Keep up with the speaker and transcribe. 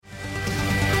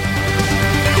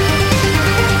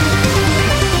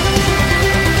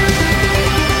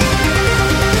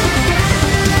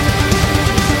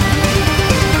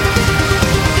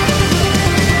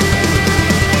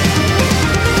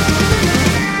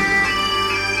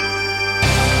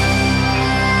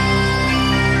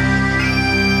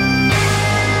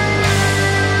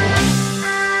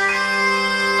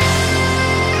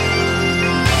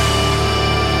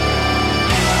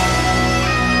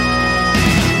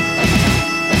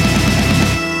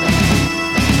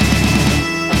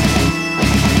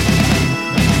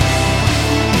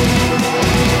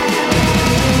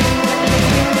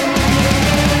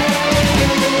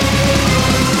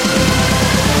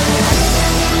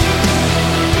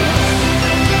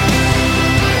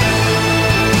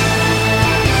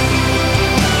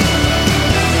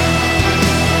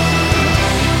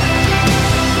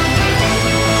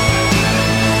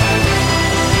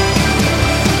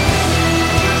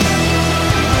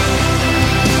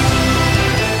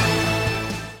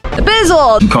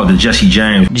Bizzle. You called the Jesse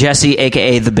James. Jesse,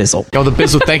 a.k.a. The Bizzle. Oh, the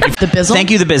Bizzle, thank you. The Bizzle? Thank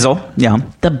you, The Bizzle. Yeah.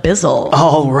 The Bizzle.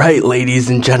 All right, ladies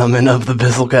and gentlemen of the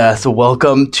Bizzlecast,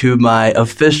 welcome to my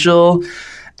official,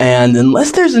 and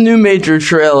unless there's a new major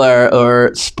trailer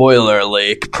or spoiler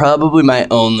leak, probably my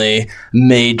only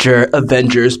major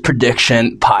Avengers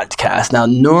prediction podcast. Now,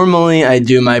 normally I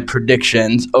do my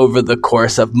predictions over the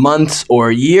course of months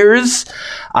or years.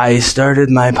 I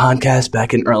started my podcast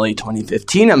back in early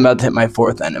 2015. I'm about to hit my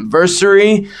 4th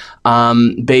anniversary,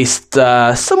 based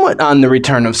somewhat on the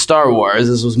return of Star Wars.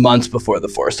 This was months before The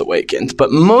Force Awakens,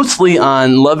 but mostly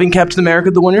on loving Captain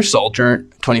America: The Winter Soldier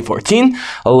 2014,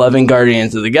 loving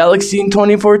Guardians of the Galaxy in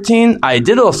 2014. I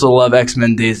did also love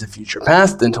X-Men Days of Future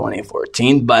Past in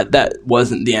 2014, but that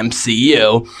wasn't the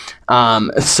MCU.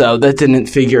 So that didn't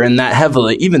figure in that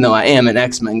heavily, even though I am an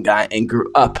X-Men guy and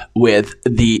grew up with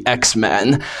the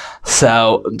X-Men.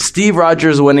 So Steve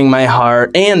Rogers winning my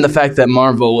heart, and the fact that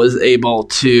Marvel was able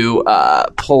to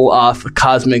pull off a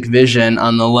cosmic vision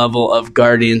on the level of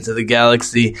Guardians of the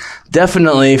Galaxy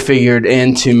definitely figured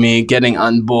into me getting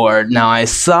on board. Now, I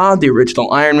saw the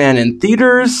original Iron Man in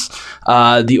theaters.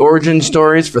 The origin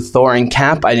stories for Thor and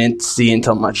Cap I didn't see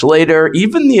until much later.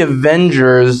 Even the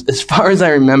Avengers, as far as I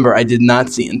remember, I did not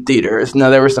see in theaters. Now,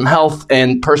 there were some health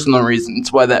and personal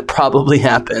reasons why that probably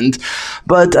happened,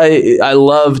 but I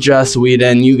love Joss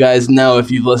Whedon. You guys know,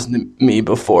 if you've listened to me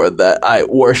before, that I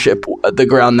worship the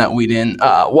ground that Whedon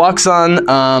walks on.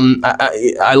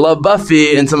 I love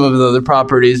Buffy and some of the other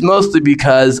properties, mostly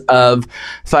because of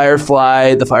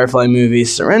Firefly, the Firefly movie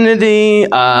Serenity,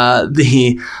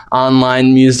 the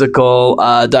online musical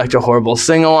Dr. Horrible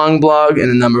Sing-Along blog, and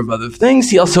a number of other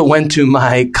things. He also went to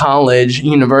my college,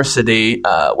 university,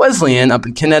 Wesleyan, up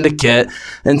in Connecticut,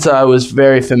 and so I was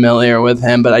very familiar with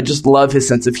him, but I just love his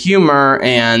sense of humor.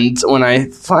 And when I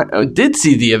did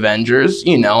see The Avengers,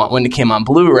 you know, when it came on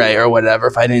Blu-ray or whatever,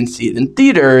 if I didn't see it in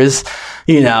theaters,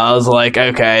 you know, I was like,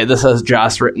 okay, this has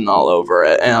Joss written all over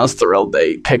it, and I was thrilled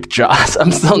they picked Joss.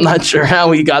 I'm still not sure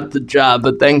how he got the job,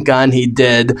 but thank God he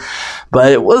did.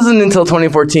 But it wasn't until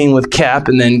 2014 with Cap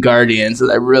and then Guardians that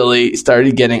I really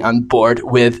started getting on board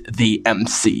with the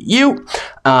MCU.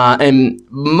 And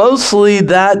mostly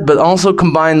that, but also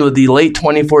combined with the late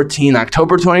 2014,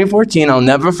 October 2014, I'll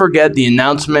never forget the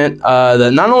announcement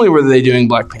that not only were they doing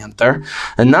Black Panther,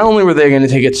 and not only were they going to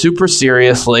take it super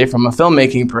seriously from a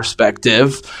filmmaking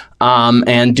perspective,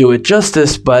 and do it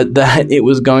justice, but that it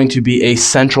was going to be a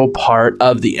central part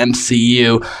of the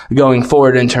MCU going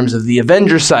forward in terms of the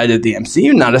Avengers side of the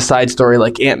MCU, not a side story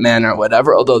like Ant-Man or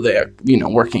whatever, although they are, you know,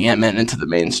 working Ant-Man into the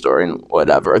main story and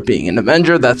whatever, being an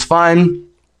Avenger, that's fine.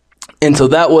 And so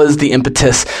that was the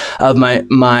impetus of my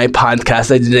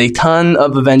podcast. I did a ton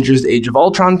of Avengers Age of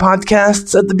Ultron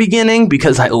podcasts at the beginning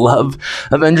because I love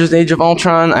Avengers Age of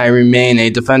Ultron. I remain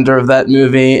a defender of that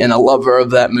movie and a lover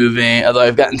of that movie, although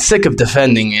I've gotten sick of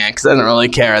defending it because I don't really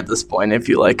care at this point if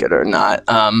you like it or not.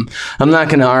 I'm not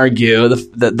going to argue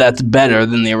that that's better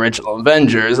than the original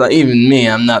Avengers. Even me,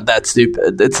 I'm not that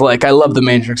stupid. It's like I love The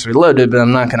Matrix Reloaded, but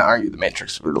I'm not going to argue The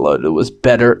Matrix Reloaded was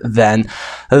better than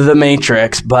The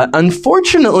Matrix. But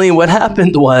unfortunately, what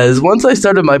happened was, once I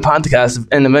started my podcast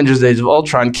and Avengers Age of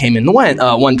Ultron came and went,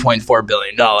 $1.4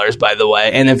 billion, by the way,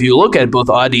 and if you look at both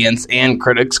audience and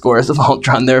critic scores of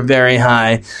Ultron, they're very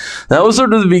high. That was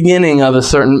sort of the beginning of a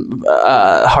certain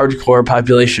hardcore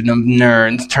population of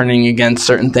nerds turning against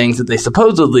certain things that they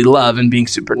supposedly love and being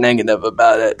super negative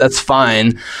about it. That's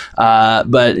fine,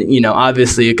 but, you know,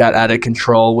 obviously it got out of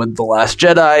control with The Last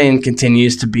Jedi and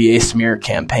continues to be a smear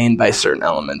campaign by certain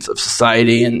elements of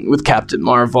society, and with Captain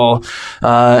Marvel.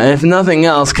 And if nothing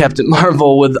else, Captain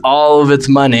Marvel, with all of its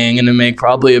money, going to make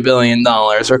probably $1 billion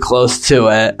or close to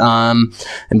it,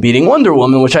 and beating Wonder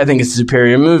Woman, which I think is a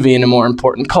superior movie and a more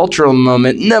important cultural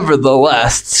moment,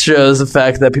 nevertheless shows the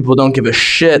fact that people don't give a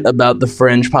shit about the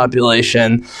fringe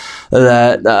population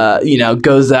that, you know,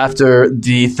 goes after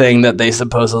the thing that they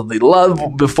supposedly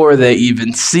love before they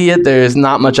even see it. There's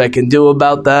not much I can do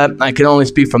about that. I can only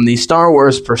speak from the Star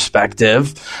Wars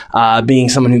perspective, being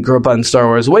someone who grew up on Star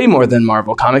Wars way more than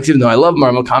Marvel Comics, even though I love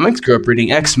Marvel Comics, grew up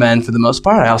reading X-Men for the most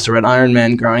part. I also read Iron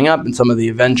Man growing up and some of the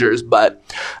Avengers, but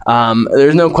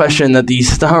there's no question that the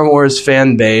Star Wars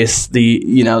fan base,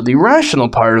 the rational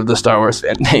part of the Star Wars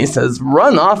fan base, has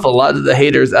run off a lot of the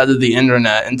haters out of the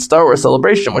internet, and Star Wars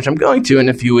Celebration, which I'm going to in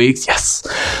a few weeks, yes,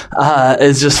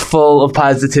 is just full of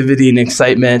positivity and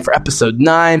excitement for Episode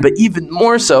 9, but even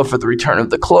more so for the return of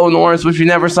the Clone Wars, which we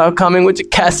never saw coming, which is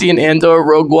Cassian Andor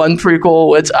Rogue One prequel,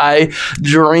 which I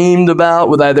dreamed about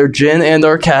with either Jyn and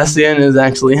or Cassian, is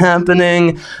actually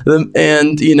happening.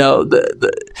 And, you know,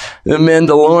 the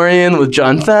Mandalorian with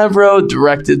Jon Favreau,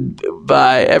 directed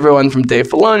by everyone from Dave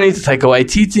Filoni to Taika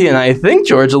Waititi, and I think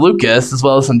George Lucas, as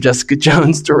well as some Jessica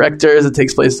Jones directors. It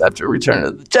takes place after Return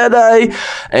of the Jedi,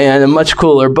 and a much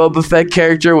cooler Boba Fett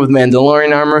character with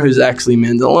Mandalorian armor, who's actually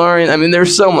Mandalorian. I mean,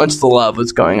 there's so much to love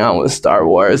what's going on with Star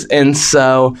Wars. And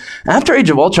so, after Age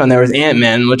of Ultron, there was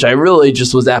Ant-Man, which I really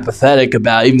just was apathetic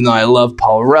about, even though I love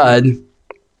Paul Rudd.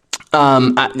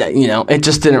 It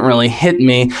just didn't really hit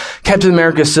me. Captain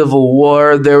America Civil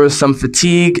War, there was some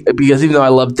fatigue, because even though I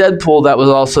love Deadpool, that was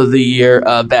also the year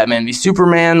of Batman v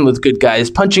Superman, with good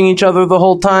guys punching each other the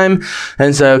whole time.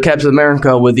 And so Captain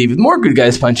America with even more good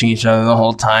guys punching each other the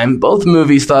whole time. Both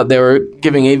movies thought they were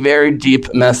giving a very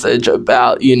deep message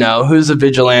about, who's a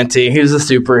vigilante, who's a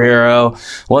superhero,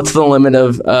 what's the limit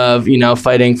of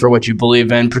fighting for what you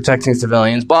believe in, protecting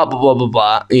civilians, blah, blah, blah, blah,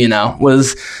 blah,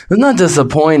 was not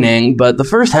disappointing. But the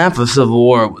first half of Civil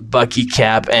War with Bucky,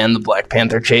 Cap, and the Black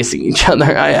Panther chasing each other,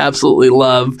 I absolutely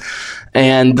love.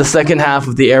 And the second half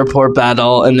of the airport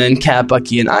battle, and then Cap,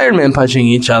 Bucky, and Iron Man punching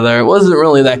each other, it wasn't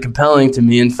really that compelling to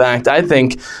me. In fact, I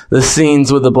think the scenes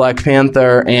with the Black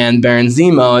Panther and Baron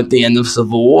Zemo at the end of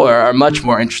Civil War are much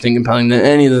more interesting and compelling than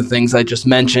any of the things I just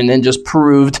mentioned, and just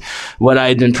proved what I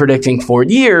had been predicting for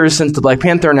years since the Black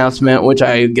Panther announcement, which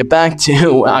I get back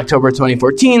to October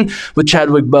 2014 with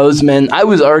Chadwick Boseman. I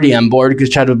was already on board because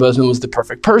Chadwick Boseman was the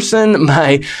perfect person.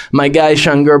 My guy,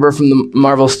 Sean Gerber from the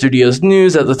Marvel Studios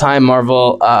News at the time,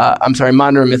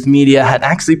 Modern Myth Media had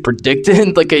actually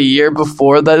predicted like a year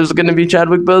before that it was going to be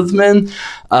Chadwick Boseman.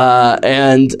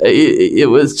 And it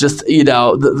was just,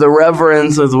 the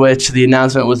reverence with which the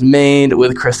announcement was made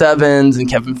with Chris Evans and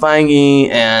Kevin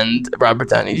Feige and Robert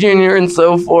Downey Jr. and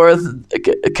so forth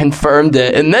confirmed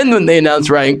it. And then when they announced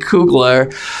Ryan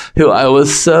Coogler, who I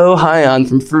was so high on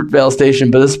from Fruitvale Station,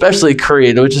 but especially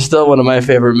Creed, which is still one of my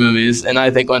favorite movies, and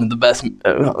I think one of the best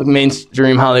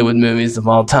mainstream Hollywood movies of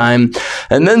all time.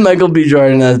 And then Michael B.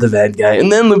 Jordan as the bad guy.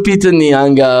 And then Lupita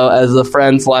Nyong'o as the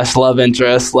friend / love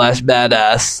interest /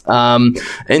 badass.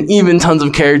 And even tons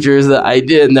of characters that I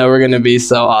didn't know were going to be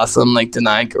so awesome, like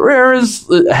Denai Guerrera's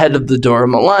head of the Dora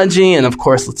Milaje, and of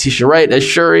course Letitia Wright as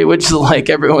Shuri, which is like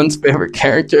everyone's favorite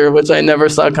character, which I never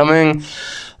saw coming.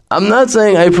 I'm not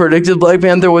saying I predicted Black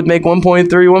Panther would make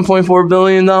 $1.4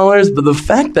 billion, but the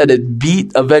fact that it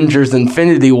beat Avengers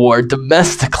Infinity War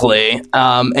domestically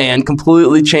and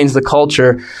completely changed the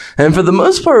culture, and for the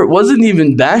most part wasn't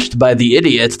even bashed by the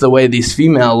idiots the way these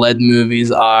female-led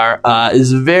movies are,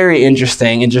 is very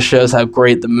interesting and just shows how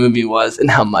great the movie was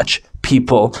and how much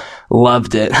people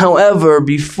loved it. However,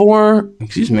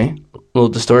 little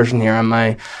distortion here on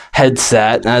my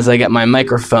headset as I get my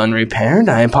microphone repaired.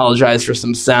 I apologize for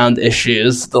some sound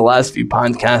issues the last few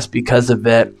podcasts because of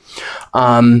it.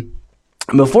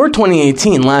 Before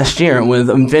 2018, last year, with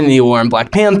Infinity War and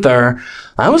Black Panther,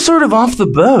 I was sort of off the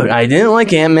boat. I didn't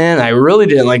like Ant-Man. I really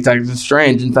didn't like Doctor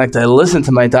Strange. In fact, I listened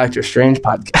to my Doctor Strange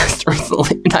podcast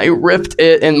recently, and I ripped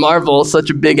it and Marvel, such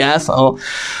a big asshole.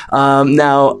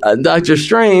 Now, Doctor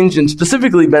Strange, and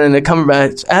specifically Benedict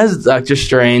Cumberbatch as Doctor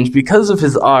Strange, because of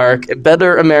his arc, a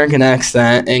better American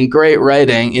accent, and great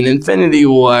writing in Infinity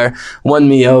War, won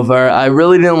me over. I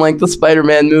really didn't like the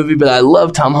Spider-Man movie, but I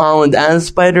love Tom Holland as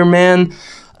Spider-Man.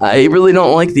 I really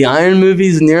don't like the Iron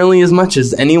movies nearly as much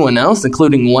as anyone else,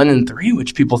 including 1 and 3,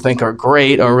 which people think are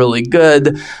great or really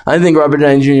good. I think Robert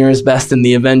Downey Jr. is best in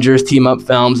the Avengers team-up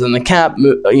films, and the Cap,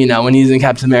 when he's in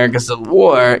Captain America Civil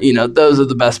War, those are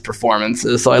the best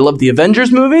performances. So I love the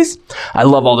Avengers movies. I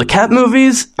love all the Cap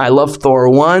movies. I love Thor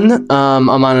 1. I'm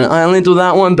on an island with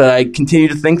that one, but I continue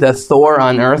to think that Thor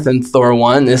on Earth and Thor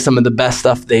 1 is some of the best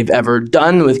stuff they've ever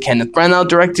done, with Kenneth Branagh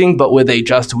directing, but with a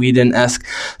Joss Whedon-esque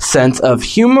sense of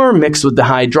humor mixed with the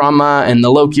high drama and the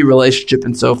Loki relationship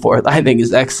and so forth, I think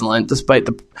is excellent, despite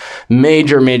the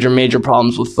major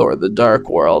problems with Thor: The Dark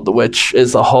World, which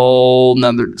is a whole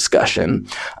nother discussion.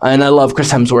 And I love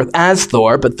Chris Hemsworth as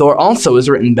Thor, but Thor also is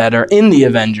written better in the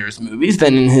Avengers movies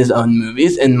than in his own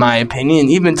movies, in my opinion.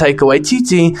 Even Taika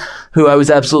Waititi, who I was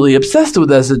absolutely obsessed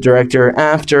with as a director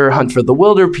after Hunt for the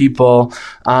Wilder People,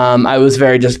 I was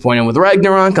very disappointed with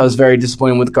Ragnarok. I was very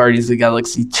disappointed with Guardians of the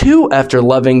Galaxy 2 after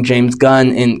loving James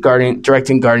Gunn in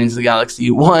directing Guardians of the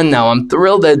Galaxy 1. Now, I'm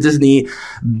thrilled that Disney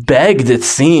begged, it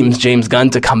seems, James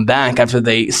Gunn to come back after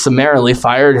they summarily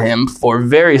fired him for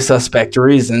very suspect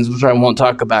reasons, which I won't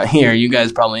talk about here. You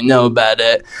guys probably know about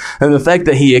it. And the fact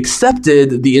that he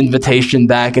accepted the invitation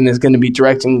back and is going to be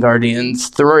directing Guardians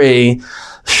 3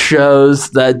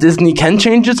 shows that Disney can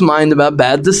change its mind about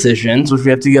bad decisions, which we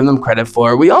have to give them credit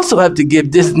for. We also have to give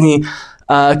Disney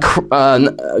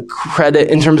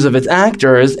credit in terms of its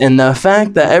actors, and the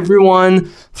fact that everyone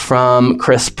from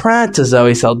Chris Pratt to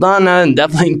Zoe Saldana and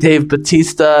definitely Dave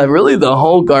Bautista, really the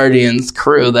whole Guardians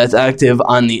crew that's active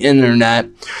on the internet.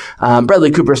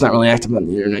 Bradley Cooper's not really active on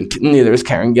the internet, neither is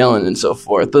Karen Gillan and so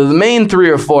forth. But the main 3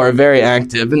 or 4 are very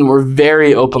active and were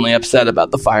very openly upset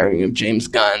about the firing of James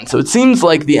Gunn. So it seems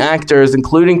like the actors,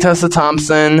 including Tessa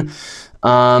Thompson,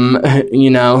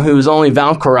 who's only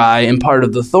Valkyrie in part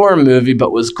of the Thor movie,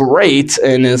 but was great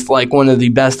and is like one of the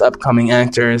best upcoming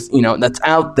actors, that's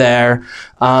out there.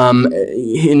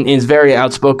 Is very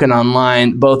outspoken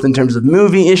online, both in terms of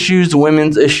movie issues,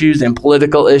 women's issues, and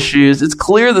political issues. It's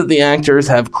clear that the actors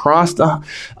have crossed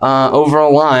over a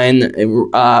line.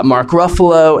 Mark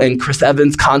Ruffalo and Chris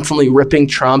Evans constantly ripping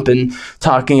Trump and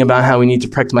talking about how we need to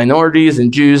protect minorities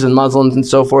and Jews and Muslims and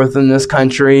so forth in this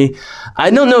country.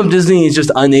 I don't know if Disney is just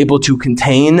unable to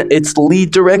contain its lead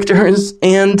directors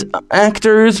and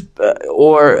actors,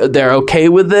 or they're okay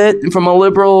with it from a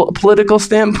liberal political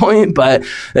standpoint, but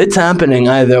it's happening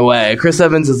either way. Chris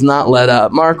Evans has not let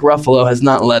up. Mark Ruffalo has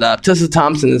not let up. Tessa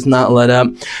Thompson has not let up.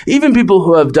 Even people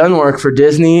who have done work for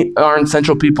Disney aren't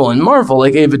central people in Marvel,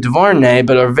 like Ava DuVernay,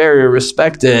 but are very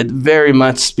respected, very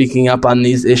much speaking up on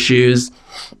these issues.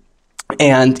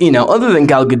 And, other than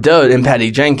Gal Gadot and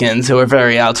Patty Jenkins, who are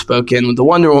very outspoken with the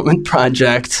Wonder Woman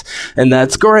project, and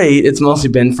that's great, it's mostly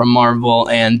been from Marvel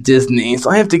and Disney, so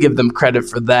I have to give them credit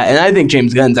for that. And I think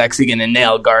James Gunn's actually going to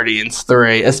nail Guardians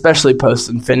 3, especially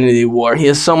post-Infinity War. He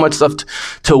has so much stuff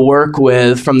to work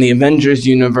with from the Avengers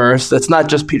universe. That's not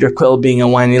just Peter Quill being a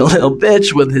whiny little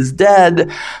bitch with his dad,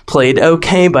 played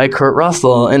okay by Kurt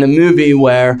Russell, in a movie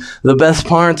where the best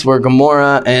parts were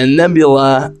Gamora and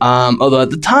Nebula, although at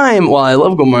the time, while I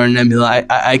love Gamora and Nebula,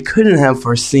 I couldn't have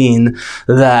foreseen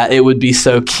that it would be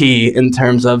so key in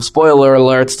terms of, spoiler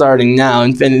alert, starting now,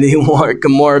 Infinity War,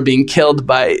 Gamora being killed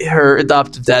by her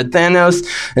adoptive dad Thanos,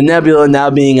 and Nebula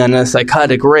now being on a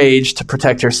psychotic rage to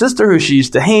protect her sister, who she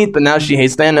used to hate, but now she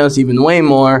hates Thanos even way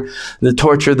more. The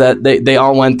torture that they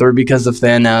all went through because of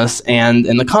Thanos. And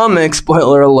in the comics,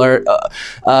 spoiler alert,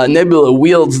 Nebula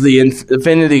wields the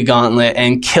Infinity Gauntlet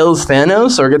and kills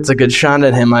Thanos, or gets a good shot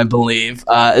at him, I believe.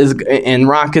 And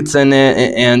Rocket's in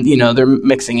it, and they're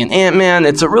mixing in Ant-Man.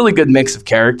 It's a really good mix of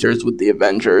characters with the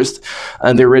Avengers,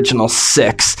 the original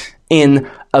 6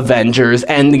 in Avengers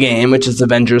Endgame, which is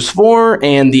Avengers 4,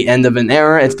 and the end of an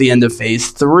era. It's the end of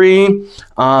Phase 3.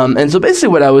 And so basically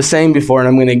what I was saying before, and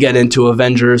I'm going to get into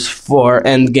Avengers 4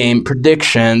 Endgame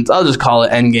predictions, I'll just call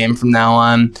it Endgame from now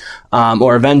on,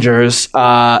 or Avengers,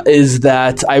 is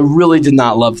that I really did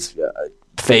not love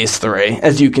Phase 3,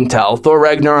 as you can tell. Thor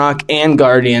Ragnarok and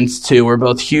Guardians 2 were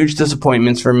both huge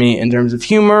disappointments for me in terms of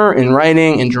humor and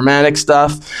writing and dramatic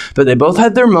stuff, but they both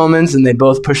had their moments and they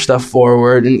both pushed stuff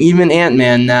forward. And even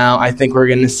Ant-Man now, I think we're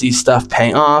going to see stuff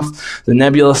pay off. The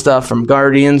Nebula stuff from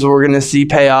Guardians we're going to see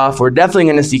pay off. We're definitely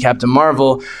going to see Captain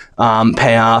Marvel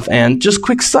pay off. And just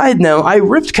quick side note, I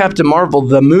ripped Captain Marvel,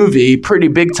 the movie, pretty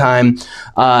big time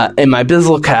in my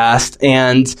Bizzlecast,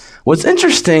 and what's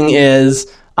interesting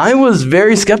is I was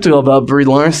very skeptical about Brie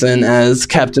Larson as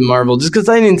Captain Marvel, just because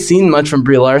I hadn't seen much from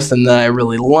Brie Larson that I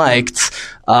really liked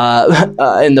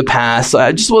in the past. So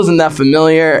I just wasn't that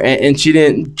familiar, and she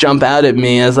didn't jump out at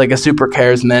me as like a super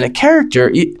charismatic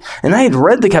character. And I had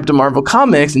read the Captain Marvel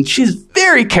comics, and she's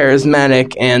very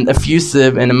charismatic and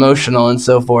effusive and emotional and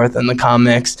so forth in the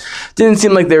comics. Didn't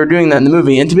seem like they were doing that in the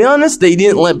movie. And to be honest, they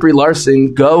didn't let Brie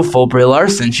Larson go full Brie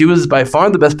Larson. She was by far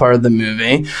the best part of the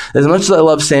movie. As much as I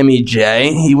love Sammy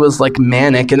J, he was like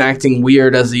manic and acting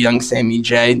weird as a young Sammy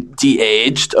J,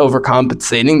 de-aged,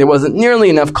 overcompensating. There wasn't nearly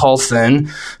enough Coulson,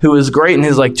 who was great in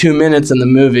his like 2 minutes in the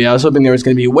movie. I was hoping there was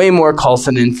going to be way more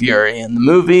Coulson and Fury in the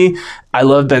movie. I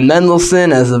love Ben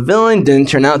Mendelsohn as a villain. Didn't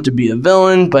turn out to be a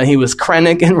villain, but he was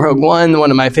Krennic in Rogue One,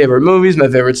 one of my favorite movies, my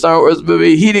favorite Star Wars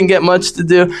movie. He didn't get much to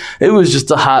do. It was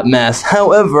just a hot mess.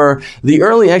 However, the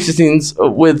early action scenes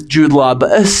with Jude Law,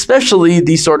 but especially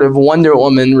the sort of Wonder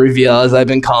Woman reveal, as I've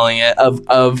been calling it,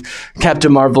 of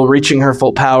Captain Marvel reaching her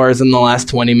full powers in the last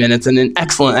 20 minutes, and an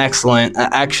excellent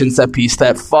action set piece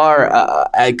that far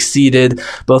exceeded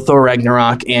both Thor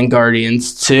Ragnarok and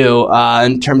Guardians 2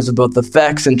 in terms of both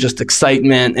effects and just excitement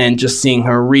and just seeing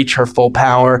her reach her full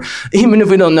power. Even if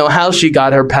we don't know how she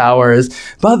got her powers,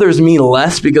 bothers me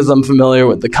less because I'm familiar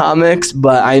with the comics,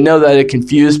 but I know that it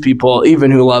confused people,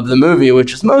 even who love the movie,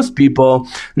 which is most people.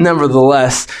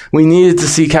 Nevertheless, we needed to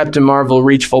see Captain Marvel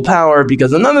reach full power,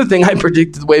 because another thing I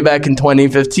predicted way back in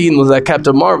 2015 was that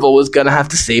Captain Marvel was going to have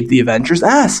to save the Avengers'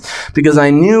 ass, because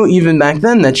I knew even back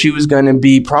then that she was going to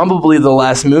be probably the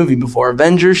last movie before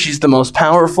Avengers. She's the most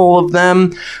powerful of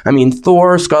them. I mean,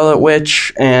 Thor, Scarlet Witch,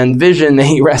 Witch and Vision, may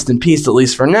he rest in peace, at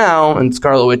least for now, and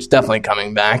Scarlet Witch definitely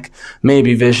coming back.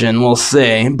 Maybe Vision, we'll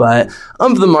see. But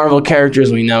of the Marvel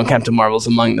characters we know, Captain Marvel's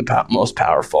among the most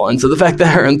powerful. And so the fact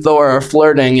that her and Thor are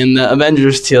flirting in the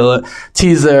Avengers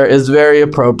teaser is very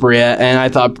appropriate, and I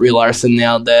thought Brie Larson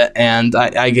nailed it, and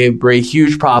I gave Brie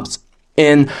huge props.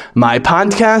 In my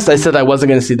podcast, I said I wasn't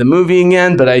going to see the movie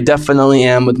again, but I definitely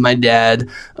am with my dad,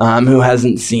 who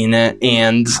hasn't seen it.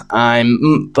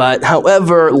 But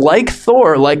however, like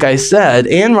Thor, like I said,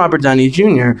 and Robert Downey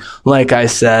Jr., like I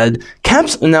said, Cap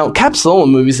solo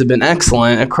movies have been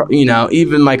excellent.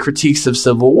 Even my critiques of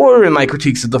Civil War and my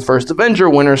critiques of the first Avenger,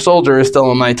 Winter Soldier, is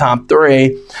still in my top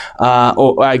 3,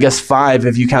 or I guess 5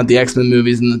 if you count the X-Men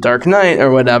movies and the Dark Knight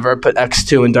or whatever. Put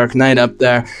X2 and Dark Knight up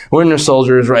there. Winter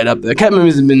Soldier is right up there. Cap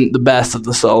movies have been the best of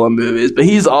the solo movies, but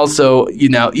he's also,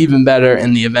 even better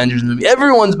in the Avengers movie.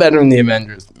 Everyone's better in the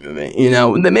Avengers movie.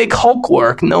 They make Hulk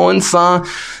work. No one saw,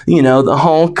 the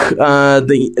Hulk,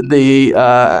 the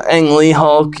Ang Lee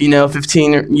Hulk,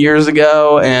 15 years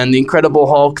ago, and the Incredible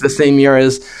Hulk the same year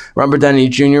as Robert Downey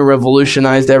Jr.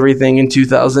 revolutionized everything in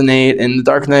 2008, and The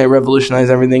Dark Knight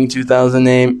revolutionized everything in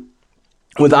 2008.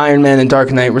 With Iron Man and Dark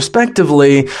Knight,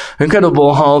 respectively.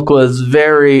 Incredible Hulk was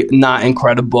very not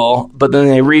incredible, but then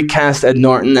they recast Ed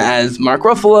Norton as Mark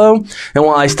Ruffalo, and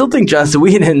while I still think Joss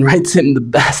Whedon writes him the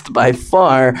best by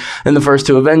far in the first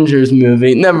 2 Avengers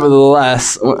movie,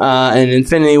 nevertheless, in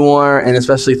Infinity War, and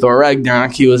especially Thor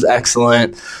Ragnarok, he was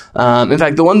excellent. In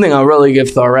fact, the one thing I'll really give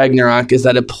Thor Ragnarok is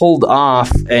that it pulled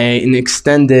off an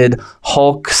extended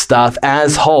Hulk stuff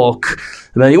as Hulk.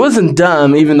 But he wasn't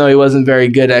dumb, even though he wasn't very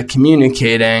good at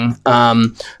communicating.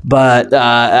 But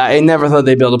I never thought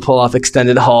they'd be able to pull off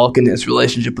extended Hulk and his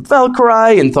relationship with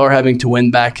Valkyrie, and Thor having to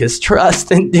win back his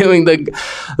trust and doing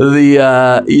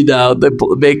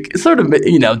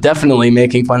definitely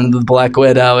making fun of the Black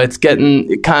Widow. It's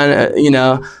getting kind of,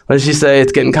 what did she say?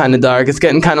 It's getting kind of dark. It's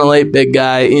getting kind of late, big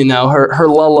guy. Her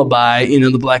lullaby,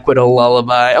 the Black Widow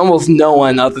lullaby. Almost no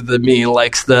one other than me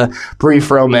likes the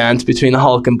brief romance between the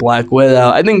Hulk and Black Widow.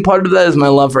 I think part of that is my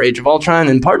love for Age of Ultron,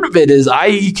 and part of it is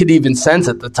I could even sense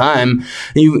at the time,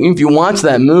 if you watch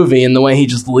that movie and the way he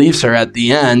just leaves her at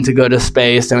the end to go to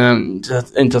space and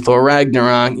into Thor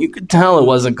Ragnarok, you could tell it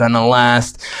wasn't going to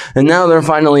last. And now they're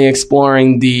finally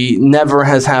exploring the never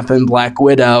has happened Black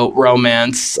Widow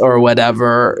romance or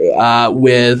whatever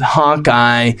with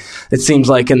Hawkeye. It seems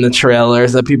like in the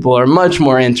trailers that people are much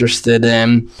more interested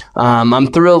in. I'm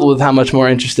thrilled with how much more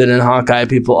interested in Hawkeye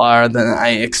people are than I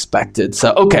expected.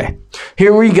 So, okay,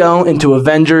 here we go into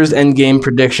Avengers Endgame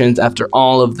predictions after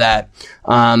all of that.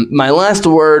 My last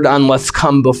word on what's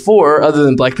come before, other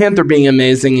than Black Panther being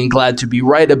amazing and glad to be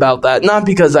right about that, not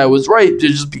because I was right,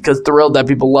 just because thrilled that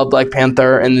people love Black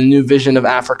Panther and the new vision of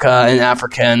Africa and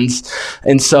Africans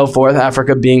and so forth,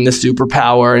 Africa being the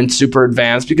superpower and super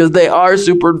advanced, because they are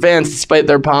super advanced despite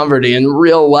their poverty in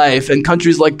real life, and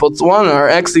countries like Botswana are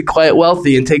actually quite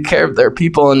wealthy and take care of their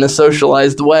people in a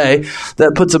socialized way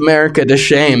that puts America to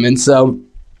shame. And so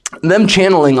them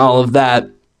channeling all of that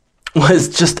was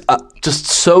just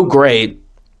so great.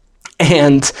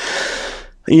 And,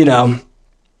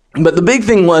 but the big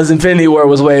thing was Infinity War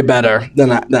was way better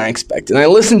than I expected. I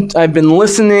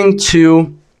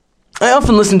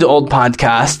often listen to old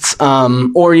podcasts,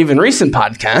 or even recent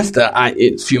podcasts that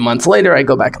a few months later I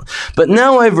go back. But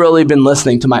now I've really been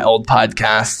listening to my old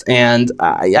podcasts, and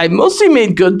I mostly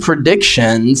made good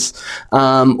predictions,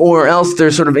 or else they're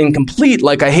sort of incomplete.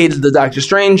 Like I hated the Doctor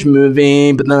Strange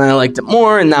movie, but then I liked it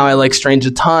more, and now I like Strange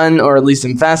a ton, or at least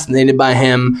I'm fascinated by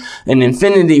him in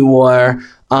Infinity War.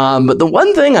 But the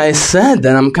one thing I said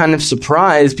that I'm kind of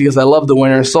surprised, because I love the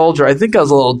Winter Soldier, I think I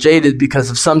was a little jaded because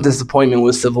of some disappointment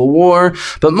with Civil War,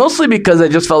 but mostly because I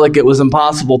just felt like it was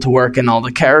impossible to work in all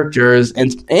the characters,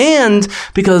 and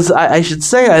because I should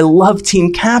say I love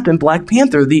Team Cap and Black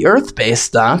Panther, the Earth-based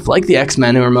stuff, like the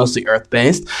X-Men who are mostly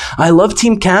Earth-based. I love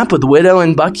Team Cap with Widow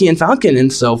and Bucky and Falcon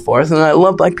and so forth, and I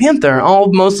love Black Panther,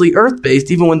 all mostly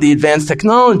Earth-based, even with the advanced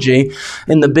technology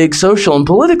and the big social and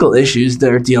political issues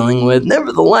they're dealing with.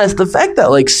 Nevertheless, the fact that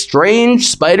like Strange,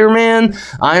 Spider-Man,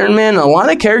 Iron Man, a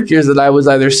lot of characters that I was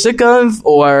either sick of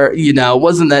or,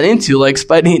 wasn't that into, like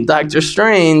Spidey and Doctor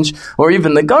Strange, or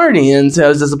even the Guardians, I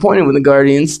was disappointed with the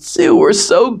Guardians too, were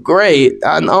so great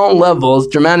on all levels,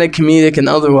 dramatic, comedic, and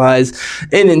otherwise,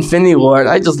 in Infinity War.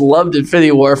 I just loved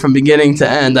Infinity War from beginning to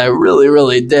end. I really,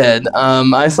 really did.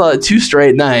 I saw it 2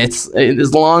 straight nights,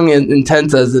 as long and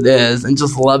intense as it is, and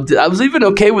just loved it. I was even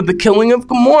okay with the killing of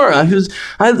Gamora,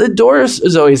 I adore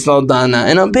Zoe Saldana.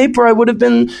 And on paper, I would have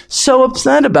been so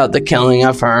upset about the killing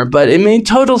of her, but it made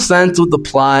total sense with the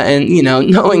plot. And,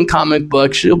 knowing comic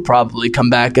books, she'll probably come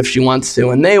back if she wants to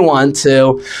and they want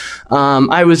to.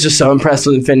 I was just so impressed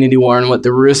with Infinity War and what the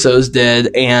Russos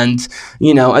did. And,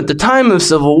 at the time of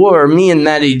Civil War, me and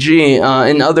Matty G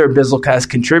and other Bizzlecast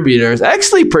contributors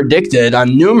actually predicted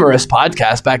on numerous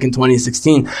podcasts back in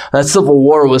 2016 that Civil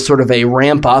War was sort of a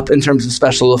ramp up in terms of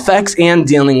special effects and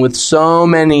dealing with so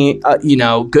many,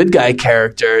 good guy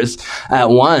characters at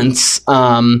once.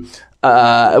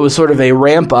 It was sort of a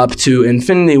ramp up to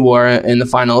Infinity War and the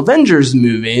final Avengers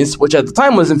movies, which at the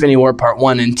time was Infinity War Part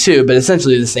 1 and 2, but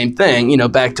essentially the same thing,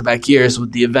 back-to-back years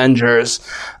with the Avengers.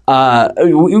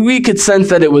 We could sense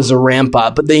that it was a ramp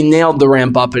up, but they nailed the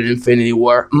ramp up in Infinity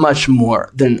War much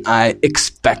more than I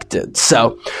expected.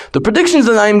 So the predictions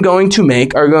that I'm going to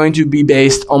make are going to be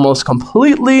based almost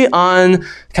completely on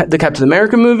the Captain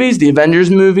America movies, the Avengers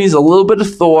movies, a little bit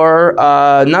of Thor,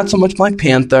 not so much Black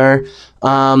Panther.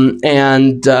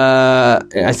 And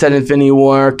I said Infinity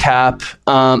War, Cap,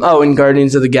 and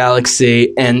Guardians of the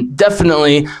Galaxy, and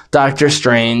definitely Doctor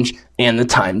Strange and the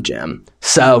Time Gem.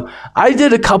 So I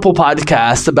did a couple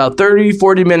podcasts, about 30,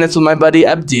 40 minutes with my buddy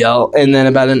Abdiel, and then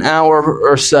about an hour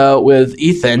or so with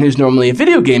Ethan, who's normally a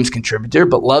video games contributor,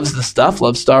 but loves the stuff,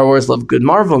 loves Star Wars, loves good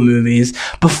Marvel movies,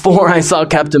 before I saw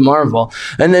Captain Marvel.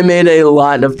 And they made a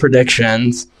lot of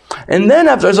predictions. And then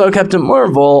after I saw Captain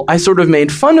Marvel, I sort of made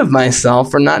fun of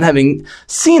myself for not having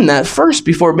seen that first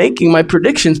before making my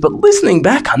predictions, but listening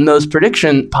back on those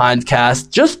prediction podcasts,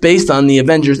 just based on the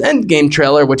Avengers Endgame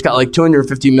trailer, which got like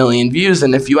 250 million views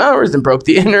in a few hours and broke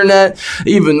the internet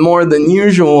even more than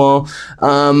usual.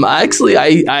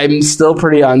 I'm still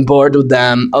pretty on board with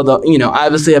them, although,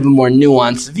 obviously I have a more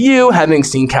nuanced view, having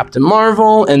seen Captain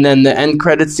Marvel, and then the end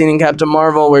credits scene in Captain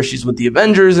Marvel, where she's with the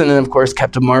Avengers, and then, of course,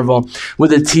 Captain Marvel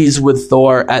with a tease with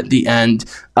Thor at the end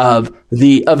of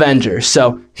the Avengers.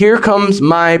 So here comes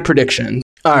my prediction.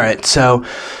 All right, so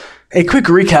a quick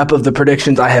recap of the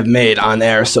predictions I have made on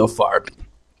air so far.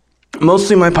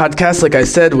 Mostly my podcast, like I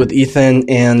said, with Ethan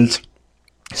and...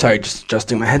 Sorry, just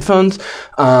adjusting my headphones.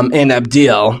 And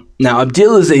Abdiel. Now,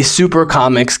 Abdiel is a super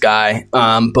comics guy,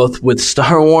 both with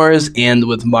Star Wars and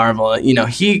with Marvel.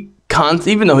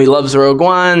 Even though he loves Rogue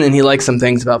One and he likes some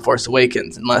things about Force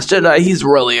Awakens and Last Jedi, he's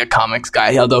really a comics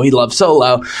guy, although he loves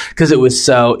Solo because it was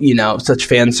so, such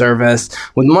fan service.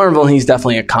 With Marvel, he's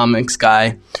definitely a comics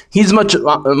guy. He's much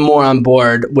more on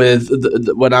board with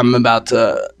what I'm about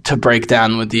to break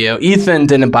down with you. Ethan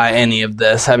didn't buy any of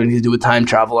this having to do with time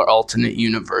travel or alternate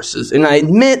universes. And I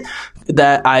admit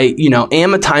that I,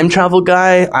 am a time travel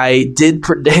guy. I did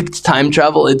predict time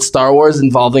travel in Star Wars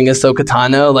involving Ahsoka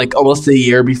Tano, like almost a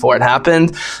year before it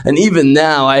happened. And even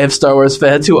now, I have Star Wars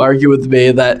fans who argue with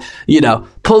me that,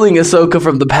 pulling Ahsoka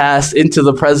from the past into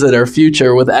the present or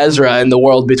future with Ezra in the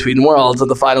World Between Worlds of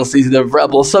the final season of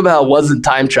Rebels somehow wasn't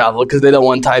time travel because they don't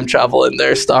want time travel in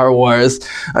their Star Wars,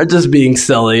 are just being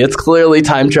silly. It's clearly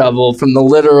time travel from the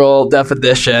literal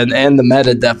definition and the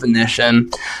meta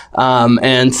definition.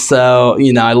 And so,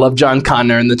 I love John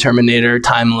Connor and the Terminator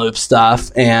time loop stuff.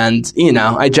 And,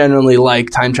 I generally like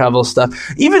time travel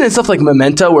stuff. Even in stuff like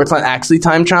Memento, where it's not actually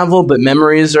time travel, but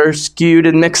memories are skewed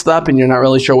and mixed up and you're not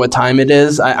really sure what time it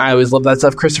is. I always love that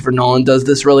stuff. Christopher Nolan does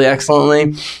this really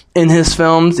excellently in his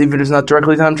films, even if it's not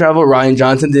directly time travel. Rian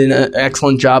Johnson did an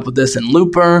excellent job with this in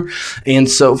Looper and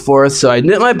so forth. So I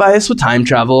admit my bias with time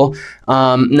travel.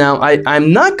 Now,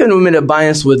 I'm not going to admit a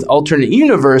bias with alternate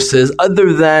universes,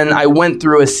 other than I went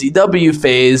through a CW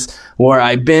phase where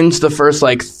I binged the first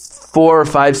 4 or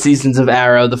 5 seasons of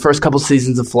Arrow, the first couple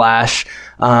seasons of Flash.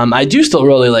 I do still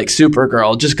really like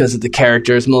Supergirl just because of the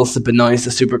characters, Melissa Benoist,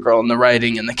 the Supergirl, and the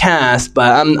writing and the cast,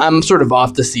 but I'm sort of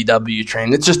off the CW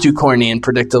train. It's just too corny and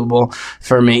predictable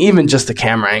for me, even just the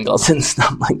camera angles and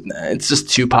stuff like that. It's just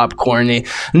too popcorny.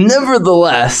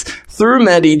 Nevertheless, through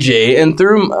Matty J and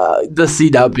through the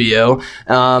CW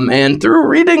and through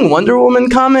reading Wonder Woman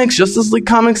comics, Justice League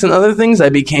comics, and other things, I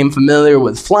became familiar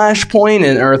with Flashpoint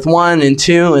and Earth 1 and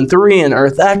 2 and 3 and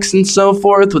Earth X and so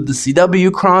forth with the CW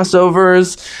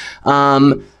crossovers.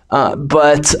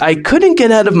 But I couldn't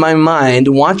get out of my mind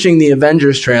watching the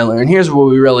Avengers trailer, and here's where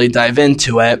we really dive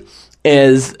into it,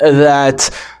 is that,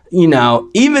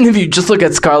 even if you just look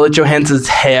at Scarlett Johansson's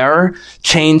hair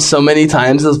change so many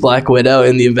times as Black Widow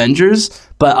in the Avengers,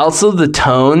 but also the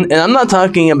tone, and I'm not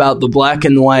talking about the black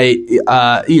and white,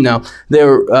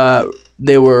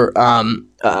 they were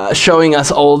showing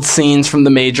us old scenes from the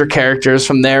major characters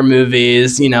from their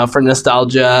movies, for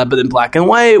nostalgia, but in black and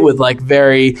white with like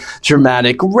very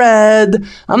dramatic red.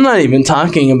 I'm not even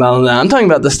talking about that. I'm talking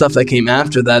about the stuff that came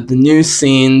after that, the new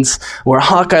scenes where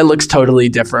Hawkeye looks totally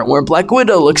different, where Black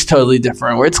Widow looks totally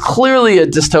different, where it's clearly a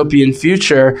dystopian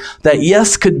future that,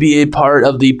 yes, could be a part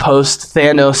of the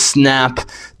post-Thanos snap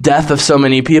death of so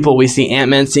many people. We see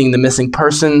Ant-Man seeing the missing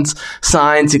persons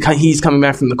signs. He's coming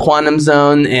back from the quantum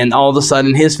zone, and all of a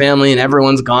sudden his family and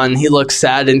everyone's gone. He looks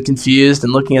sad and confused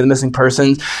and looking at the missing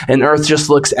persons, and Earth just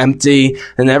looks empty,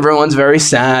 and everyone's very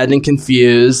sad and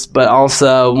confused, but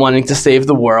also wanting to save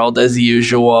the world as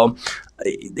usual.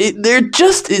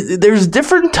 There's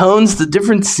different tones to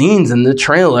different scenes in the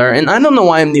trailer, and I don't know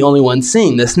why I'm the only one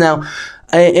seeing this. Now,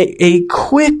 a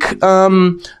quick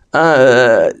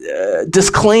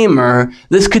disclaimer: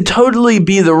 this could totally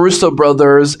be the Russo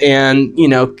brothers and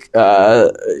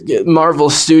Marvel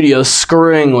Studios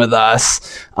screwing with us,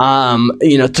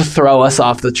 to throw us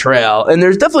off the trail. And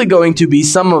there's definitely going to be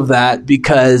some of that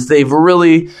because they've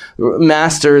really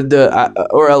mastered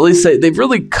or at least they've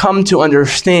really come to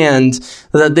understand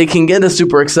that they can get us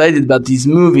super excited about these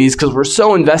movies because we're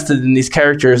so invested in these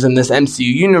characters in this MCU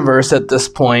universe at this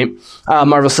point,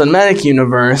 Marvel Cinematic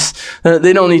Universe.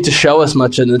 They don't need to show us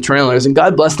much in the trailers, and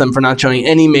God bless them for not showing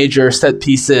any major set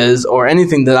pieces or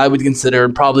anything that I would consider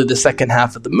probably the second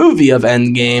half of the movie of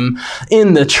Endgame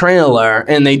in the trailer,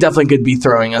 and they definitely could be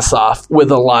throwing us off with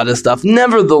a lot of stuff.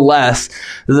 Nevertheless,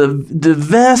 the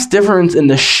vast difference in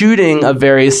the shooting of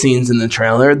various scenes in the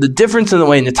trailer, the difference in the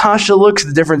way Natasha looks,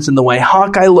 the difference in the way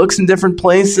Hawkeye looks in different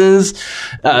places,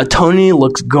 Tony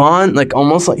looks gaunt, like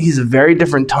almost like he's a very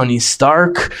different Tony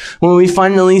Stark when we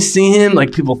finally see him.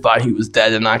 Like, people thought he was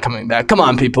dead and not coming back. Come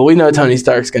on, people. We know Tony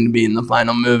Stark's going to be in the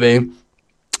final movie.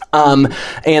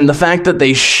 And the fact that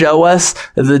they show us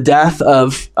the death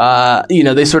of,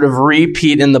 they sort of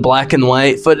repeat in the black and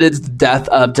white footage, the death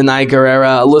of Denai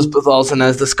Guerrera, Elizabeth Olsen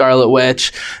as the Scarlet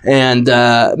Witch, and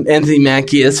Anthony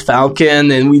Mackie as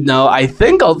Falcon. And we know, I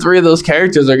think all three of those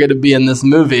characters are going to be in this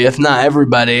movie, if not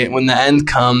everybody, when the end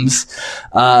comes.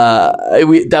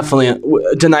 We definitely,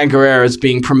 Denai Guerrera is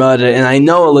being promoted, and I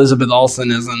know Elizabeth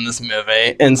Olsen is in this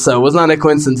movie. And so it was not a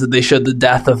coincidence that they showed the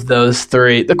death of those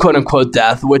three, the quote-unquote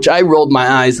death, which I rolled my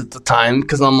eyes at the time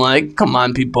because I'm like, come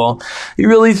on, people. You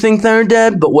really think they're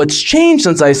dead? But what's changed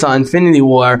since I saw Infinity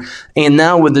War and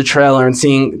now with the trailer and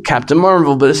seeing Captain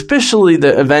Marvel, but especially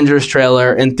the Avengers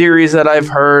trailer and theories that I've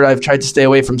heard, I've tried to stay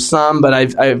away from some, but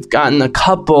I've gotten a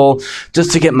couple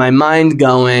just to get my mind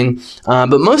going.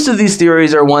 But most of these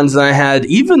theories are ones that I had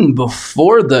even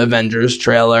before the Avengers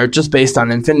trailer, just based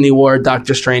on Infinity War,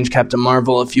 Doctor Strange, Captain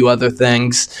Marvel, a few other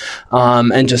things,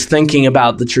 and just thinking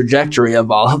about the trajectory of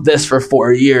all of this for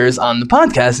 4 years on the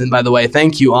podcast. And by the way,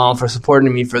 thank you all for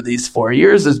supporting me for these 4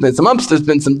 years. There's been some ups, there's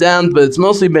been some downs, but it's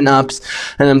mostly been ups,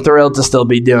 and I'm thrilled to still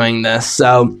be doing this.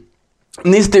 So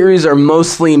these theories are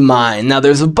mostly mine. Now,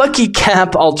 there's a Bucky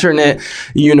Cap alternate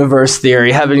universe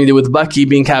theory having to do with Bucky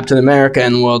being Captain America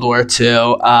in World War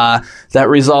II that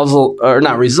resolves, or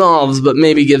not resolves, but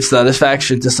maybe gives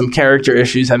satisfaction to some character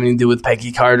issues having to do with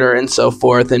Peggy Carter and so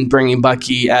forth, and bringing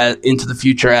Bucky into the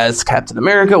future as Captain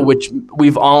America, which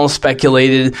we've all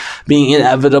speculated being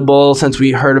inevitable since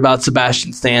we heard about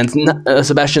Sebastian Stan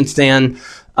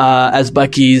as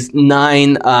Bucky's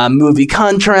 9 movie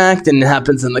contract, and it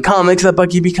happens in the comics that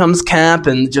Bucky becomes Cap,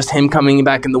 and just him coming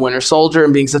back in the Winter Soldier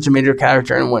and being such a major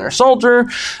character in Winter Soldier,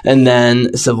 and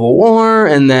then Civil War,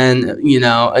 and then,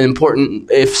 an important,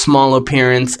 if small,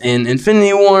 appearance in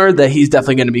Infinity War, that he's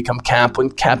definitely going to become Cap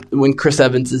when Chris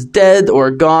Evans is dead or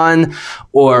gone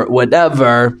or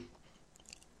whatever.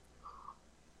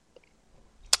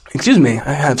 Excuse me,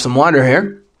 I have some water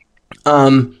here.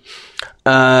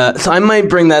 So I might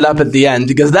bring that up at the end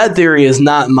because that theory is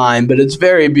not mine, but it's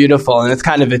very beautiful and it's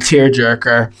kind of a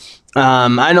tearjerker.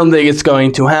 I don't think it's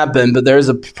going to happen, but there's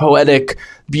a poetic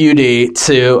beauty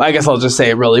to, I guess I'll just say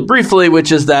it really briefly,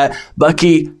 which is that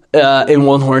Bucky in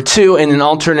World War II in an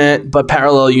alternate but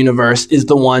parallel universe is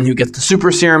the one who gets the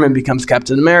super serum and becomes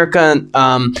Captain America,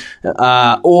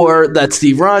 or that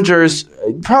Steve Rogers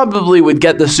probably would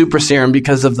get the super serum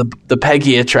because of the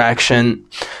Peggy attraction,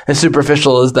 as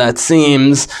superficial as that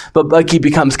seems, but Bucky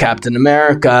becomes Captain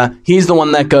America. He's the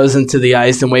one that goes into the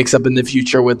ice and wakes up in the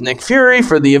future with Nick Fury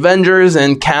for the Avengers,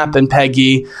 and Cap and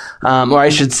Peggy, or I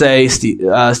should say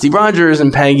Steve Rogers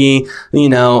and Peggy,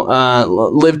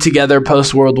 live together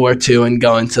post World War II and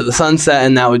go into the sunset,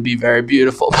 and that would be very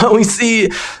beautiful. But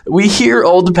we hear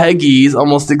old Peggy's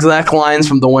almost exact lines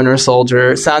from the Winter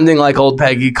Soldier sounding like old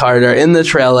Peggy Carter in the the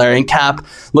trailer and Cap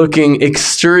looking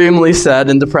extremely sad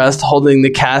and depressed holding the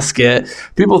casket.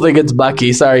 People think it's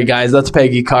Bucky. Sorry, guys. That's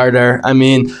Peggy Carter. I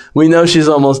mean, we know she's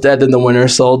almost dead in The Winter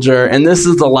Soldier, and this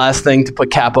is the last thing to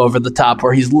put Cap over the top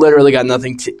where he's literally got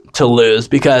nothing to lose,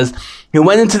 because he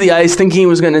went into the ice thinking he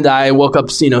was going to die, woke up,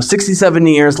 60,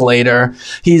 70 years later.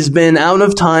 He's been out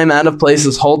of time, out of place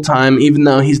this whole time, even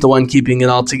though he's the one keeping it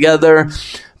all together.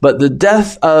 But the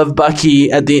death of Bucky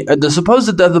the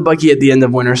supposed death of Bucky at the end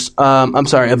of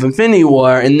of Infinity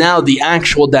War, and now the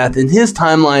actual death in his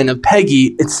timeline of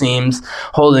Peggy, it seems,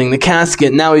 holding the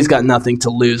casket. Now he's got nothing to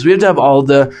lose. We have to have all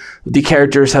the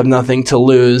characters have nothing to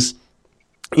lose.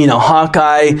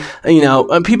 Hawkeye,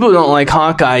 people who don't like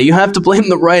Hawkeye, you have to blame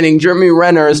the writing. Jeremy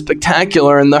Renner is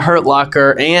spectacular in The Hurt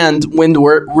Locker and Wind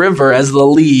River as the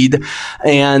lead.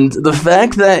 And the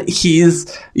fact that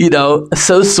he's,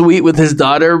 so sweet with his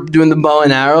daughter doing the bow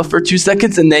and arrow for 2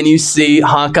 seconds, and then you see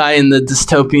Hawkeye in the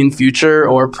dystopian future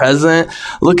or present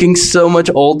looking so much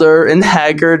older and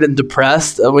haggard and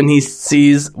depressed when he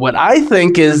sees what I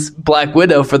think is Black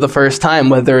Widow for the first time,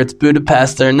 whether it's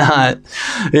Budapest or not,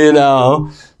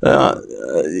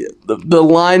 the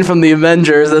line from the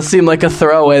Avengers that seemed like a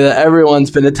throwaway that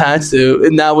everyone's been attached to,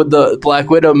 and now with the Black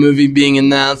Widow movie being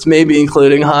announced, maybe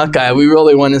including Hawkeye, we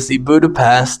really want to see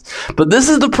Budapest. But this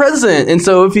is the present, and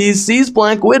so if he sees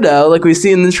Black Widow, like we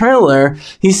see in the trailer,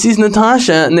 he sees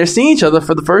Natasha, and they're seeing each other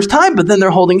for the first time, but then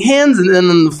they're holding hands, and then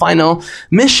in the final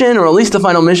mission, or at least the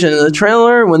final mission in the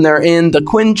trailer, when they're in the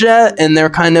Quinjet, and they're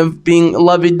kind of being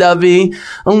lovey-dovey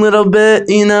a little bit,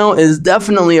 is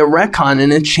definitely a retcon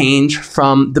and a change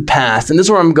from the past. And this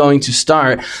is where I'm going to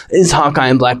start, is Hawkeye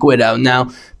and Black Widow. Now,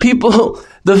 people,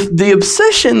 the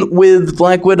obsession with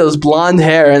Black Widow's blonde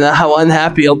hair and how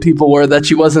unhappy people were that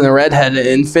she wasn't a redhead in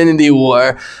Infinity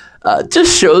War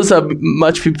just shows how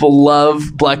much people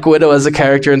love Black Widow as a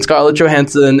character, and Scarlett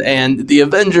Johansson and the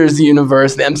Avengers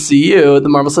universe, the MCU, the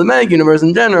Marvel Cinematic Universe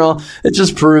in general. It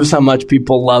just proves how much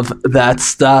people love that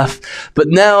stuff. But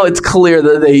now it's clear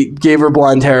that they gave her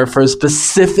blonde hair for a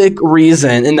specific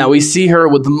reason, and that we see her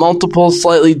with multiple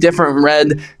slightly different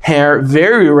red hair,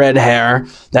 very red hair,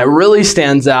 that really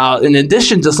stands out. In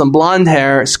addition to some blonde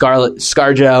hair,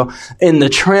 ScarJo, in the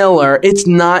trailer, it's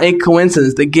not a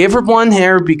coincidence. They gave her blonde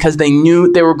hair because they knew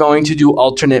they were going to do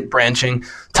alternate branching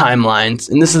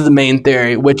timelines. And this is the main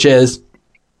theory, which is,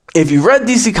 if you've read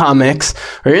DC Comics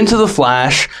or into The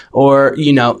Flash, or,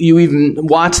 you even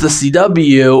watch the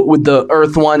CW with the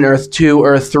Earth 1, Earth 2,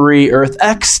 Earth 3, Earth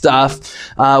X stuff,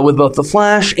 with both The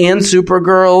Flash and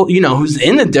Supergirl, who's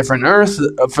in a different Earth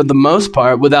for the most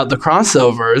part without the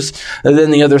crossovers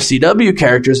than the other CW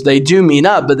characters. They do meet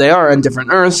up, but they are on different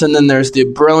Earths. And then there's the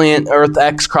brilliant Earth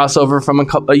X crossover from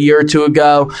a year or two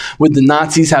ago with the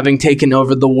Nazis having taken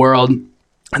over the world.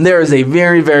 And there is a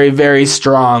very, very, very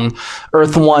strong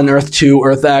Earth 1, Earth 2,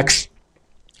 Earth X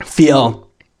feel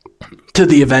to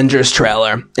the Avengers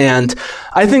trailer. And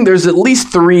I think there's at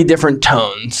least 3 different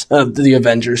tones of the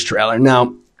Avengers trailer.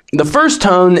 Now, the first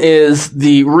tone is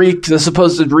the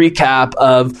supposed recap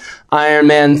of Iron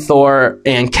Man, Thor,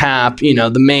 and Cap,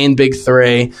 the main big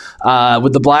 3,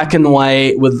 with the black and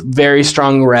white, with very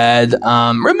strong red,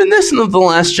 reminiscent of The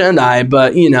Last Jedi,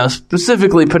 but,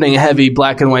 specifically putting a heavy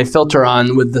black and white filter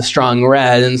on with the strong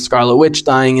red, and Scarlet Witch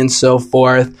dying and so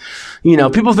forth.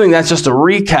 People think that's just a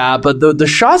recap, but the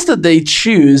shots that they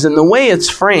choose and the way it's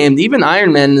framed, even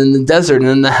Iron Man in the desert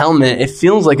and in the helmet, it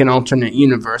feels like an alternate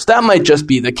universe. That might just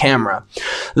be the camera.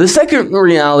 The second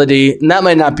reality, and that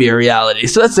might not be a reality,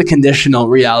 so that's a conditional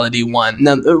reality 1.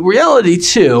 Now, reality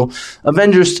 2,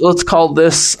 Avengers, let's call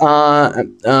this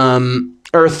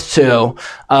Earth 2,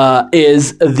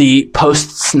 is the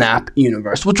post-snap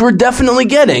universe, which we're definitely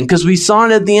getting, because we saw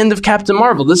it at the end of Captain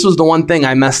Marvel. This was the one thing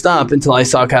I messed up until I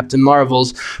saw Captain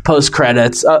Marvel's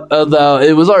post-credits, although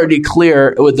it was already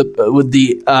clear with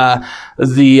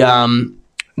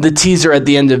the teaser at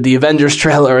the end of the Avengers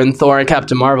trailer, and Thor and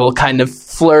Captain Marvel kind of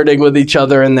flirting with each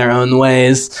other in their own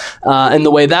ways, and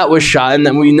the way that was shot, and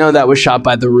then we know that was shot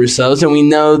by the Russos, and we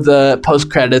know the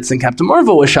post-credits in Captain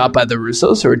Marvel was shot by the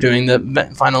Russos, who are doing the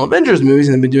final Avengers movies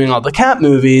and have been doing all the Cap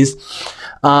movies.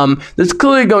 There's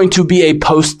clearly going to be a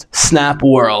post-snap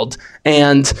world,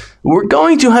 and we're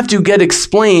going to have to get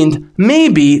explained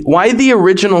maybe why the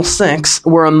original 6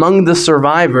 were among the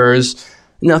survivors.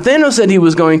 Now, Thanos said he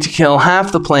was going to kill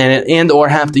half the planet and or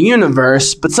half the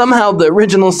universe, but somehow the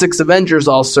original 6 Avengers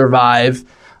all survive,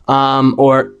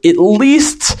 or at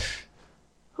least,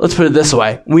 let's put it this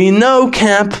way. We know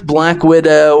Cap, Black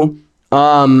Widow,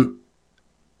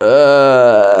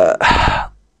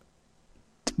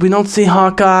 we don't see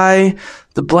Hawkeye,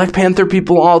 the Black Panther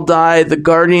people all die, the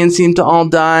Guardians seem to all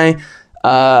die.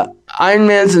 Iron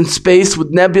Man's in space with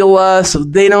Nebula, so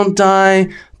they don't die.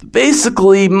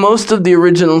 Basically, most of the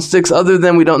original 6, other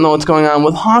than we don't know what's going on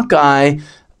with Hawkeye.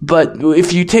 But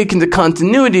if you take into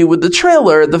continuity with the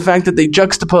trailer, the fact that they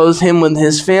juxtapose him with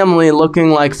his family looking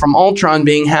like from Ultron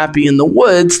being happy in the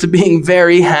woods to being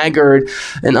very haggard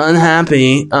and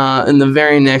unhappy in the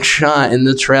very next shot in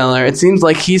the trailer, it seems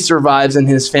like he survives and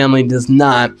his family does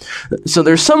not. So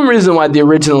there's some reason why the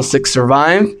original 6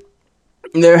 survive.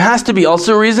 There has to be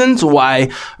also reasons why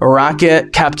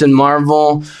Rocket, Captain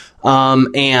Marvel,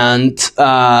 and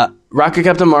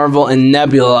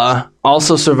Nebula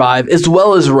also survive, as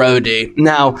well as Rhodey.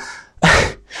 Now,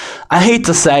 I hate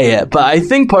to say it, but I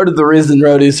think part of the reason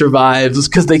Rhodey survives is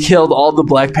because they killed all the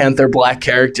Black Panther black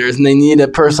characters and they need a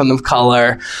person of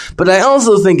color. But I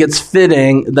also think it's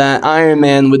fitting that Iron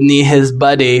Man would need his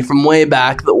buddy from way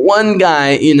back, the one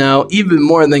guy, even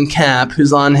more than Cap,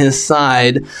 who's on his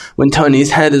side when Tony's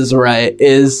head is right,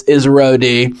 is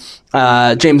Rhodey.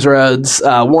 James Rhodes,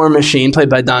 War Machine, played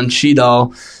by Don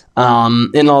Cheadle.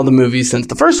 In all the movies since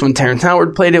the first one, Terrence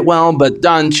Howard played it well, but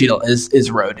Don Cheadle is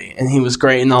Rhodey, and he was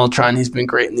great in Ultron. He's been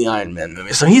great in the Iron Man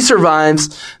movie. So he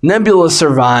survives. Nebula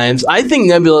survives. I think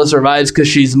Nebula survives because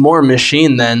she's more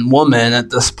machine than woman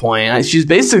at this point. She's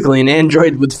basically an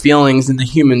android with feelings in the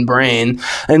human brain,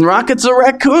 and Rocket's a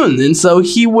raccoon, and so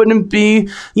he wouldn't be,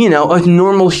 a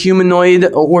normal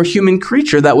humanoid or human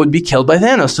creature that would be killed by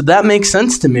Thanos. So that makes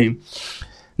sense to me.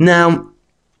 Now,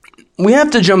 we have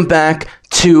to jump back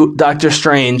to Doctor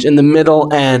Strange in the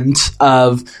middle end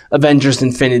of Avengers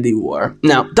Infinity War.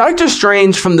 Now, Doctor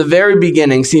Strange from the very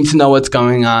beginning seems to know what's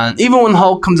going on. Even when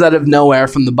Hulk comes out of nowhere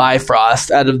from the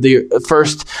Bifrost, out of the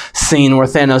first scene where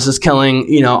Thanos is killing,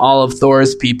 all of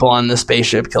Thor's people on the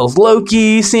spaceship, kills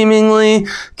Loki, seemingly,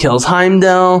 kills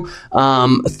Heimdall,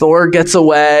 Thor gets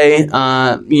away,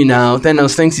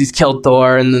 Thanos thinks he's killed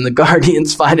Thor, and then the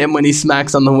Guardians find him when he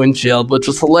smacks on the windshield, which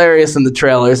was hilarious in the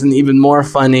trailers and even more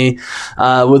funny,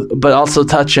 but also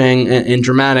touching and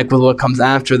dramatic with what comes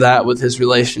after that, with his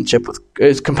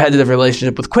competitive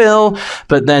relationship with Quill,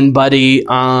 but then Buddy,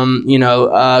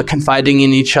 confiding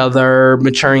in each other,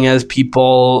 maturing as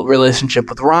people, relationship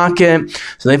with Rocket.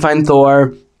 So they find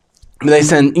Thor. They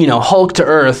send, Hulk to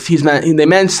Earth. They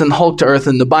managed to send Hulk to Earth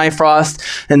in the Bifrost,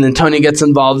 and then Tony gets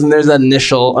involved, and there's that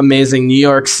initial amazing New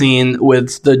York scene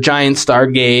with the giant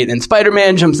Stargate, and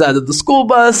Spider-Man jumps out of the school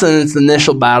bus, and it's the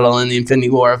initial battle in the Infinity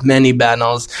War of many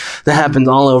battles that happens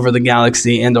all over the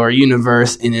galaxy and our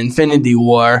universe in Infinity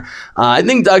War. I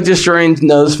think Doctor Strange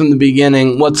knows from the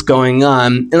beginning what's going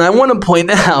on, and I want to point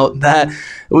out that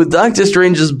with Doctor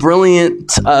Strange's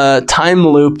brilliant time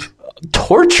loop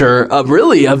torture of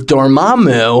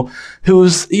Dormammu,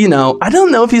 who's, I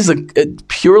don't know if he's a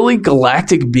purely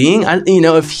galactic being.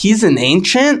 If he's an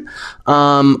ancient,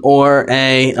 or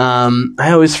I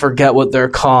always forget what they're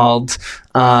called.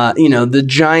 The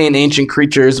giant ancient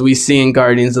creatures we see in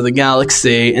Guardians of the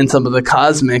Galaxy and some of the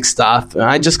cosmic stuff.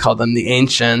 I just call them the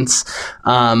ancients.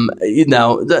 Doctor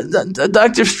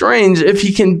Strange, if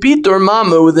he can beat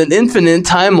Dormammu with an infinite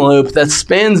time loop that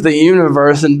spans the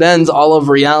universe and bends all of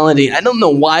reality, I don't know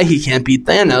why he can't beat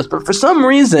Thanos, but for some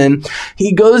reason,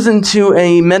 he goes into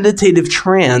a meditative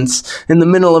trance in the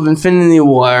middle of Infinity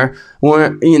War,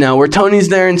 where Tony's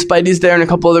there and Spidey's there and a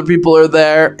couple other people are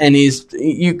there, and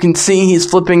you can see he's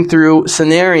flipping through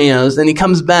scenarios, and he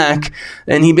comes back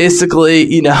and he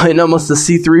basically, in almost a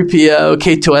C-3PO,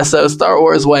 K2SO Star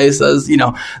Wars way, says,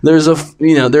 there's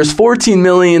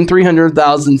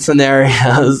 14,300,000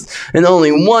 scenarios and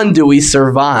only one do we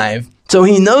survive. So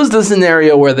he knows the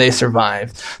scenario where they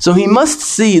survive. So he must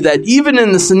see that even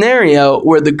in the scenario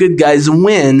where the good guys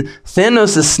win,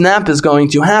 Thanos' snap is going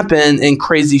to happen and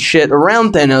crazy shit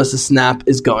around Thanos' snap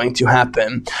is going to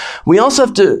happen. We also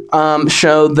have to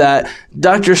show that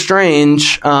Doctor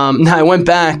Strange, now I went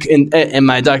back in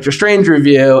my Doctor Strange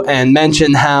review and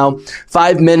mentioned how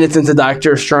 5 minutes into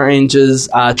Doctor Strange's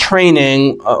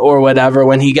training or whatever,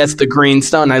 when he gets the green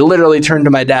stone, I literally turned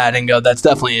to my dad and go, that's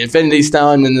definitely an Infinity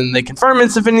Stone, and then they confirm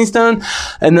it's Infinity Stone,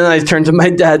 and then I turned to my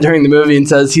dad during the movie and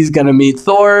says he's going to meet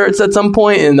Thor at some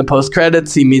point. In the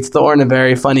post-credits, he meets Thor in a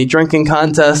very funny drinking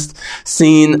contest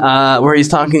scene where he's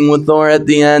talking with Thor at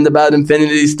the end about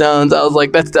Infinity Stones. I was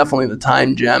like, that's definitely the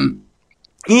time gem.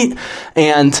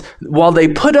 And while they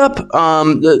put up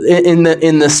in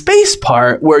the space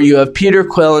part where you have Peter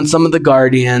Quill and some of the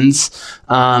Guardians,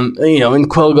 and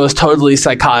Quill goes totally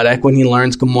psychotic when he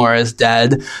learns Gamora is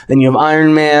dead. Then you have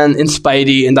Iron Man and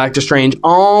Spidey and Doctor Strange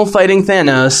all fighting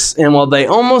Thanos. And while they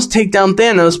almost take down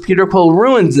Thanos, Peter Quill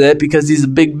ruins it because he's a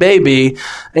big baby.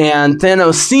 And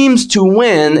Thanos seems to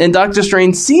win, and Doctor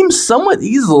Strange seems somewhat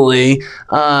easily,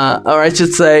 or I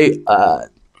should say,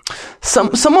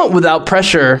 somewhat without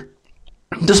pressure,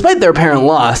 despite their apparent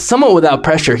loss, somewhat without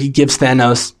pressure, he gives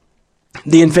Thanos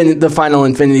the final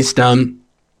Infinity Stone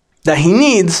that he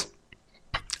needs,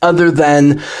 other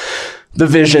than the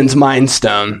Vision's Mind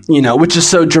Stone, which is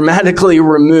so dramatically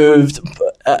removed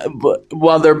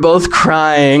while they're both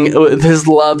crying with his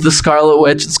love, the Scarlet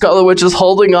Witch. The Scarlet Witch is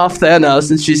holding off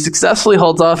Thanos, and she successfully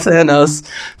holds off Thanos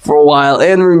for a while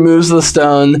and removes the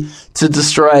stone to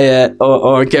destroy it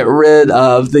or get rid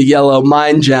of the yellow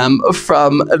mind gem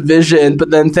from Vision.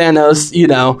 But then Thanos,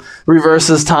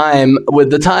 reverses time with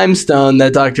the time stone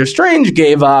that Doctor Strange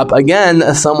gave up,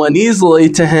 again, somewhat easily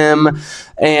to him.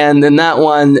 And in that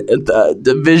one,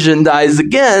 the Vision dies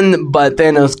again, but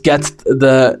Thanos gets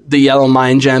the yellow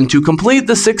mind gem to complete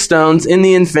the 6 stones in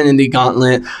the Infinity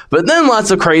Gauntlet. But then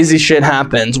lots of crazy shit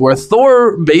happens where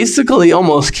Thor basically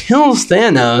almost kills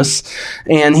Thanos,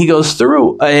 and he goes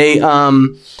through a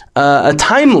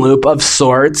time loop of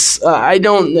sorts. At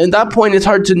that point, it's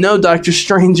hard to know Doctor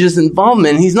Strange's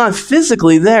involvement. He's not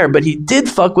physically there, but he did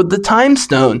fuck with the time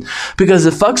stone, because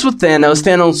it fucks with Thanos.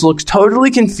 Thanos looks totally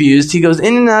confused. He goes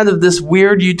in and out of this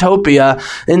weird utopia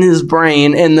in his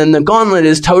brain, and then the gauntlet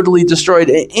is totally destroyed.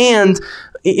 And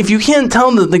if you can't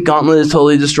tell that the gauntlet is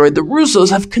totally destroyed, the Russos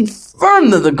have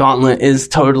confirmed that the gauntlet is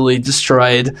totally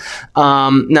destroyed.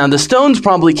 Now, the stones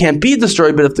probably can't be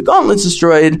destroyed, but if the gauntlet's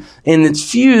destroyed and it's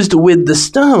fused with the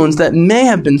stones, that may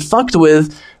have been fucked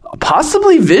with.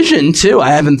 Possibly Vision, too. I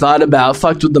haven't thought about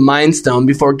fucked with the Mind Stone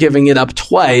before giving it up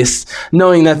twice,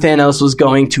 knowing that Thanos was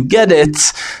going to get it.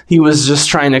 He was just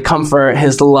trying to comfort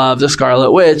his love, the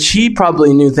Scarlet Witch. He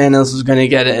probably knew Thanos was going to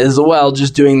get it as well,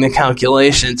 just doing the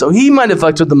calculation. So he might have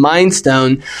fucked with the Mind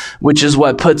Stone, which is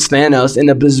what puts Thanos in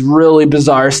a really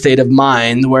bizarre state of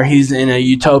mind, where he's in a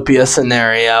utopia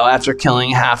scenario after killing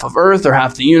half of Earth or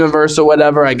half the universe or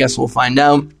whatever. I guess we'll find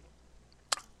out.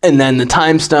 And then the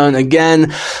Time Stone,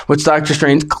 again, which Doctor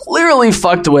Strange clearly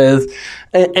fucked with.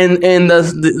 And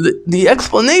the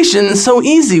explanation is so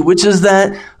easy, which is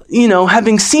that,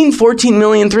 having seen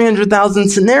 14,300,000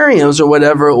 scenarios or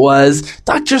whatever it was,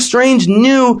 Doctor Strange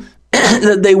knew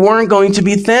that they weren't going to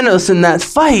beat Thanos in that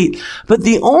fight, but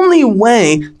the only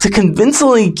way to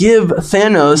convincingly give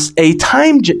Thanos a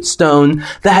time stone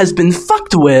that has been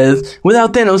fucked with,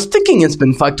 without Thanos thinking it's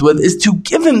been fucked with, is to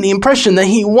give him the impression that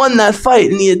he won that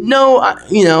fight, and he had no,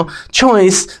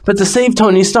 choice but to save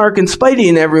Tony Stark and Spidey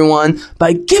and everyone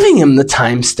by giving him the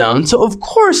time stone. So of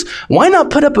course, why not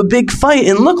put up a big fight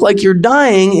and look like you're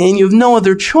dying and you have no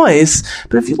other choice?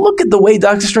 But if you look at the way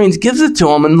Doctor Strange gives it to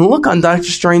him and the look on Doctor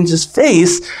Strange's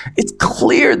face, it's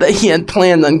clear that he had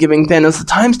planned on giving Thanos the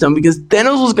time stone, because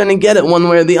Thanos was going to get it one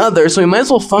way or the other, so he might as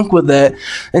well funk with it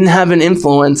and have an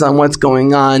influence on what's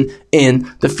going on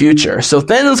in the future. So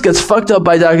Thanos gets fucked up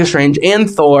by Doctor Strange and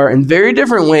Thor in very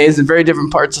different ways in very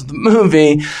different parts of the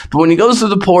movie, but when he goes through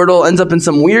the portal, ends up in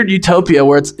some weird utopia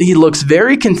where he looks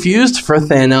very confused for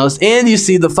Thanos, and you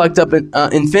see the fucked up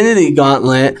Infinity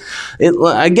Gauntlet.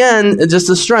 Again, just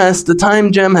to stress, the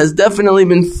time gem has definitely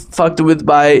been fucked with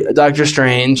by Doctor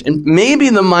Strange, and maybe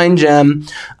the mind gem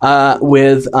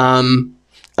with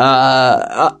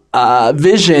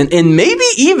Vision, and maybe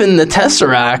even the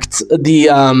Tesseract,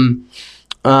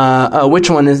 which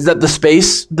one is that? The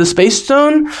space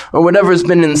stone or whatever's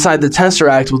been inside the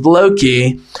Tesseract with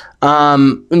Loki.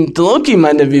 Loki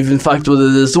might have even fucked with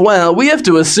it as well. We have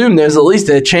to assume there's at least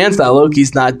a chance that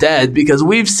Loki's not dead, because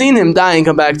we've seen him die and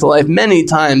come back to life many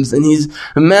times, and he's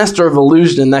a master of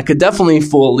illusion that could definitely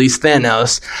fool at least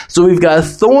Thanos. So we've got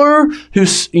Thor,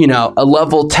 who's, a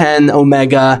level 10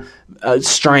 Omega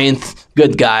strength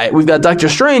good guy. We've got Doctor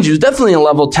Strange, who's definitely a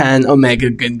level 10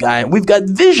 Omega good guy. We've got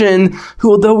Vision,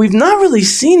 who, although we've not really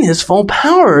seen his full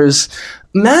powers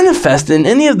manifest in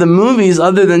any of the movies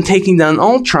other than taking down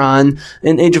Ultron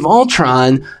in Age of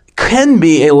Ultron, can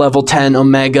be a level 10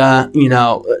 Omega,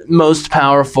 most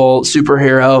powerful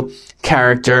superhero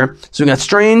character. So we got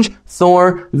Strange,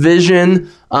 Thor, Vision,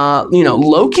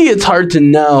 Loki, it's hard to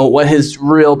know what his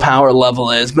real power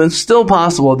level is, but it's still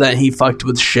possible that he fucked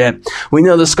with shit. We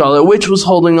know the Scarlet Witch was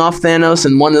holding off Thanos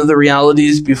in one of the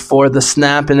realities before the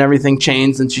snap and everything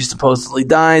changed and she supposedly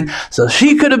died, so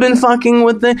she could have been fucking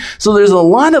with it. So there's a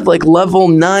lot of level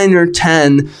 9 or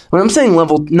 10. When I'm saying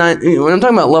level 9, when I'm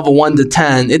talking about level 1 to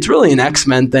 10, it's really an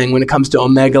X-Men thing when it comes to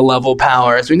Omega level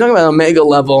powers. When you're talking about Omega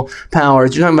level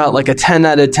powers, you're talking about a 10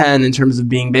 out of 10 in terms of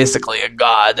being basically basically a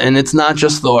god. And it's not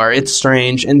just Thor, it's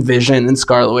Strange and Vision and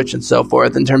Scarlet Witch and so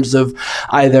forth in terms of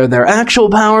either their actual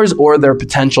powers or their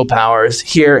potential powers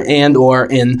here and or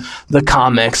in the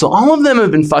comics. So all of them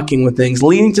have been fucking with things,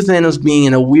 leading to Thanos being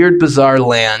in a weird, bizarre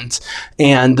land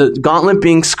and the gauntlet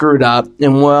being screwed up.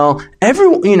 And while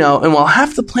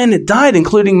half the planet died,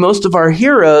 including most of our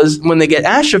heroes, when they get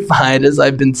ashified, as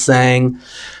I've been saying,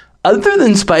 other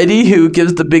than Spidey, who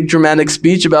gives the big dramatic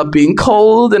speech about being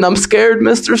cold and I'm scared,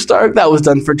 Mr. Stark, that was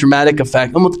done for dramatic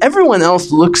effect. Almost everyone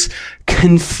else looks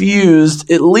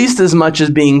confused, at least as much as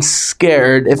being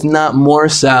scared, if not more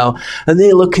so. And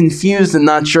they look confused and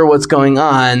not sure what's going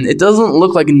on. It doesn't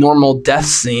look like a normal death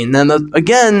scene. And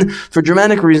again, for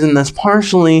dramatic reason, that's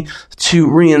partially to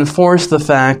reinforce the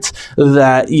fact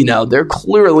that, they're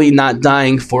clearly not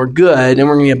dying for good, and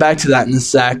we're going to get back to that in a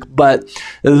sec, but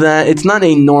that it's not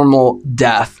a normal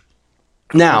death.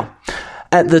 Now,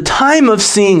 at the time of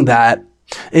seeing that,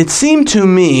 it seemed to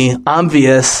me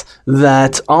obvious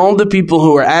that all the people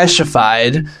who were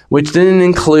ashified, which didn't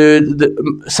include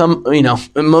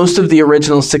most of the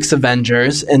original 6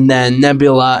 Avengers, and then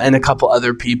Nebula and a couple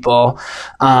other people,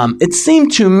 it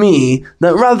seemed to me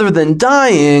that rather than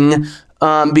dying,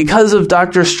 because of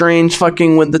Doctor Strange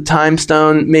fucking with the Time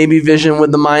Stone, maybe Vision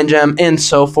with the Mind Gem, and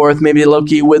so forth, maybe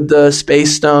Loki with the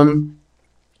Space Stone,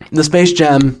 the Space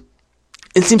Gem,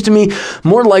 it seems to me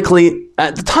more likely,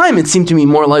 at the time, it seemed to me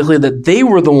more likely that they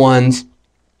were the ones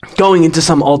going into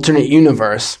some alternate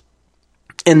universe.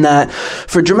 In that,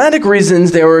 for dramatic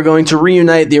reasons, they were going to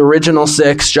reunite the original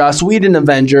 6 Joss Whedon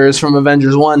Avengers from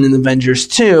Avengers 1 and Avengers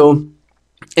 2,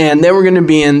 and they were going to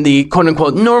be in the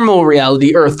quote-unquote normal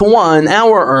reality, Earth 1,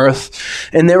 our Earth,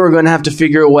 and they were going to have to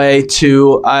figure a way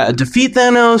to defeat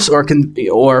Thanos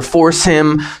or force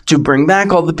him to bring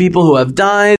back all the people who have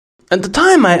died. At the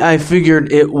time, I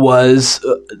figured it was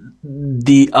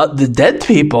the dead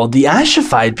people, the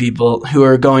ashified people who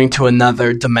are going to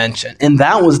another dimension. And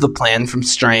that was the plan from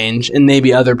Strange and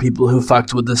maybe other people who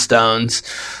fucked with the stones,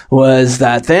 was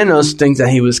that Thanos thinks that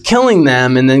he was killing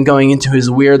them and then going into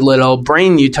his weird little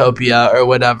brain utopia or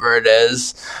whatever it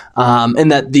is.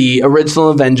 And that the original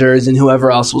Avengers and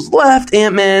whoever else was left,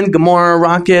 Ant-Man, Gamora,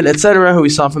 Rocket, etc., who we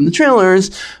saw from the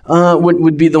trailers,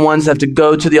 would be the ones that have to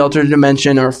go to the alternate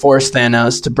dimension or force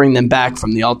Thanos to bring them back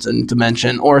from the alternate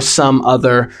dimension or some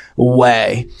other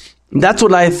way. That's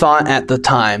what I thought at the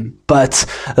time. But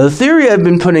the theory I've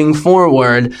been putting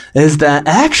forward is that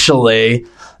actually,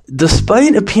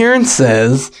 despite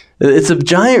appearances, it's a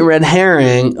giant red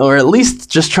herring, or at least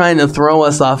just trying to throw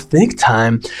us off big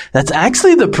time. That's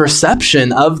actually the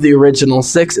perception of the original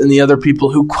 6 and the other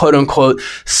people who quote-unquote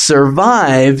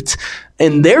survived,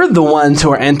 and they're the ones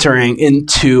who are entering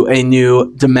into a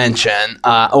new dimension,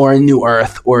 or a new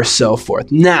Earth, or so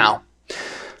forth. Now,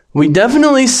 we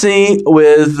definitely see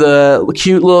with the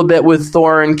cute little bit with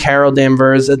Thor and Carol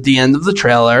Danvers at the end of the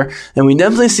trailer, and we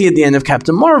definitely see at the end of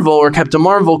Captain Marvel, where Captain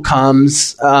Marvel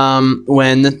comes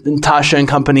when Natasha and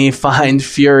company find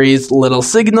Fury's little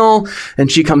signal, and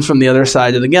she comes from the other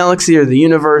side of the galaxy or the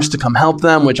universe to come help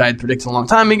them, which I had predicted a long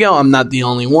time ago. I'm not the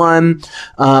only one,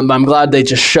 but I'm glad they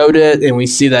just showed it, and we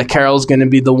see that Carol's going to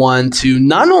be the one to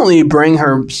not only bring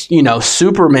her,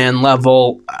 Superman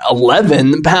level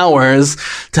 11 powers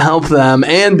to help them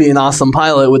and be an awesome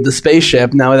pilot with the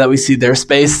spaceship now that we see their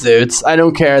spacesuits. I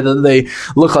don't care that they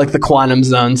look like the Quantum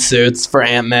Zone suits for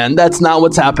Ant-Man. That's not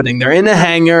what's happening. They're in a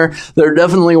hangar. They're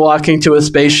definitely walking to a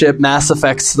spaceship, Mass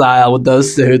Effect style, with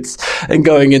those suits and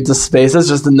going into space. That's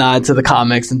just a nod to the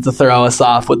comics and to throw us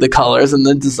off with the colors and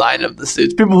the design of the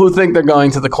suits. People who think they're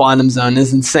going to the Quantum Zone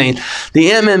is insane.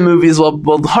 The Ant-Man movies, well,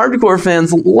 hardcore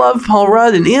fans love Paul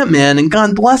Rudd and Ant-Man, and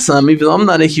God bless them. Even though I'm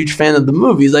not a huge fan of the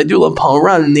movies, I do love Paul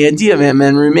Rudd, and the idea of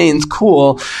Ant-Man remains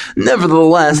cool.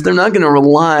 Nevertheless, they're not going to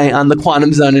rely on the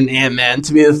Quantum Zone and Ant-Man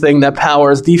to be the thing that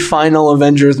powers the final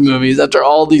Avengers movies after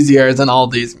all these years and all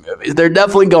these movies. They're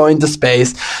definitely going to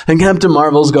space, and Captain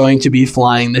Marvel's going to be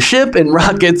flying the ship, and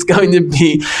Rocket's going to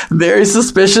be very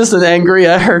suspicious and angry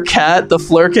at her cat, the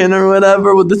Flurkin or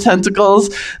whatever, with the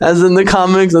tentacles, as in the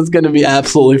comics. That's going to be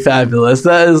absolutely fabulous.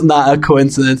 That is not a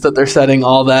coincidence that they're setting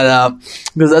all that up,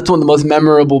 because that's one of the most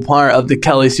memorable part of the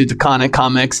Kelly Sue DeConnick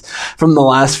comics from the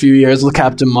last few years with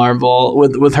Captain Marvel,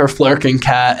 with her Flurkin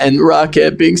cat, and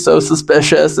Rocket being so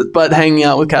suspicious, but hanging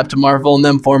out with Captain Marvel and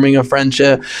them forming a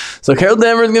friendship. So Carol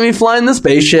Danvers is going to be flying the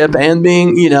spaceship and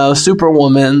being,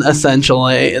 Superwoman,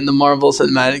 essentially, in the Marvel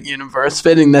Cinematic Universe.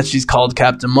 Fitting that she's called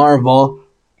Captain Marvel.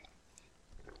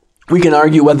 We can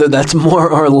argue whether that's more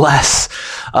or less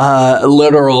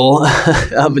literal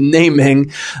of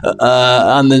naming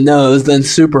on the nose than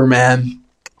Superman.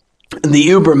 The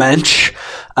Ubermensch,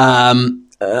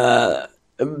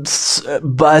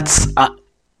 but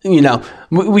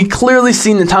we clearly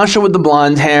see Natasha with the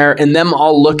blonde hair and them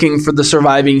all looking for the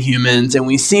surviving humans, and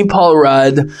we see Paul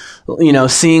Rudd,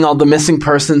 seeing all the missing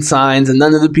person signs, and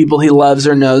none of the people he loves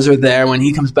or knows are there when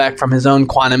he comes back from his own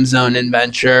quantum zone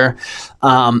adventure.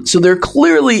 So there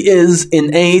clearly is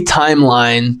an A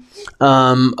timeline,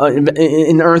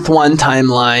 an Earth 1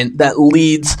 timeline that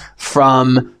leads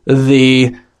from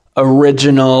the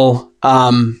original,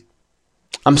 from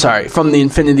the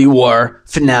Infinity War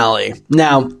finale.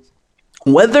 Now,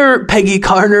 whether Peggy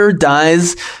Carter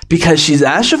dies because she's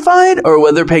ashified or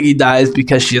whether Peggy dies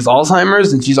because she has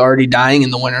Alzheimer's and she's already dying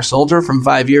in The Winter Soldier from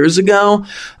 5 years ago,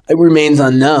 it remains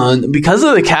unknown. Because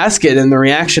of the casket and the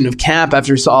reaction of Cap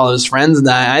after he saw all his friends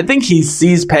die, I think he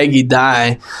sees Peggy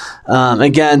die,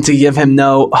 again, to give him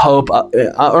no hope,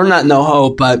 or not no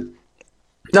hope, but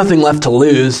nothing left to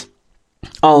lose.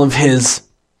 All of his,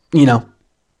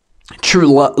 true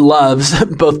loves,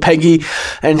 both Peggy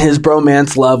and his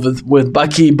bromance love with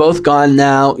Bucky, both gone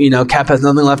now. Cap has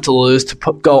nothing left to lose, to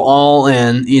go all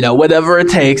in, whatever it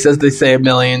takes, as they say a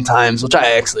million times, which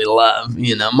I actually love.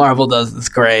 Marvel does this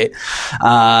great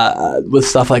with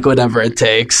stuff like Whatever It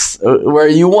Takes, where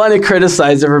you want to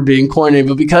criticize it for being corny,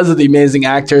 but because of the amazing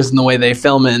actors and the way they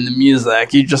film it and the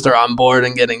music, you just are on board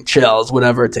and getting chills.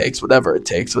 Whatever it takes, whatever it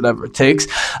takes, whatever it takes.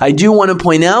 I do want to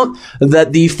point out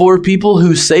that the 4 people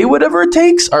who say whatever it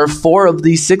takes are 4 of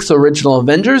the 6 original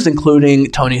Avengers,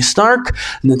 including Tony Stark,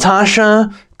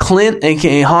 Natasha, Clint,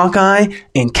 aka Hawkeye,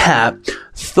 and Cap.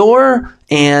 Thor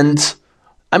and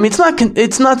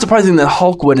it's not surprising that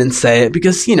Hulk wouldn't say it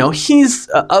because, he's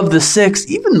of the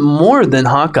 6, even more than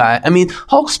Hawkeye.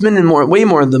 Hulk's been in way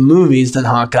more of the movies than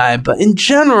Hawkeye, but in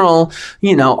general,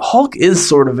 Hulk is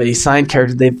sort of a side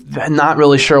character they've not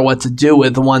really sure what to do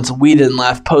with once Whedon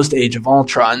left post Age of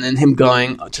Ultron, and him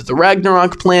going to the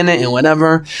Ragnarok planet and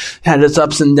whatever had its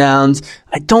ups and downs.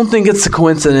 I don't think it's a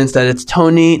coincidence that it's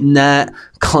Tony, Nat,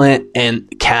 Clint, and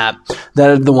Cap that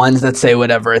are the ones that say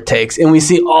whatever it takes. And we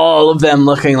see all of them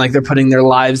looking like they're putting their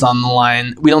lives on the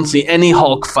line. We don't see any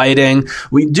Hulk fighting.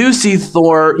 We do see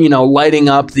Thor, lighting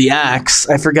up the axe.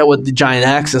 I forget what the giant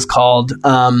axe is called.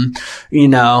 I'm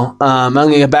going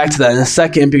to get back to that in a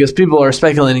second because people are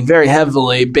speculating very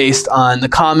heavily based on the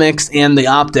comics and the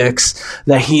optics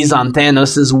that he's on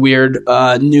Thanos' weird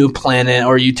new planet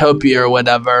or utopia or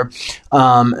whatever.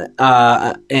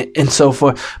 And so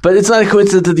forth. But it's not a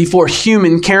coincidence that the 4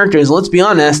 human characters, let's be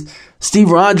honest, Steve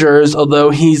Rogers, although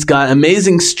he's got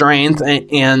amazing strength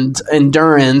and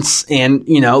endurance and,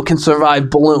 can survive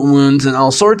bullet wounds and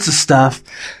all sorts of stuff,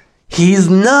 he's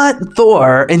not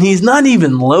Thor, and he's not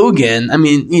even Logan.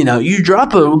 You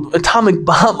drop an atomic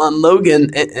bomb on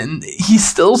Logan, and he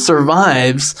still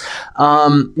survives.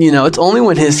 It's only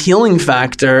when his healing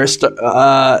factor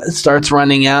starts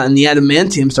running out and the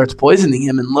adamantium starts poisoning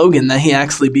him and Logan that he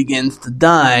actually begins to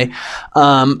die.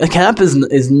 Cap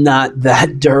is not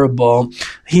that durable.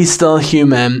 He's still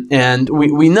human, and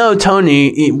we know Tony,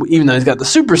 even though he's got the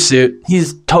super suit,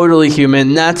 he's totally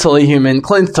human. Nat's totally human.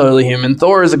 Clint's totally human.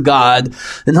 Thor is a god,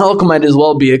 and Hulk might as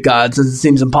well be a god since it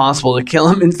seems impossible to kill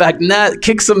him. In fact, Nat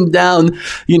kicks him down,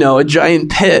 a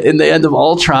giant pit in the end of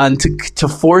Ultron to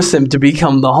force him to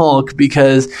become the Hulk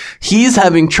because he's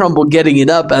having trouble getting it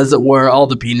up, as it were. All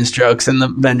the penis jokes in the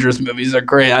Avengers movies are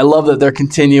great. I love that they're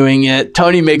continuing it.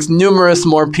 Tony makes numerous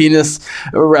more penis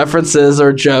references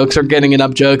or jokes or getting it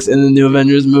up jokes in the new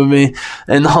Avengers movie,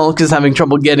 and Hulk is having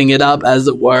trouble getting it up, as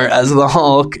it were, as the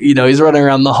Hulk. He's running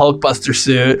around the Hulkbuster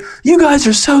suit. You guys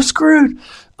are so screwed.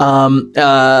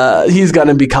 He's going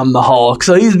to become the Hulk.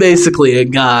 So he's basically a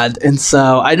god. And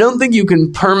so I don't think you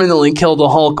can permanently kill the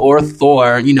Hulk or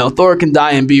Thor. Thor can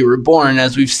die and be reborn,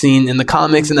 as we've seen in the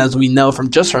comics and as we know from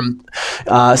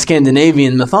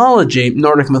Scandinavian mythology,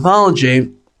 Nordic mythology.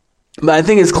 But I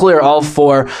think it's clear all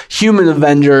 4 human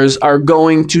Avengers are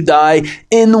going to die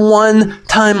in one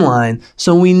timeline.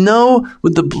 So we know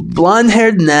with the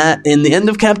blonde-haired Nat in the end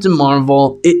of Captain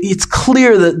Marvel, it's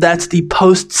clear that that's the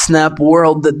post-snap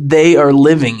world that they are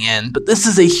living in. But this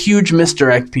is a huge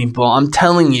misdirect, people. I'm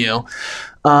telling you.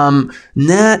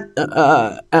 Nat,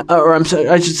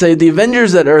 I should say the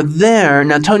Avengers that are there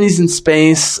now. Tony's in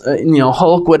space,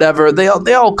 Hulk, whatever. They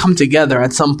all come together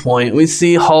at some point. We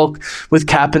see Hulk with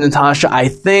Cap and Natasha. I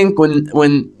think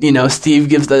when Steve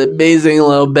gives that amazing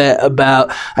little bit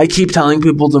about I keep telling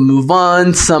people to move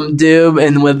on, some do,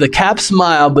 and with the Cap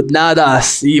smile, but not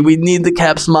us. We need the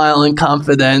Cap smile and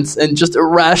confidence and just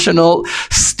irrational,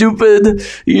 stupid,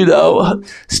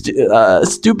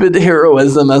 stupid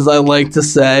heroism, as I like to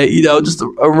say, just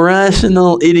a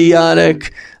rational,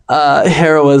 idiotic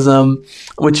heroism,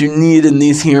 which you need in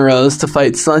these heroes to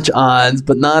fight such odds,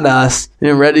 but not us.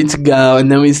 They're ready to go, and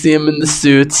then we see him in the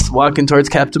suits walking towards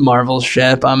Captain Marvel's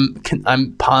ship. I'm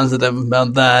positive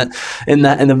about that in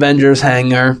an Avengers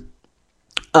hangar.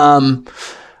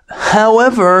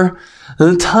 However,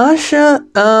 Natasha's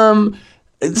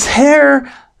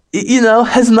hair,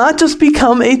 has not just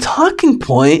become a talking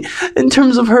point in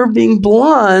terms of her being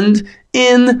blonde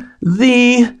in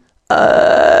the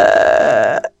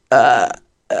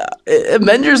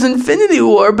Avengers Infinity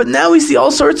War, but now we see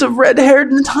all sorts of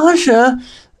red-haired Natasha,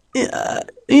 in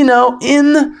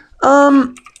the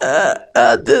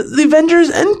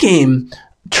Avengers Endgame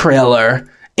trailer.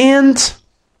 And,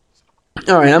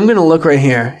 all right, I'm going to look right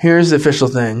here. Here's the official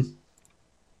thing.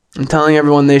 I'm telling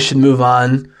everyone they should move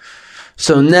on.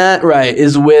 So Nat,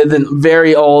 is with a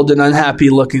very old and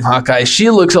unhappy-looking Hawkeye. She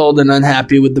looks old and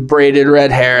unhappy with the braided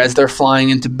red hair as they're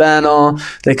flying into battle.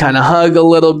 They kind of hug a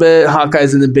little bit.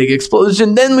 Hawkeye's in the big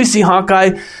explosion. Then we see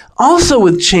Hawkeye also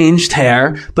with changed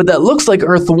hair, but that looks like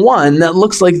Earth-1. That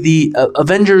looks like the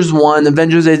Avengers 1,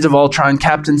 Avengers Age of Ultron,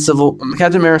 Captain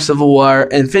America Civil War,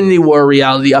 Infinity War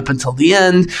reality up until the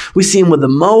end. We see him with a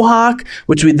mohawk,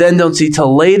 which we then don't see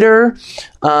till later.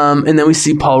 And then we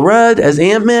see Paul Rudd as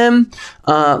Ant-Man,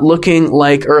 looking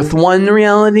like Earth-1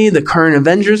 reality, the current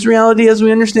Avengers reality as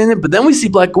we understand it. But then we see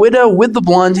Black Widow with the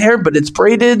blonde hair, but it's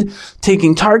braided,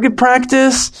 taking target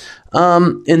practice.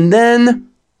 And then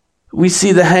we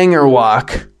see the hangar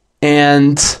walk.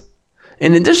 And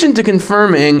in addition to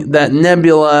confirming that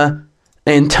Nebula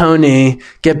and Tony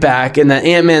get back and that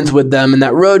Ant-Man's with them and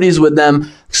that Rhodey's with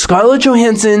them, Scarlett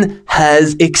Johansson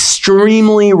has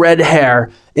extremely red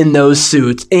hair in those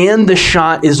suits, and the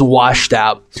shot is washed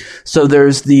out. So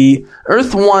there's the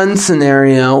Earth-1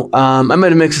 scenario, I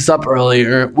might have mixed this up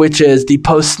earlier, which is the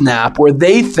post-snap, where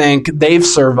they think they've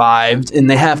survived, and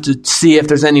they have to see if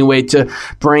there's any way to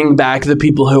bring back the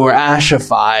people who are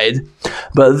ashified.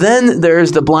 But then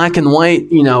there's the black and white,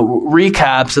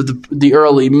 recaps of the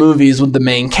early movies with the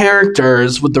main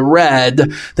characters, with the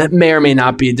red, that may or may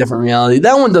not be a different reality.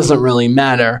 That one doesn't really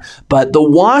matter. But the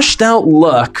washed-out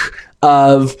look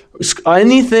of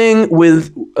anything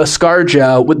with a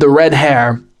ScarJo with the red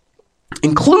hair,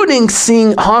 including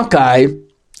seeing Hawkeye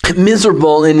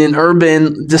miserable in an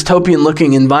urban,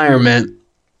 dystopian-looking environment,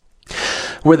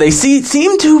 where they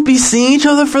seem to be seeing each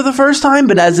other for the first time,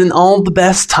 but as in all the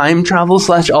best time travel /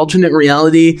 alternate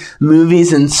reality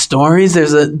movies and stories,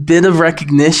 there's a bit of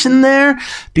recognition there,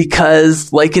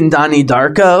 because like in Donnie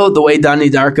Darko, the way Donnie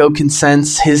Darko can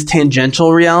sense his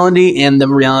tangential reality and the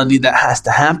reality that has to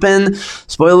happen.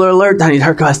 Spoiler alert, Donnie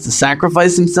Darko has to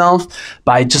sacrifice himself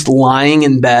by just lying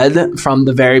in bed from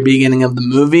the very beginning of the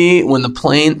movie when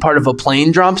part of a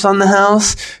plane drops on the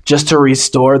house, just to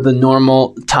restore the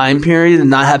normal time period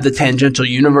and not have the tangential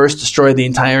universe destroy the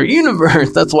entire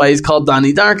universe. That's why he's called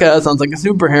Donnie Darko. Sounds like a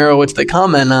superhero, which they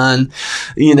comment on.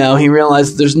 He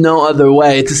realized there's no other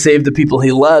way to save the people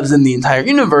he loves in the entire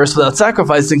universe without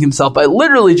sacrificing himself by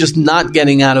literally just not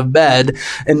getting out of bed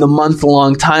in the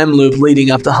month-long time loop leading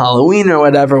up to Halloween or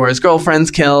whatever, where his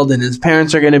girlfriend's killed and his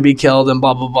parents are going to be killed and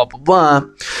blah, blah, blah, blah,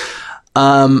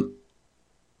 blah.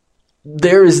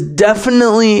 There is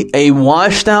definitely a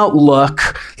washed out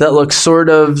look that looks sort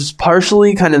of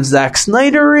partially kind of Zack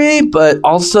Snyder-y, but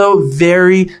also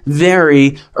very,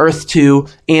 very Earth 2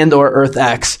 and or Earth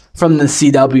X from the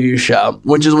CW show,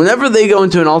 which is whenever they go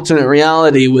into an alternate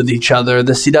reality with each other,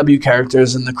 the CW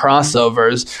characters and the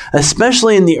crossovers,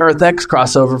 especially in the Earth X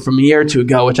crossover from a year or two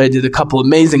ago, which I did a couple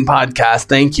amazing podcasts,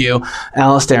 thank you,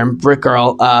 Alistair and Brick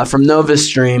Girl, from Nova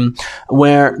Stream,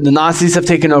 where the Nazis have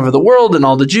taken over the world and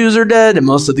all the Jews are dead and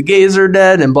most of the gays are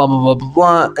dead and blah, blah, blah, blah,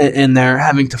 blah, and they're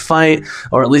having to fight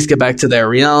or at least get back to their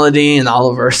reality, and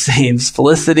Oliver saves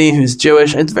Felicity, who's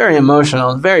Jewish. It's very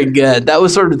emotional. It's very good. That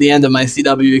was sort of the end of my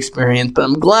CW experience, but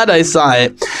I'm glad I saw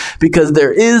it because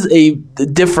there is a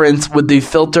difference with the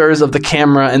filters of the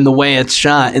camera and the way it's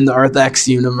shot in the Earth X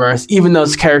universe, even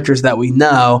those characters that we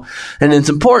know. And it's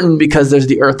important because there's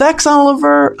the Earth X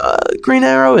Oliver, Green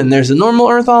Arrow, and there's a normal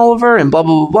Earth Oliver, and blah,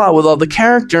 blah, blah, blah, with all the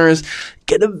characters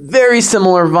get a very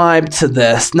similar vibe to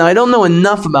this. Now, I don't know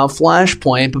enough about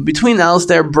Flashpoint, but between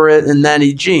Alistair, Britt, and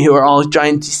Natty G, who are all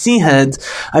giant DC heads,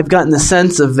 I've gotten a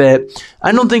sense of it.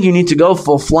 I don't think you need to go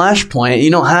full Flashpoint.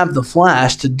 You don't have the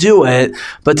Flash to do it,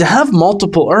 but to have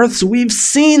multiple Earths, we've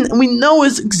seen, we know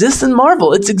it exists in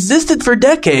Marvel. It's existed for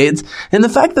decades, and the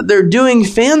fact that they're doing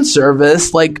fan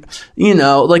service, like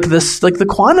the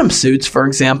quantum suits, for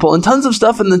example, and tons of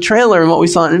stuff in the trailer and what we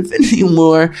saw in Infinity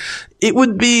War, it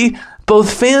would be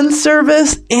both fan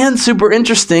service and super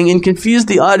interesting and confuse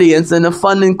the audience in a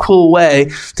fun and cool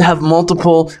way to have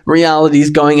multiple realities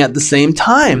going at the same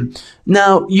time.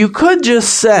 Now, you could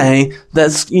just say that,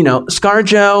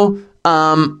 ScarJo,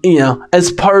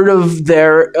 as part of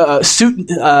their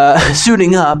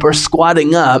suiting up or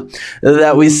squatting up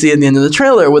that we see at the end of the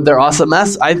trailer with their awesome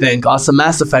Mass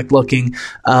Effect looking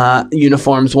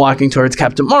uniforms walking towards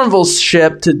Captain Marvel's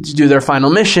ship to do their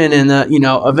final mission in a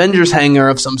Avengers hangar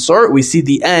of some sort. We see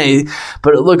the A,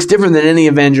 but it looks different than any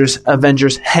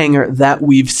Avengers hangar that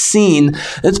we've seen.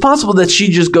 It's possible that she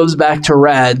just goes back to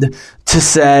Red to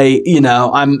say,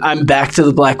 I'm back to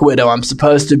the Black Widow. I'm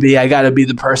supposed to be. I got to be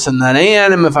the person that I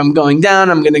am. If I'm going down,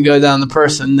 I'm going to go down the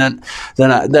person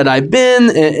that I've been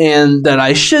and that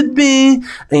I should be.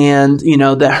 And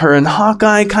that her and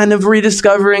Hawkeye kind of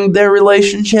rediscovering their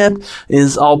relationship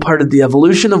is all part of the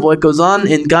evolution of what goes on.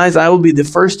 And guys, I will be the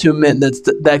first to admit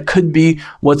that could be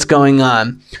what's going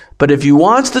on. But if you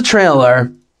watch the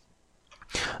trailer,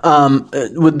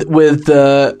 with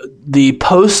the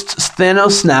post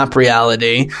Thanos snap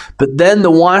reality, but then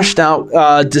the washed out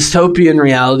dystopian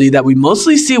reality that we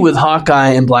mostly see with Hawkeye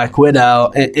and Black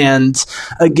Widow. And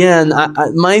again,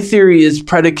 my theory is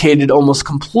predicated almost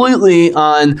completely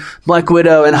on Black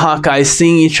Widow and Hawkeye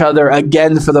seeing each other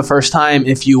again for the first time,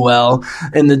 if you will,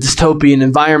 in the dystopian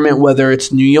environment, whether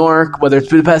it's New York, whether it's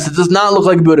Budapest. It does not look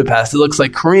like Budapest. It looks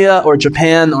like Korea or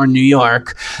Japan or New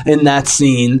York in that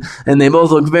scene. And they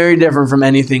both look very different from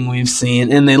anything we've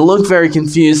seen. And they look very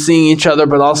confused seeing each other,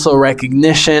 but also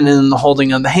recognition and the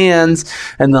holding of the hands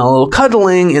and the little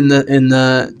cuddling in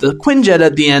the Quinjet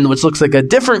at the end, which looks like a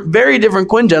very different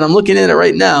Quinjet. I'm looking at it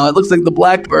right now. It looks like the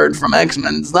Blackbird from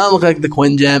X-Men. It does not look like the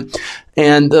Quinjet.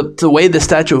 And the way the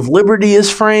Statue of Liberty is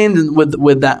framed, and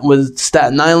with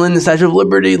Staten Island, the Statue of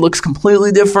Liberty looks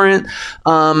completely different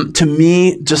to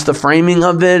me. Just the framing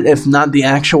of it, if not the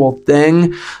actual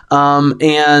thing.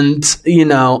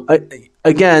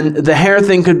 Again, the hair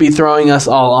thing could be throwing us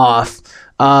all off.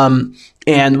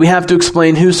 And we have to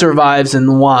explain who survives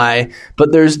and why.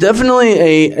 But there's definitely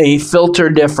a filter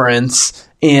difference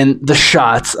in the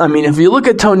shots. I mean, if you look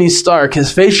at Tony Stark,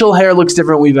 his facial hair looks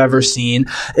different we've ever seen.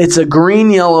 It's a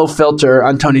green-yellow filter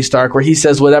on Tony Stark where he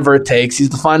says whatever it takes. He's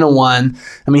the final one.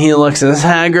 I mean, he looks as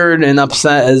haggard and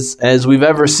upset as we've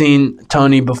ever seen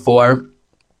Tony before.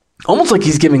 Almost like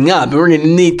he's giving up. We're going to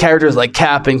need characters like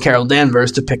Cap and Carol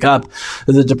Danvers to pick up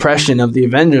the depression of the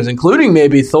Avengers, including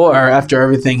maybe Thor after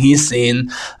everything he's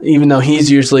seen, even though he's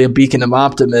usually a beacon of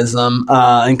optimism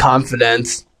and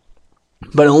confidence.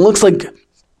 But it looks like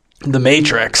The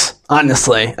Matrix,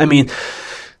 honestly. I mean,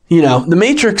 the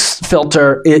Matrix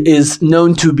filter is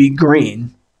known to be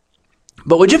green.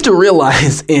 But what you have to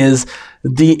realize is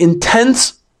the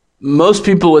intense, most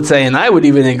people would say, and I would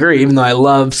even agree, even though I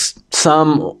love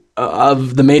some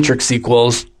of the Matrix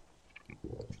sequels,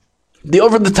 the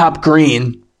over-the-top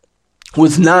green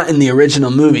was not in the original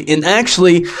movie. And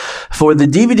actually, for the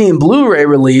DVD and Blu-ray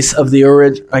release of the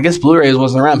original, I guess Blu-ray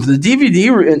wasn't around, for the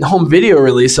DVD and home video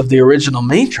release of the original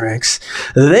Matrix,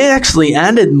 they actually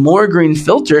added more green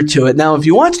filter to it. Now, if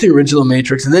you watch the original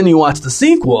Matrix and then you watch the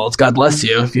sequels, God bless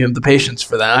you if you have the patience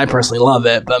for that. I personally love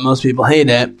it, but most people hate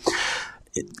it.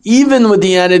 Even with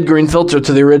the added green filter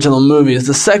to the original movies,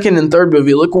 the second and third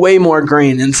movie look way more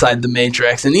green inside the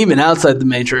Matrix and even outside the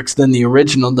Matrix than the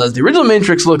original does. The original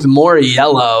Matrix looked more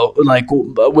yellow, like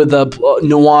with a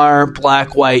noir,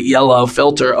 black, white, yellow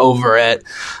filter over it.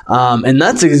 And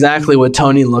that's exactly what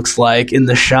Tony looks like in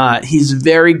the shot. He's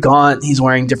very gaunt. He's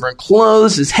wearing different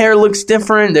clothes. His hair looks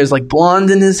different. There's like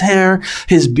blonde in his hair.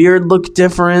 His beard looked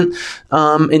different.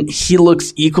 And he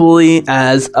looks equally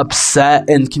as upset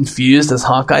and confused as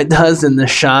Hawkeye does in the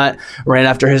shot right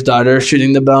after his daughter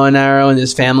shooting the bow and arrow and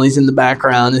his family's in the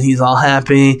background and he's all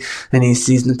happy and he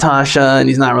sees Natasha and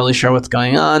he's not really sure what's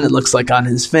going on. It looks like on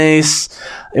his face.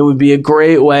 It would be a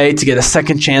great way to get a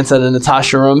second chance at a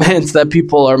Natasha romance that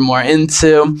people are more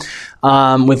into.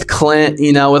 With Clint,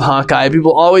 with Hawkeye,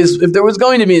 people always, if there was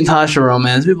going to be a Natasha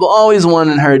romance, people always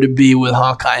wanted her to be with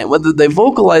Hawkeye. Whether they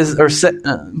vocalize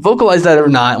that or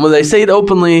not, whether they say it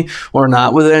openly or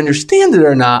not, whether they understand it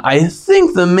or not, I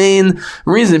think the main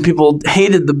reason people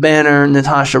hated the Banner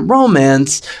Natasha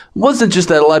romance wasn't just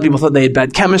that a lot of people thought they had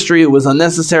bad chemistry, it was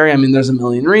unnecessary. I mean, there's a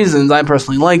million reasons. I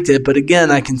personally liked it, but again,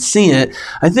 I can see it.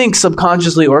 I think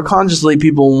subconsciously or consciously,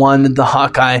 people wanted the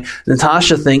Hawkeye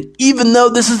Natasha thing, even though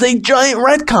this is a giant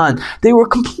retcon. They were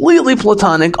completely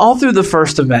platonic all through the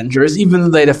first Avengers, even though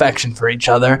they had affection for each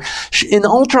other. In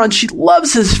Ultron, she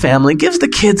loves his family, gives the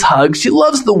kids hugs, she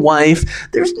loves the wife.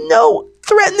 There's no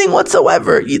threatening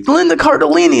whatsoever. Linda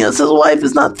Cardellini, as his wife,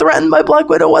 is not threatened by Black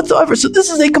Widow whatsoever. So this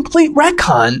is a complete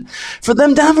retcon for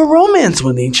them to have a romance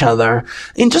with each other.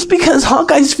 And just because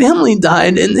Hawkeye's family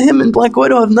died and him and Black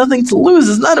Widow have nothing to lose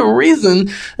is not a reason,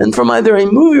 and from either a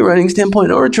movie writing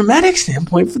standpoint or a dramatic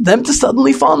standpoint, for them to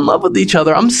suddenly fall in love with each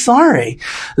other. I'm sorry.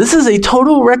 This is a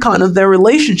total retcon of their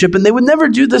relationship, and they would never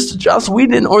do this to Joss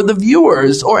Whedon or the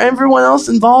viewers or everyone else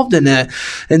involved in it.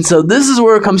 And so this is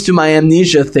where it comes to my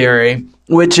amnesia theory,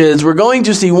 which is we're going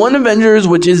to see one Avengers,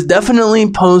 which is definitely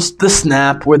post the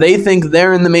snap, where they think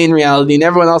they're in the main reality and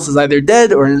everyone else is either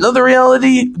dead or in another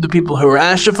reality, the people who are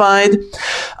ashified.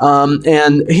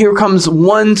 And here comes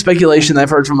one speculation I've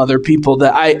heard from other people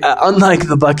that unlike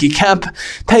the Bucky Cap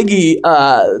Peggy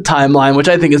timeline, which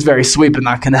I think is very sweet but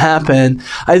not going to happen,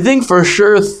 I think for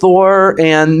sure Thor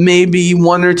and maybe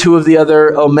one or two of the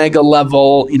other Omega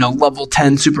level, level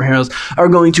 10 superheroes are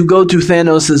going to go to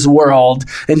Thanos' world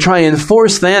and try and force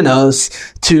Thanos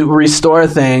to restore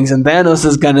things, and Thanos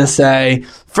is going to say,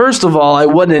 first of all, I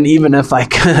wouldn't even if I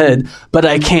could, but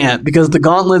I can't because the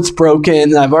gauntlet's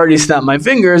broken, I've already snapped my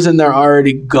fingers, and they're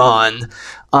already gone.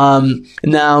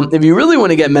 Now, if you really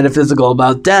want to get metaphysical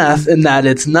about death, and that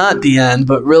it's not the end,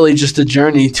 but really just a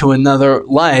journey to another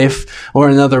life or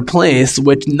another place,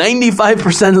 which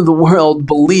 95% of the world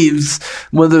believes,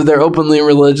 whether they're openly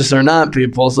religious or not,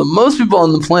 people. So most people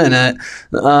on the planet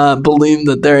believe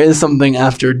that there is something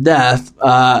after death,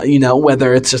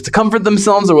 whether it's just to comfort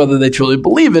themselves or whether they truly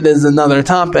believe it is another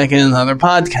topic in another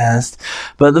podcast.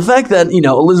 But the fact that,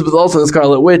 Elizabeth Olsen,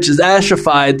 Scarlet Witch, is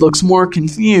ashified, looks more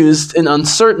confused and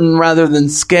uncertain rather than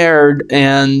scared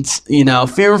and,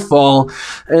 fearful,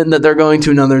 and that they're going to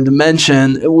another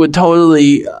dimension, it would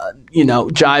totally,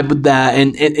 jibe with that,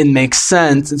 and it makes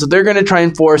sense. And so they're going to try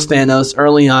and force Thanos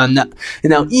early on.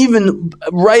 Now, even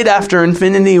right after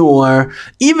Infinity War,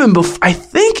 even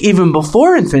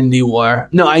before Infinity War,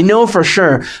 no, I know for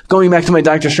sure, going back to my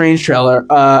Doctor Strange trailer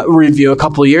review a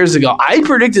couple of years ago, I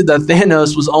predicted that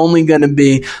Thanos was only going to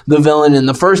be the villain in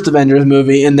the first Avengers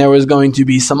movie, and there was going to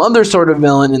be some other sort of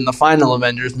villain in the final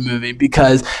Avengers movie,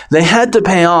 because they had to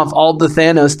pay off all the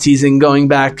Thanos teasing going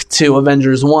back to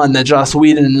Avengers 1 that Joss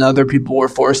Whedon and other people were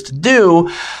forced to do,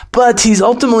 but he's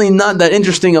ultimately not that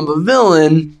interesting of a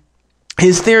villain.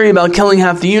 His theory about killing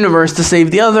half the universe to save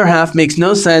the other half makes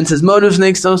no sense. His motives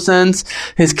makes no sense.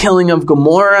 His killing of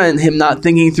Gamora and him not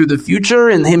thinking through the future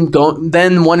and him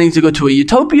then wanting to go to a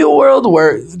utopia world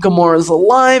where Gamora's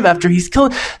alive after he's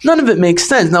killed. None of it makes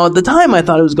sense. Now, at the time, I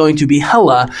thought it was going to be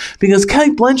Hela, because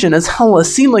Cate Blanchett as Hela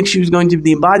seemed like she was going to be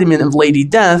the embodiment of Lady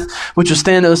Death, which was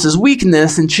Thanos'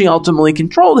 weakness, and she ultimately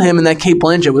controlled him, and that Cate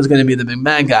Blanchett was going to be the big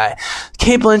bad guy.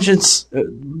 Cate Blanchett's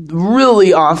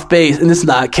really off base, and this is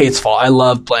not Cate's fault. I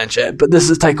love Blanchett, but this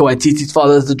is Taika Waititi's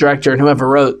fault as the director and whoever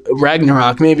wrote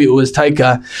Ragnarok, maybe it was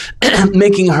Taika,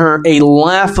 making her a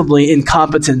laughably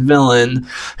incompetent villain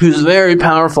who's very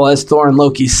powerful as Thor and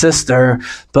Loki's sister,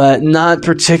 but not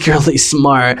particularly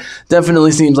smart.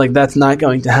 Definitely seems like that's not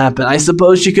going to happen. I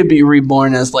suppose she could be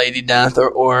reborn as Lady Death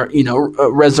or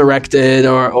resurrected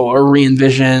or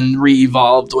re-envisioned,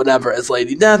 re-evolved, whatever, as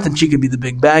Lady Death, and she could be the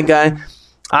big bad guy.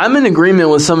 I'm in agreement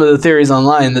with some of the theories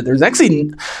online that there's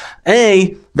actually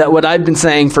that what I've been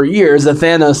saying for years, that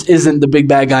Thanos isn't the big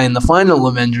bad guy in the final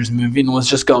Avengers movie and was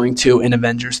just going to in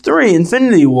Avengers 3,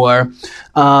 Infinity War.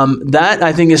 That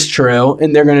I think is true,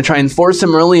 and they're going to try and force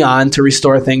him early on to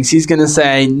restore things. He's going to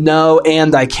say, no,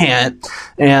 and I can't.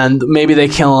 And maybe they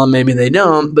kill him, maybe they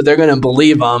don't, but they're going to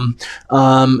believe him.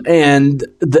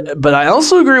 But I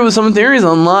also agree with some theories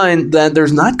online that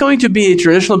there's not going to be a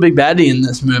traditional big baddie in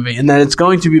this movie, and that it's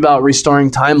going to be about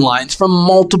restoring timelines from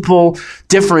multiple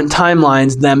different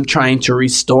timelines, them trying to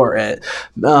restore it.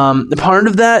 Part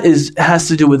of that has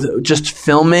to do with just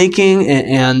filmmaking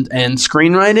and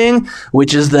screenwriting,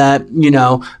 which is that,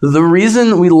 the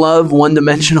reason we love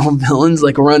one-dimensional villains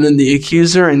like Ronan the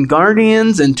Accuser and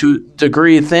Guardians, and to a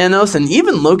degree Thanos, and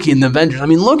even Loki in the Avengers. I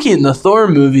mean, Loki in the Thor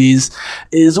movies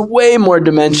is way more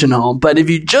dimensional, but if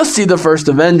you just see the first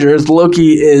Avengers,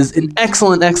 Loki is an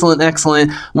excellent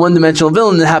one-dimensional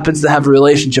villain that happens to have a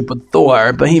relationship with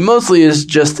Thor, but he mostly is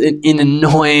just an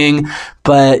annoying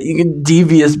but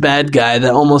devious bad guy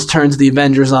that almost turns the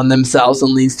Avengers on themselves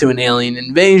and leads to an alien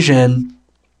invasion.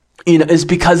 Is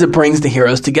because it brings the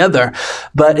heroes together.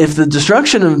 But if the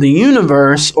destruction of the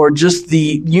universe, or just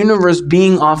the universe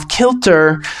being off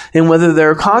kilter, and whether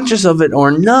they're conscious of it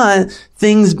or not,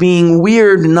 things being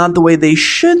weird and not the way they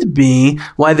should be,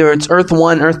 whether it's Earth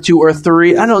 1, Earth 2, Earth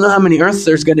 3, I don't know how many Earths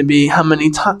there's going to be, how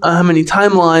many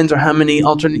timelines or how many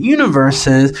alternate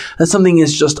universes, that something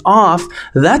is just off,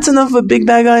 that's enough of a big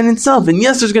bad guy in itself. And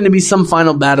yes, there's going to be some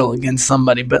final battle against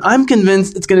somebody, but I'm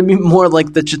convinced it's going to be more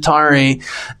like the Chitauri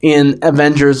in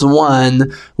Avengers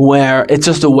 1, where it's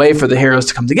just a way for the heroes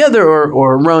to come together,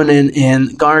 or Ronan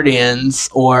in Guardians,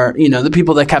 or, the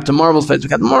people that Captain Marvel fights with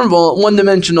Captain Marvel,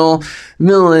 one-dimensional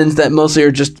villains that mostly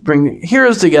are just bring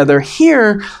heroes together.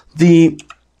 Here, the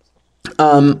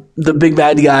big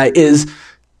bad guy is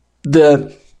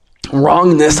the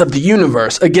wrongness of the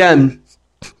universe. Again,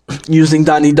 using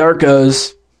Donnie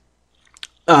Darko's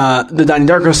the Donnie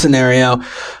Darko scenario,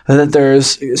 that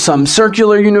there's some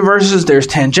circular universes, there's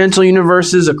tangential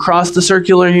universes across the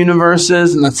circular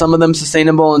universes, and that some of them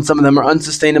sustainable and some of them are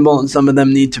unsustainable and some of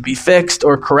them need to be fixed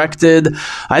or corrected.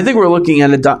 I think we're looking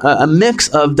at a mix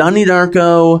of Donnie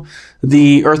Darko,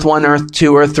 the Earth 1, Earth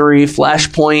 2, Earth 3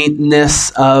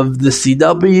 Flashpoint-ness of the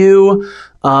CW,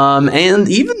 and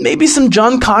even maybe some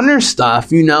John Connor stuff.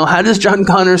 How does John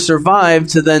Connor survive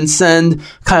to then send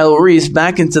Kyle Reese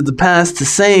back into the past to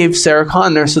save Sarah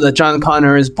Connor so that John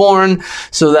Connor is born,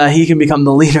 so that he can become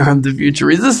the leader of the future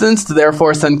resistance, to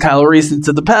therefore send Kyle Reese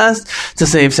into the past to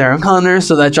save Sarah Connor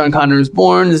so that John Connor is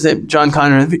born, to save John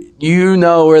Connor. You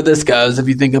know where this goes if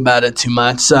you think about it too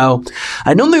much. So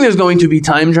I don't think there's going to be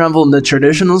time travel in the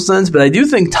traditional sense, but I do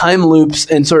think time loops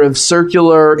and sort of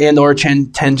circular and or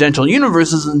tangential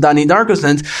universes in Donnie Darko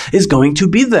sense is going to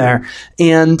be there.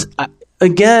 And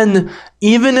again,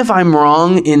 even if I'm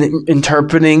wrong in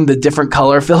interpreting the different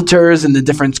color filters and the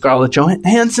different Scarlett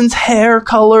Johansson's hair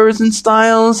colors and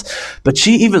styles, but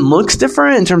she even looks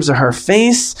different in terms of her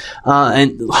face,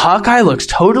 and Hawkeye looks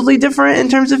totally different in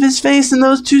terms of his face in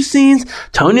those two scenes.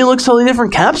 Tony looks totally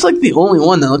different. Cap's like the only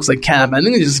one that looks like Cap. I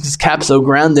think it's just because Cap's so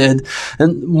grounded.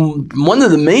 And one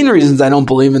of the main reasons I don't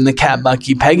believe in the Cap,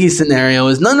 Bucky, Peggy scenario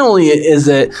is not only is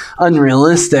it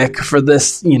unrealistic for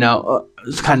this,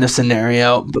 kind of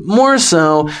scenario, but more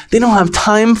so, they don't have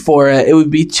time for it. It would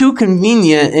be too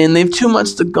convenient, and they have too much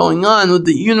going on with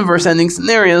the universe-ending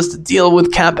scenarios to deal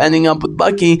with Cap ending up with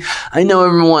Bucky. I know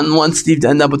everyone wants Steve to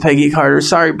end up with Peggy Carter.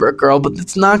 Sorry, Brick Girl, but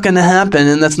it's not going to happen,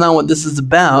 and that's not what this is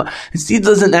about. And Steve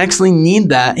doesn't actually need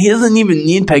that. He doesn't even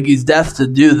need Peggy's death to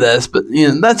do this, but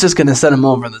that's just going to set him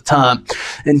over the top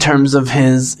in terms of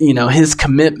his, his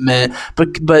commitment.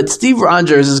 But Steve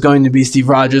Rogers is going to be Steve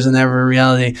Rogers in every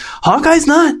reality. Hawkeye's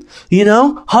not,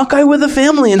 Hawkeye with a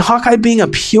family, and Hawkeye being a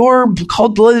pure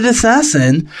cold-blooded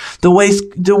assassin, the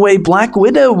way Black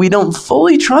Widow, we don't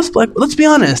fully trust let's be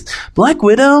honest, Black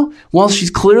Widow, while she's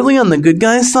clearly on the good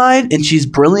guy's side, and she's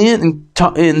brilliant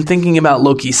in thinking about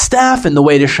Loki's staff and the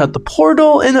way to shut the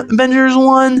portal in Avengers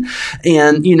 1,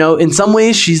 and, in some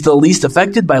ways she's the least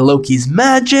affected by Loki's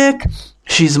magic.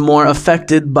 She's more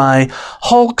affected by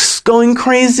Hulk's going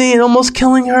crazy and almost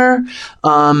killing her.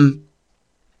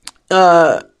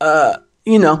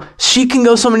 She can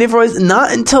go so many different ways.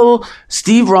 Not until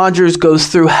Steve Rogers goes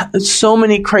through so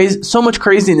much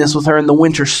craziness with her in The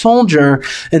Winter Soldier,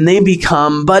 and they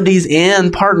become buddies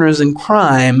and partners in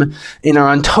crime and are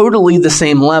on totally the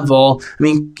same level. I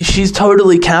mean, she's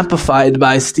totally capified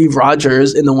by Steve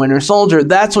Rogers in The Winter Soldier.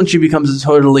 That's when she becomes a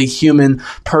totally human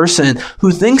person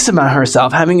who thinks about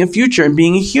herself having a future and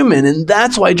being a human. And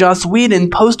that's why Joss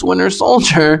Whedon, post Winter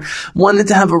Soldier, wanted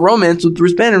to have a romance with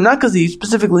Bruce Banner. Not because he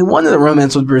specifically wanted a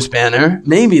romance with Bruce Banner,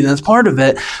 maybe that's part of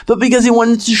it, but because he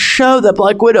wanted to show that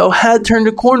Black Widow had turned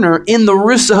a corner in the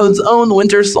Russo's own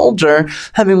Winter Soldier,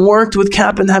 having worked with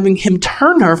Cap and having him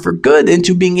turn her for good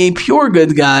into being a pure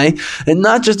good guy, and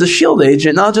not just a S.H.I.E.L.D.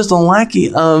 agent, not just a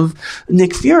lackey of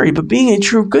Nick Fury, but being a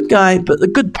true good guy, but a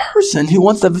good person who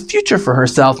wants to have a future for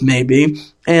herself, maybe.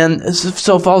 And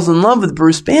so falls in love with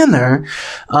Bruce Banner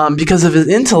because of his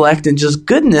intellect and just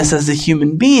goodness as a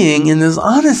human being and his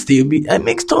honesty. It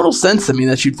makes total sense to me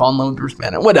that she'd fall in love with Bruce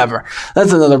Banner. Whatever.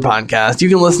 That's another podcast. You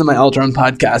can listen to my Ultron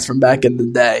podcast from back in the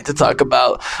day to talk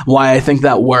about why I think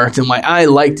that worked and why I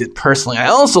liked it personally. I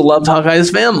also loved Hawkeye's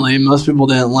family. Most people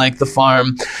didn't like The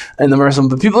Farm and the first one,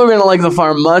 but people are going to like The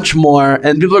Farm much more,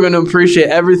 and people are going to appreciate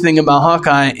everything about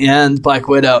Hawkeye and Black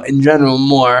Widow in general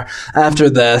more after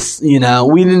this.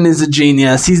 Whedon is a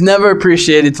genius. He's never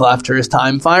appreciated till after his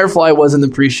time. Firefly wasn't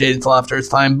appreciated till after its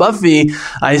time. Buffy,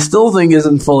 I still think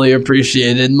isn't fully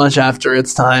appreciated much after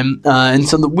its time. And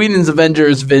so the Whedon's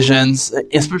Avengers visions,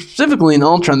 specifically in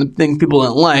Ultron, the thing people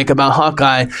don't like about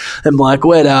Hawkeye and Black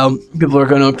Widow, people are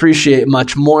going to appreciate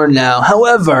much more now.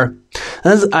 However,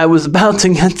 as I was about to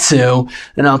get to,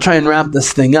 and I'll try and wrap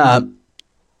this thing up,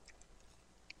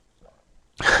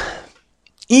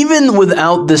 even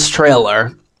without this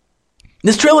trailer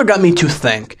got me to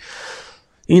think.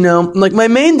 Like my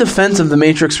main defense of The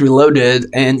Matrix Reloaded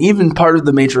and even part of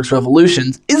The Matrix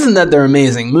Revolutions isn't that they're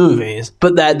amazing movies,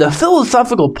 but that the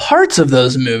philosophical parts of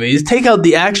those movies, take out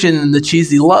the action and the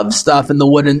cheesy love stuff and the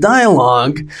wooden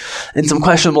dialogue and some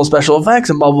questionable special effects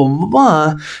and blah, blah, blah,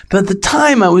 blah. But at the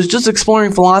time, I was just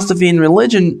exploring philosophy and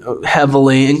religion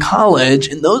heavily in college,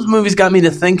 and those movies got me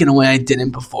to think in a way I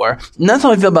didn't before. And that's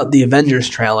how I feel about the Avengers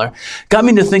trailer. Got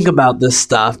me to think about this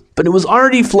stuff. But it was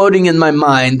already floating in my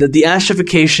mind that the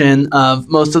astrification of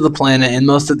most of the planet and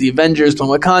most of the Avengers from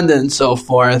Wakanda and so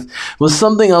forth was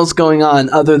something else going on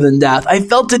other than death. I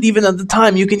felt it even at the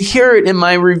time. You can hear it in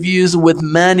my reviews with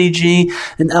Maddie G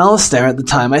and Alistair at the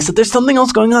time. I said, there's something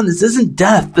else going on. This isn't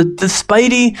death. The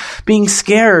Spidey being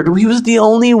scared, he was the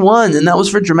only one, and that was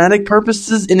for dramatic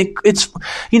purposes. And it's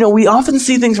we often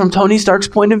see things from Tony Stark's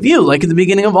point of view, like at the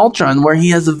beginning of Ultron, where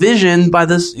he has a vision by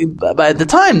the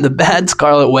time the bad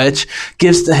Scarlet Witch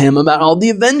gives to him about all the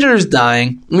Avengers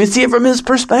dying. And we see it from his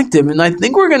perspective, and I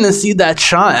think we're going to see that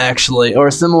shot actually, or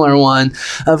a similar one,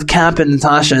 of Cap and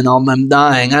Natasha and all of them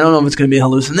dying. I don't know if it's going to be a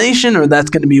hallucination or that's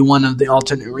going to be one of the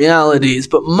alternate realities,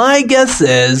 but my guess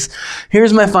is,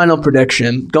 here's my final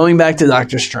prediction, going back to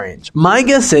Doctor Strange. My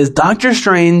guess is Doctor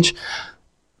Strange,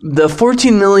 the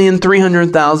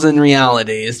 14,300,000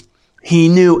 realities, he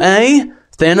knew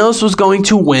Thanos was going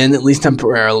to win, at least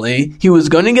temporarily. He was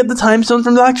going to get the Time Stone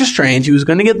from Doctor Strange. He was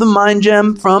going to get the Mind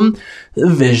Gem from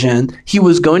Vision. He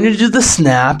was going to do the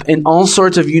snap, and all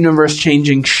sorts of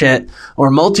universe-changing shit,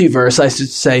 or multiverse, I should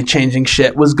say, changing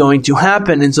shit, was going to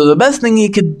happen. And so the best thing he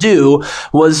could do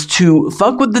was to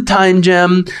fuck with the Time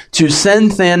Gem, to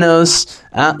send Thanos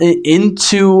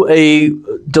into a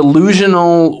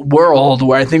delusional world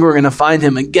where I think we're going to find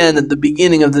him again at the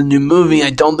beginning of the new movie.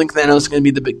 I don't think Thanos is going to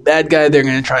be the big bad guy. They're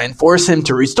going to try and force him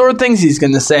to restore things. He's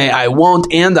going to say, I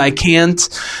won't and I can't.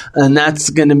 And that's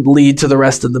going to lead to the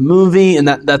rest of the movie. And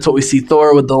that's what we see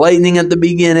Thor with the lightning at the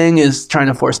beginning, is trying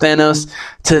to force Thanos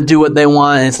to do what they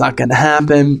want, and it's not going to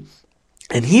happen.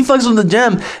 And he fucks with the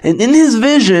gem. And in his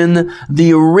vision,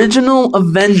 the original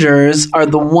Avengers are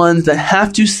the ones that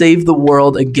have to save the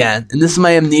world again. And this is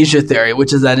my amnesia theory,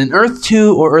 which is that in Earth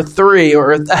 2 or Earth 3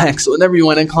 or Earth X, whatever you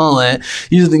want to call it,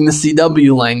 using the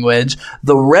CW language,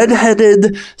 the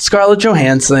redheaded Scarlett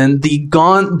Johansson, the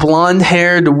gaunt,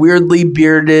 blonde-haired, weirdly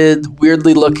bearded,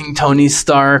 weirdly looking Tony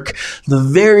Stark, the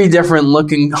very different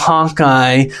looking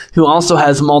Hawkeye, who also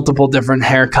has multiple different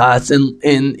haircuts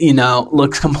and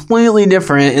looks completely different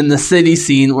in the city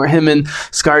scene where him and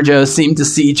ScarJo seem to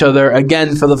see each other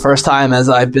again for the first time, as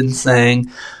I've been saying.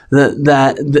 That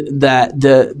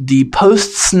the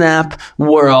post-snap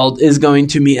world is going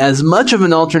to be as much of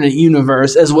an alternate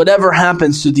universe as whatever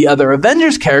happens to the other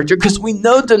Avengers character, because we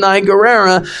know Danai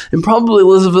Gurira and probably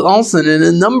Elizabeth Olsen and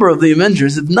a number of the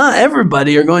Avengers, if not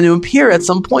everybody, are going to appear at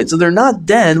some point. So they're not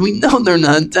dead. We know they're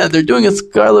not dead. They're doing a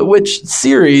Scarlet Witch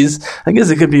series. I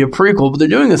guess it could be a prequel, but they're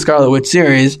doing a Scarlet Witch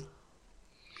series.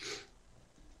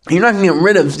 You're not going to get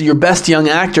rid of your best young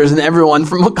actors and everyone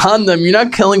from Wakanda. You're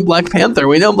not killing Black Panther.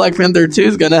 We know Black Panther 2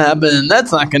 is going to happen, and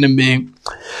that's not going to be,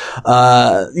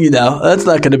 that's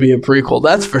not going to be a prequel.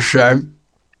 That's for sure.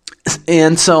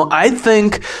 And so I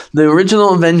think the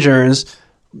original Avengers,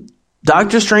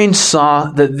 Doctor Strange saw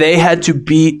that they had to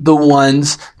be the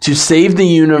ones to save the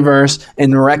universe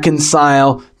and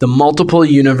reconcile the multiple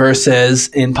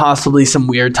universes and possibly some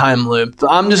weird time loop. So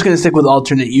I'm just going to stick with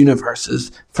alternate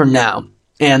universes for now.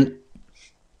 And,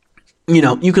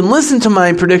 you can listen to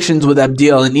my predictions with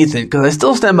Abdiel and Ethan, because I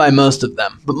still stand by most of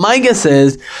them. But my guess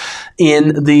is,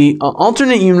 in the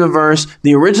alternate universe,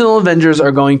 the original Avengers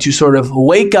are going to sort of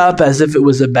wake up as if it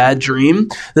was a bad dream,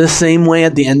 the same way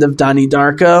at the end of Donnie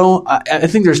Darko. I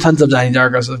think there's tons of Donnie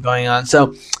Darko stuff going on.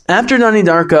 So after Donnie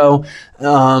Darko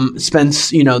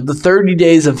spends, the 30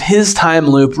 days of his time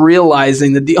loop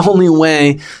realizing that the only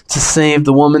way to save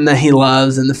the woman that he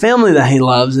loves and the family that he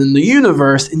loves and the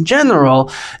universe in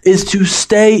general is to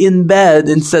stay in bed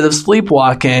instead of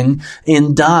sleepwalking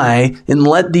and die and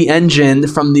let the engine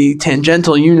from the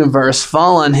tangential universe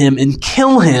fall on him and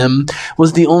kill him,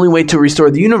 was the only way to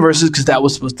restore the universes, because that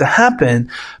was supposed to happen.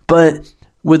 But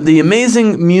with the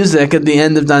amazing music at the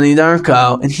end of Donnie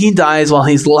Darko, and he dies while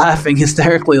he's laughing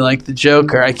hysterically like the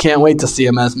Joker. I can't wait to see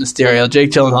him as Mysterio.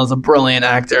 Jake Gyllenhaal is a brilliant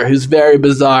actor who's very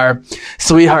bizarre,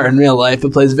 sweetheart in real life,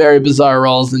 but plays very bizarre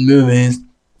roles in movies.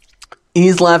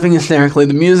 He's laughing hysterically.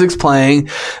 The music's playing.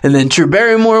 And then Drew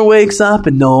Barrymore wakes up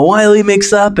and Noah Wyle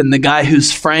wakes up and the guy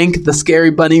who's Frank, the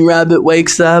scary bunny rabbit,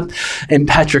 wakes up and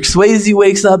Patrick Swayze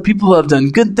wakes up. People who have done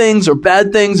good things or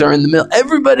bad things are in the middle.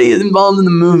 Everybody involved in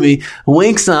the movie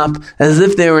wakes up as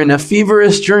if they were in a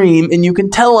feverish dream, and you can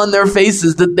tell on their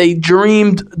faces that they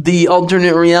dreamed the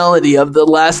alternate reality of the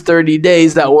last 30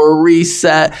 days that were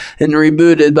reset and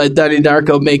rebooted by Donnie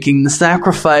Darko making the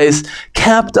sacrifice,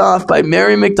 capped off by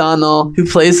Mary McDonnell, who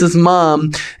plays his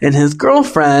mom, and his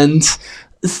girlfriend,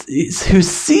 who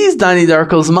sees Donnie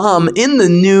Darko's mom in the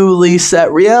newly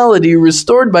set reality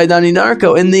restored by Donnie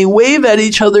Darko, and they wave at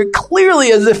each other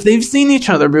clearly as if they've seen each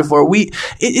other before.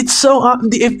 It's so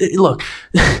look,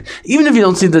 even if you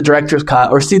don't see the director's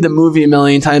cut or see the movie a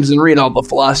million times and read all the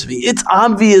philosophy, it's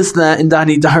obvious that in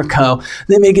Donnie Darko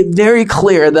they make it very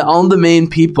clear that all the main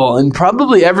people and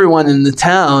probably everyone in the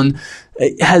town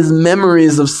has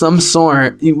memories of some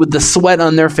sort with the sweat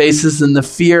on their faces and the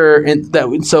fear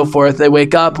and so forth. They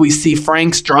wake up. We see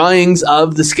Frank's drawings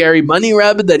of the scary bunny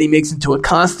rabbit that he makes into a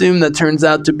costume that turns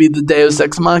out to be the Deus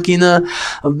Ex Machina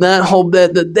of that whole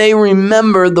bit, that they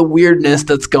remember the weirdness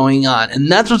that's going on.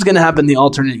 And that's what's going to happen in the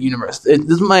alternate universe. This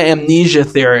is my amnesia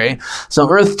theory. So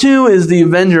Earth 2 is the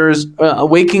Avengers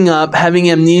waking up, having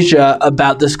amnesia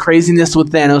about this craziness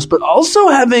with Thanos, but also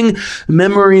having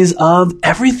memories of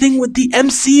everything with the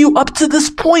MCU up to this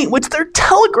point, which they're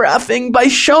telegraphing by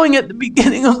showing at the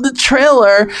beginning of the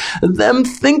trailer them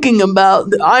thinking about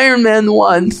the Iron Man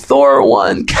 1, Thor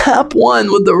 1, Cap 1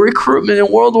 with the recruitment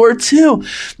in World War II.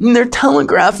 And they're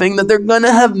telegraphing that they're going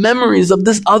to have memories of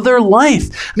this other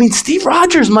life. I mean, Steve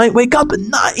Rogers might wake up and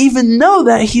not even know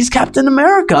that he's Captain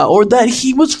America or that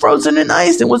he was frozen in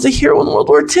ice and was a hero in World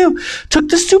War II. Took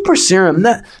the super serum.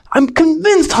 That I'm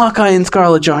convinced Hawkeye and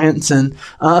Scarlett Johansson,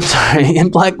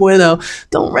 and Black Widow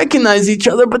don't recognize each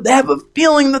other, but they have a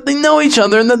feeling that they know each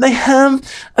other and that they have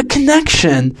a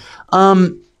connection.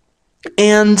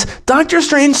 And Doctor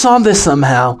Strange saw this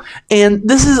somehow, and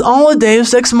this is all a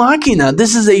Deus Ex Machina.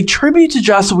 This is a tribute to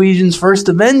Joss Whedon's first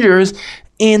Avengers,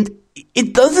 and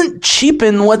it doesn't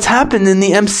cheapen what's happened in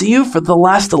the MCU for the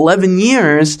last 11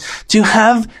 years to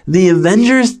have the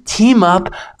Avengers team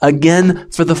up again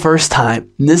for the first time.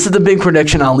 And this is the big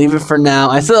prediction. I'll leave it for now.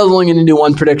 I said I was only going to do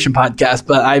one prediction podcast,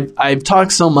 but I've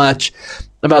talked so much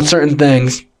about certain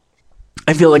things.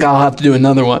 I feel like I'll have to do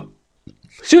another one.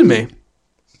 Excuse me.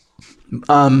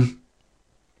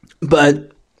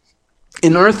 But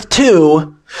in Earth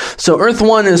 2, so Earth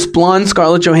 1 is blonde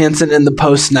Scarlett Johansson in the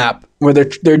post-snap, where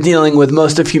they're dealing with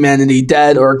most of humanity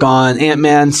dead or gone,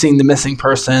 Ant-Man seeing the missing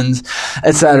persons,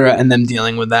 etc., and them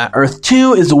dealing with that. Earth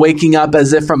 2 is waking up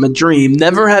as if from a dream,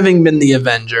 never having been the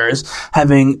Avengers,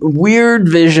 having weird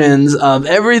visions of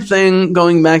everything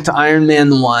going back to Iron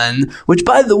Man 1, which,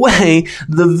 by the way,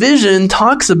 the Vision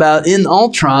talks about in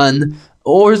Ultron.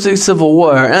 Or is it Civil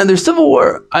War? And there's Civil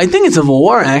War. I think it's Civil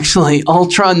War, actually.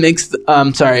 Vision makes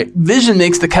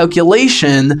the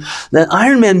calculation that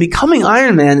Iron Man becoming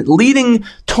Iron Man, leading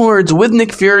towards with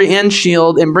Nick Fury and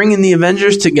S.H.I.E.L.D. and bringing the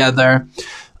Avengers together,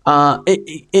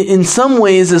 in some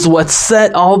ways is what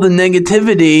set all the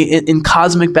negativity in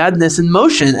cosmic badness in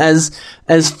motion. As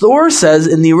Thor says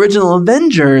in the original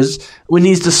Avengers, when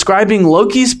he's describing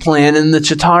Loki's plan and the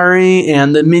Chitauri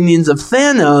and the minions of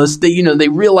Thanos, they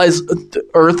realize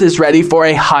Earth is ready for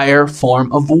a higher form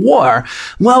of war.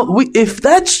 Well, if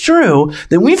that's true,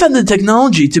 then we've had the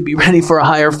technology to be ready for a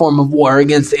higher form of war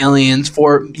against aliens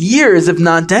for years, if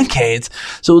not decades.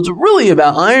 So it's really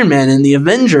about Iron Man and the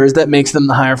Avengers that makes them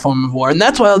the higher form of war. And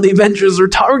that's why the Avengers are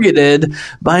targeted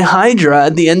by Hydra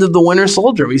at the end of the Winter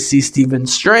Soldier. We see Stephen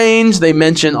Strange. They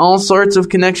mention all sorts of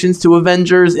connections to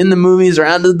Avengers in the movies or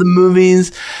out of the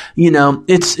movies.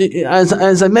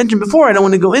 As I mentioned before, I don't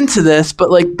want to go into this, but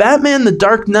like Batman the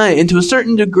Dark Knight, and to a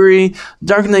certain degree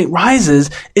Dark Knight Rises,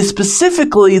 is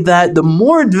specifically that the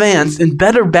more advanced and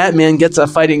better Batman gets at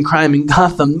fighting crime in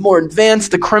Gotham, the more advanced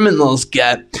the criminals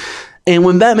get. And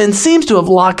when Batman seems to have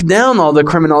locked down all the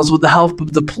criminals with the help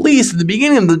of the police at the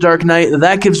beginning of The Dark Knight,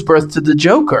 that gives birth to the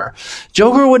Joker.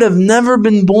 Joker would have never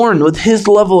been born with his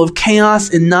level of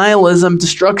chaos and nihilism,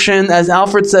 destruction, as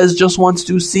Alfred says, just wants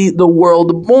to see the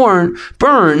world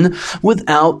burn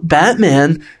without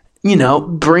Batman,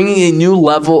 bringing a new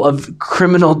level of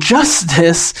criminal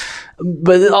justice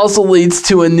but it also leads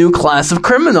to a new class of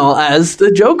criminal, as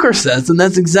the Joker says. And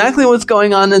that's exactly what's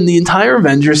going on in the entire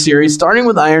Avengers series, starting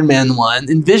with Iron Man 1.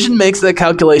 And Vision makes that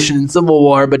calculation in Civil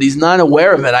War, but he's not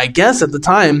aware of it, I guess, at the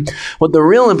time. What the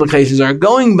real implications are,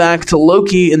 going back to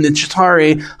Loki and the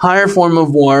Chitauri, higher form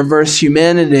of war versus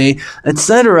humanity,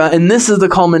 etc. And this is the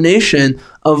culmination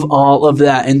of all of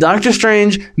that. And Doctor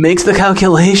Strange makes the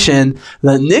calculation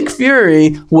that Nick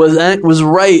Fury was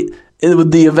right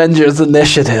with the Avengers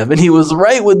Initiative, and he was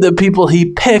right with the people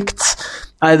he picked,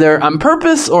 either on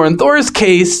purpose or in Thor's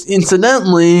case,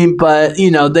 incidentally, but,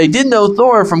 they did know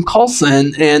Thor from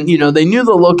Coulson, and, they knew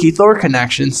the Loki-Thor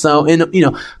connection. So,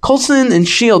 Coulson and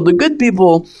S.H.I.E.L.D., the good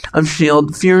people of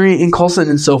S.H.I.E.L.D., Fury and Coulson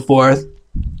and so forth,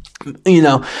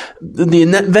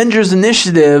 the Avengers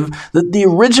Initiative, that the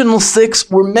original six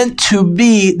were meant to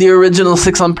be the original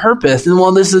six on purpose. And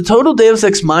while this is a total Deus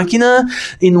Ex Machina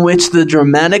in which the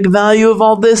dramatic value of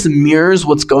all this mirrors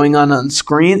what's going on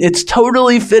screen, it's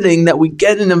totally fitting that we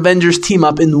get an Avengers team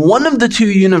up in one of the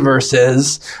two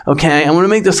universes. Okay, I want to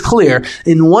make this clear.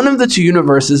 In one of the two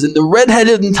universes, in the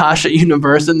redheaded Natasha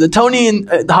universe, in the Tony and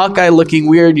Hawkeye looking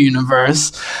weird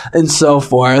universe, and so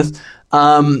forth.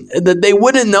 That they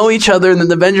wouldn't know each other, and that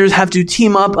the Avengers have to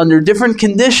team up under different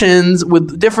conditions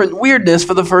with different weirdness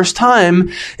for the first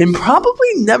time, and probably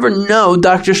never know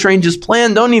Doctor Strange's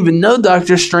plan, don't even know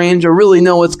Doctor Strange or really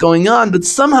know what's going on, but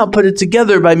somehow put it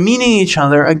together by meeting each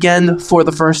other again for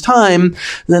the first time,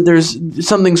 that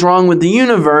something's wrong with the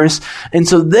universe. And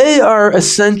so they are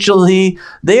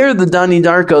the Donnie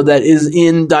Darko that is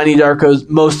in Donnie Darko's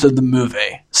most of the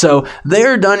movie. So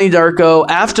they're Donnie Darko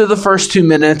after the first 2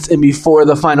 minutes and before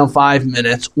the final 5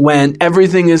 minutes, when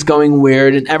everything is going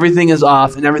weird and everything is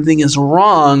off and everything is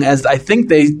wrong, as I think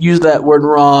they use that word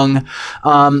wrong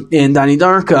in Donnie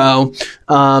Darko.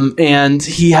 And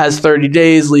he has 30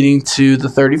 days leading to the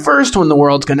 31st, when the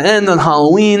world's going to end on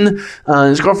Halloween.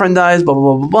 His girlfriend dies, blah,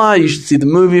 blah, blah, blah, blah. You should see the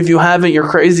movie. If you haven't, you're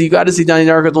crazy. You got to see Donnie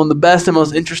Darko. It's one of the best and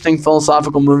most interesting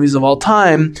philosophical movies of all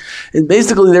time. And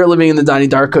basically, they're living in the Donnie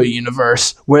Darko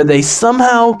universe, where they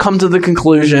somehow come to the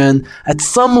conclusion at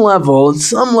some level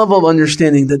of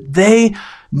understanding that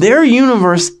their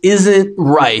universe isn't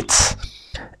right.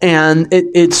 And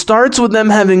it starts with them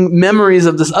having memories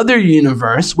of this other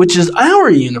universe, which is our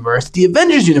universe, the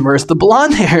Avengers universe, the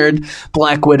blonde-haired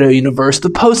Black Widow universe,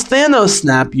 the post-Thanos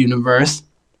snap universe.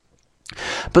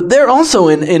 But they're also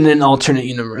in an alternate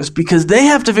universe, because they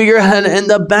have to figure out how to end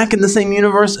up back in the same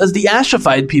universe as the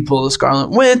Ashified people, the Scarlet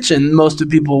Witch, and most of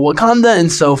the people of Wakanda,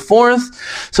 and so forth.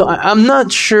 So I'm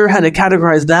not sure how to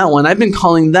categorize that one. I've been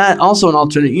calling that also an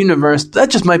alternate universe. That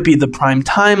just might be the prime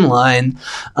timeline.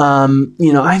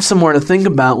 I have some more to think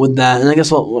about with that, and I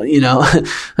guess, I don't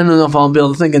know if I'll be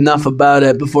able to think enough about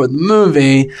it before the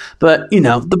movie, but,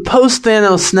 the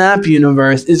post-Thanos snap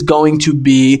universe is going to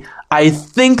be, I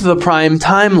think, the prime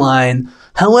timeline.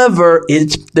 However,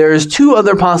 there's two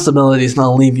other possibilities, and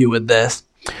I'll leave you with this.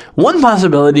 One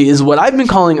possibility is what I've been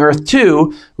calling Earth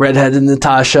 2, redheaded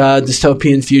Natasha,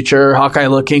 dystopian future, Hawkeye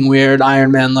looking weird,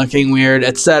 Iron Man looking weird,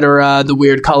 etc., the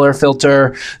weird color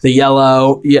filter, the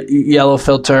yellow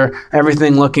filter,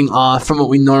 everything looking off from what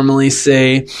we normally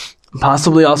see.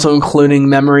 Possibly also including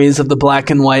memories of the black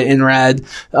and white and red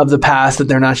of the past that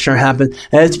they're not sure happened.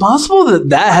 And it's possible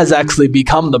that has actually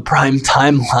become the prime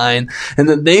timeline, and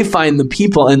that they find the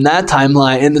people in that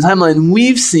timeline, and the timeline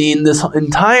we've seen this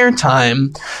entire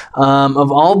time of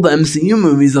all the MCU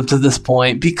movies up to this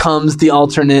point becomes the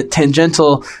alternate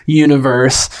tangential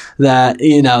universe that,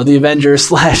 the Avengers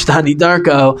 / Donnie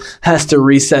Darko has to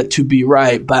reset to be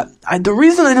right. But the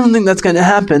reason I don't think that's going to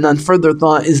happen on further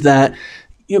thought is that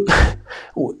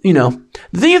the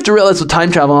thing you have to realize with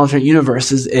time travel and alternate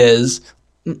universes is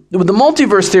with the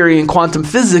multiverse theory and quantum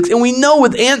physics, and we know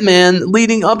with Ant-Man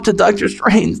leading up to Doctor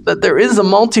Strange that there is a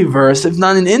multiverse, if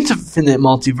not an infinite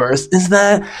multiverse, is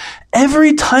that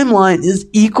every timeline is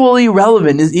equally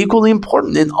relevant, is equally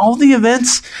important in all the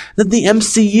events that the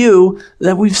MCU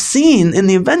that we've seen in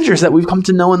the Avengers that we've come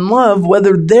to know and love,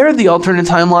 whether they're the alternate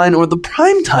timeline or the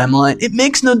prime timeline, it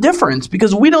makes no difference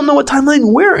because we don't know what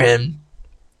timeline we're in.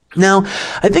 Now,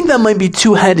 I think that might be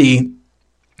too heady,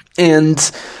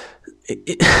 and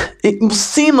it will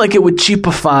seem like it would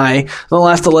cheapify the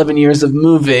last 11 years of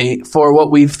movie for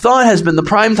what we've thought has been the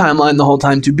prime timeline the whole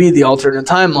time to be the alternate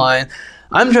timeline.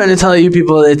 I'm trying to tell you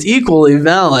people that it's equally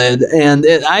valid, and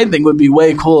I think would be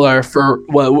way cooler for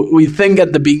what we think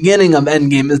at the beginning of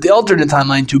Endgame is the alternate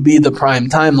timeline to be the prime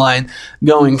timeline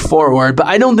going forward. But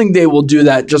I don't think they will do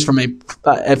that just from a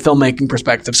filmmaking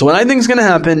perspective. So what I think is going to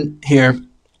happen here,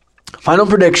 final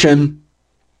prediction,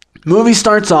 movie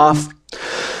starts off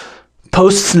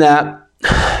post-snap.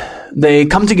 They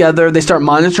come together, they start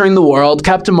monitoring the world.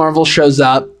 Captain Marvel shows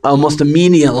up almost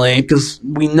immediately because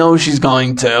we know she's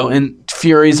going to, and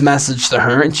Fury's message to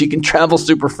her, and she can travel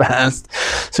super fast.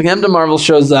 So Captain Marvel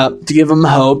shows up to give them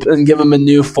hope and give them a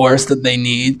new force that they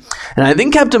need. And I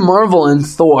think Captain Marvel and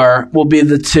Thor will be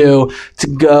the two to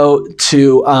go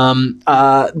to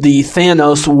the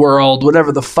Thanos world,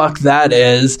 whatever the fuck that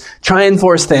is, try and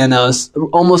force Thanos,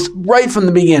 almost right from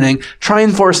the beginning, try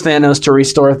and force Thanos to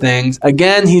restore things.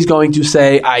 Again, he's going to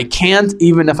say, I can't,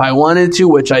 even if I wanted to,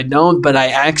 which I don't, but I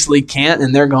actually can't,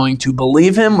 and they're going to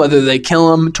believe him, whether they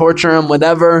kill him, torture him,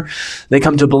 whatever. They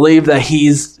come to believe that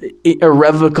he's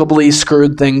irrevocably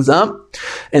screwed things up,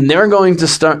 and they're going to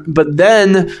start, but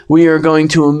then we are going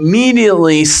to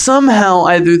immediately, somehow,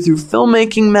 either through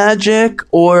filmmaking magic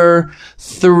or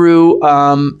through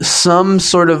some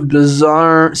sort of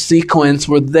bizarre sequence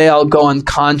where they all go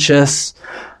unconscious.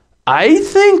 I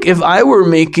think if I were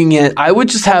making it, I would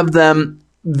just have them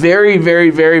very, very,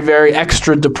 very, very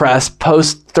extra depressed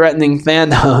post-threatening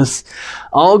Thanos,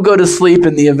 all go to sleep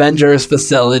in the Avengers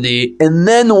facility, and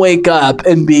then wake up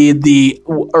and be the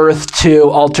Earth 2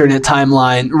 alternate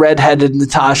timeline, redheaded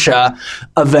Natasha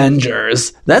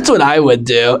Avengers. That's what I would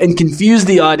do, and confuse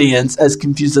the audience as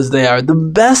confused as they are. The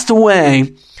best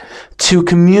way to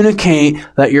communicate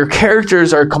that your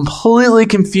characters are completely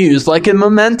confused, like in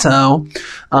Memento,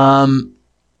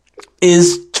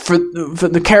 is for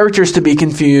the characters to be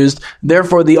confused,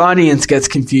 therefore the audience gets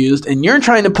confused, and you're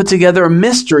trying to put together a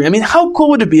mystery. I mean, how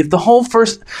cool would it be if the whole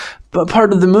first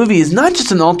part of the movie is not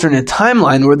just an alternate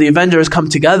timeline where the Avengers come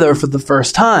together for the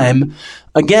first time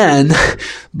again,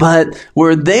 but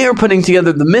where they are putting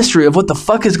together the mystery of what the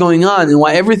fuck is going on and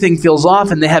why everything feels off,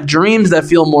 and they have dreams that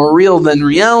feel more real than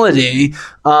reality,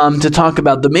 to talk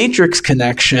about the Matrix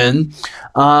connection.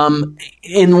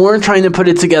 And we're trying to put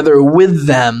it together with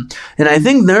them. And I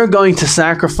think they're going to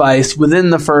sacrifice within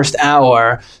the first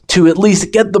hour to at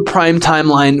least get the Prime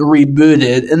timeline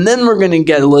rebooted. And then we're going to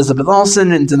get Elizabeth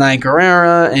Olsen and Denai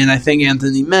Guerrera, and I think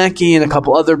Anthony Mackie and a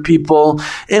couple other people.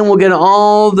 And we'll get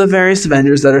all the various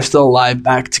Avengers that are still alive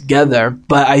back together.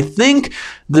 But I think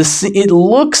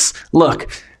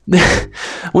look,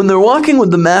 when they're walking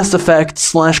with the Mass Effect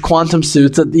 / quantum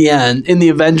suits at the end in the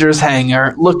Avengers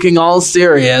hangar, looking all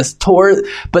serious,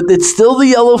 but it's still the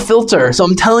yellow filter. So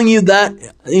I'm telling you that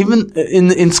even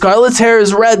in Scarlett's hair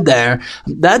is red there.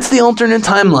 That's the alternate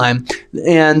timeline.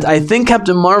 And I think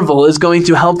Captain Marvel is going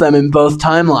to help them in both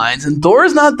timelines. And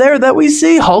Thor's not there that we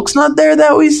see. Hulk's not there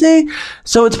that we see.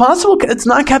 So it's possible it's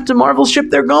not Captain Marvel's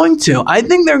ship they're going to. I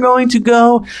think they're going to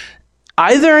go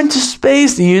either into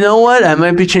space. You know what? I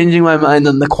might be changing my mind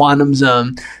on the quantum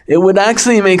zone. It would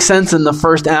actually make sense in the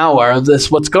first hour of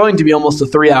this, what's going to be almost a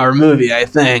 3-hour movie, I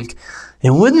think. It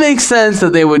would make sense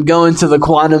that they would go into the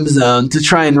quantum zone to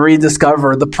try and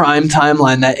rediscover the Prime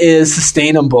timeline that is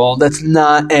sustainable, that's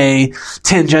not a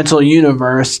tangential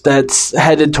universe that's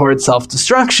headed towards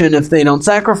self-destruction if they don't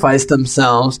sacrifice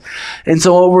themselves. And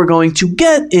so what we're going to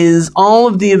get is all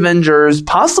of the Avengers,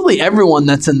 possibly everyone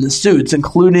that's in the suits,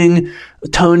 including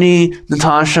Tony,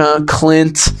 Natasha,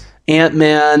 Clint,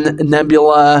 Ant-Man,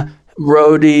 Nebula,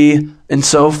 Rhodey, and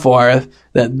so forth,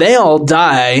 that they all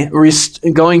die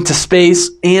going to space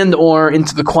and or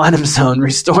into the quantum zone,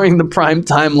 restoring the Prime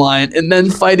timeline, and then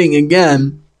fighting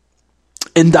again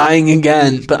and dying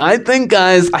again. But I think,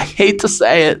 guys, I hate to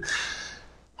say it,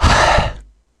 I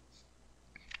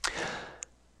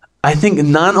think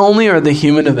not only are the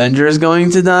human Avengers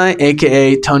going to die,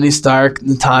 aka Tony Stark,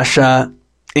 Natasha,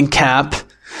 and Cap,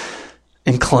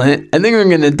 and Clint, I think we're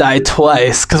going to die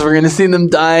twice, because we're going to see them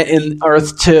die in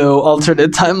Earth 2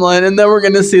 alternate timeline, and then we're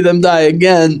going to see them die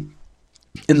again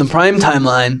in the Prime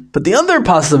timeline. But the other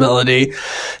possibility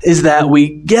is that we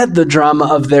get the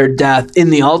drama of their death in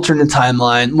the alternate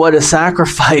timeline. What a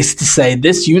sacrifice to say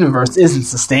this universe isn't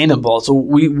sustainable, so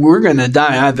we're going to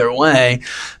die either way.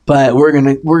 But we're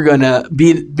gonna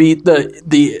beat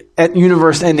the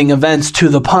universe-ending events to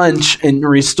the punch and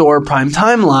restore Prime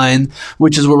timeline,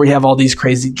 which is where we have all these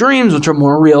crazy dreams, which are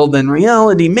more real than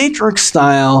reality, Matrix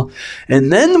style.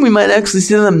 And then we might actually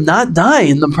see them not die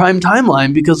in the Prime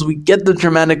timeline because we get the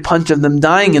dramatic punch of them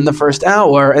dying in the first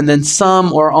hour, and then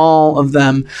some or all of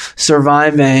them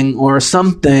surviving or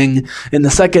something in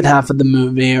the second half of the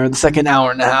movie, or the second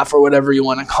hour and a half, or whatever you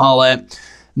want to call it.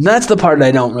 That's the part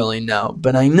I don't really know,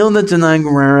 but I know that Denai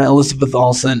Guerrera, Elizabeth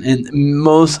Olsen, and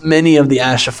many of the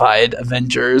Ashified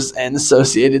Avengers and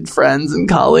associated friends and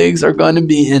colleagues are going to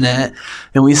be in it,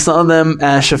 and we saw them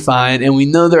Ashified, and we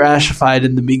know they're Ashified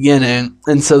in the beginning.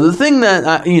 And so the thing that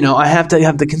I have to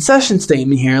have the concession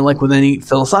statement here, like with any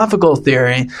philosophical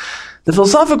theory, The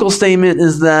philosophical statement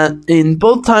is that in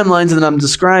both timelines that I'm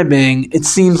describing, it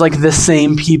seems like the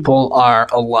same people are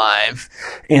alive,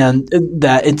 and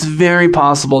that it's very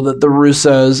possible that the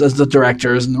Russos, as the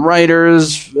directors and the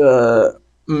writers,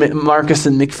 Marcus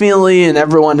and McFeely and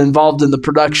everyone involved in the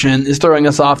production, is throwing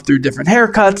us off through different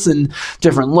haircuts and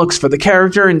different looks for the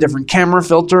character and different camera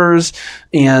filters,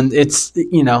 and it's,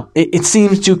 it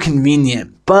seems too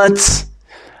convenient. But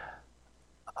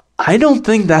I don't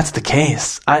think that's the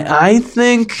case. I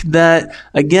think that,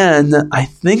 again, I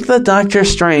think that Doctor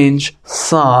Strange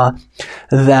saw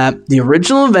that the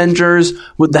original Avengers,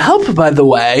 with the help, by the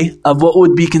way, of what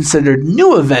would be considered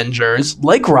new Avengers,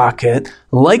 like Rocket,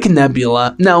 like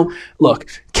Nebula. Now, look,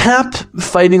 Cap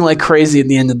fighting like crazy at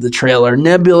the end of the trailer,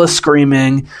 Nebula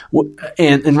screaming,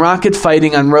 and Rocket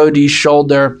fighting on Rhodey's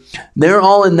shoulder. They're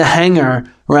all in the hangar,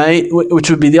 right? Which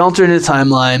would be the alternate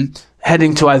timeline,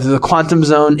 heading to either the quantum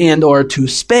zone and or to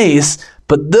space.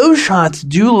 But those shots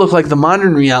do look like the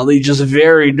modern reality, just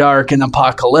very dark and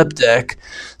apocalyptic.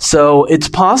 So it's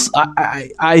possible.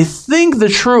 I think the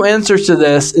true answer to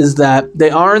this is that they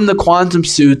are in the quantum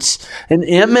suits, and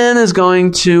Ant-Man is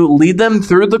going to lead them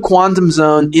through the quantum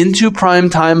zone into Prime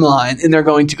Timeline, and they're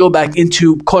going to go back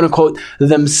into, quote-unquote,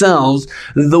 themselves.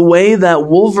 The way that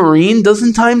Wolverine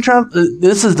doesn't time travel,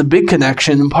 this is the big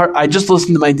connection. In part, I just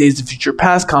listened to my Days of Future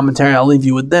Past commentary. I'll leave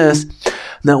you with this.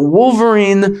 That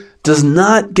Wolverine does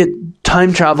not get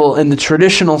time travel in the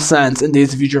traditional sense in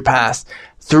Days of Future Past.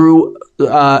 Through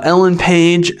Ellen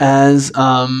Page as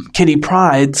Kitty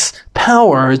Pryde's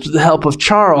powers, with the help of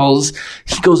Charles,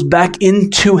 he goes back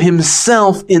into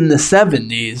himself in the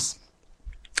 70s.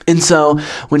 And so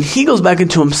when he goes back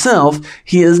into himself,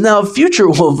 he is now future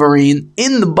Wolverine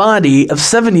in the body of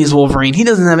 70s Wolverine. He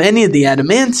doesn't have any of the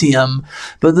adamantium,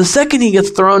 but the second he gets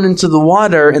thrown into the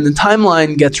water and the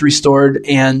timeline gets restored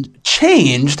and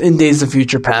changed in Days of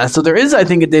Future Past. So there is, I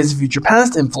think, a Days of Future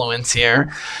Past influence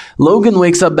here. Logan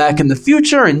wakes up back in the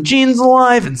future, and Jean's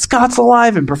alive, and Scott's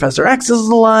alive, and Professor X is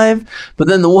alive. But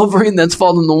then the Wolverine that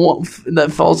falls in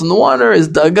the water is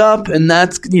dug up, and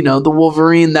that's, the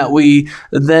Wolverine that we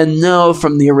then know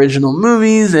from the original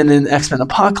movies. And in X-Men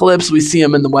Apocalypse, we see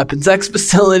him in the Weapons X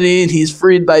facility, and he's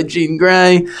freed by Jean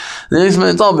Grey. The X-Men,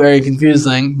 it's all very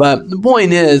confusing. But the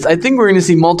point is, I think we're going to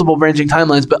see multiple branching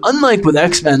timelines. But unlike with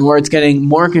X-Men, where it's getting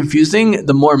more confusing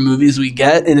the more movies we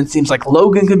get, and it seems like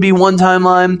Logan could be one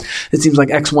timeline, it seems like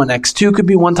X1, X2 could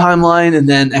be one timeline, and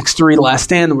then X3 Last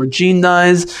Stand, where Jean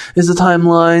dies, is a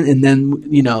timeline, and then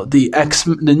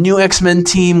the new X-Men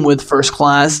team with First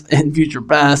Class and Future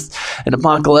Past and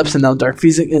Apocalypse, and now Dark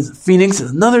Phoenix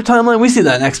is another timeline. We see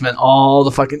that in X-Men all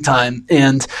the fucking time.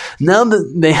 And now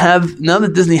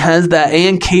that Disney has that,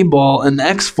 and Cable and the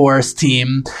X-Force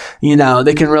team,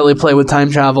 they can really play with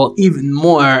time travel even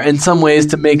more in some ways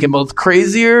to make it both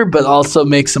crazier but also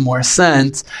make some more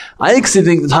sense. I actually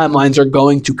think the timelines are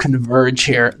going to converge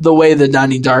here, the way the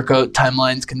Donnie Darko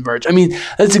timelines converge. I mean,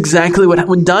 that's exactly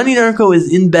when Donnie Darko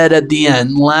is in bed at the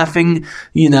end, laughing,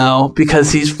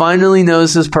 because he finally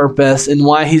knows his purpose and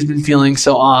why he's been feeling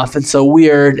so off and so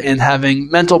weird and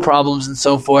having mental problems and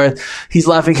so forth. He's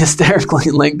laughing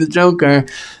hysterically like the Joker,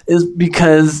 is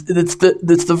because it's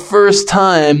the first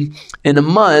time in a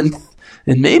month,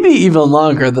 and maybe even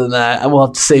longer than that. I will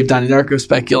have to save Donnie Darko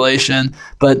speculation,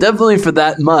 but definitely for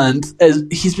that month, as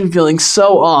he's been feeling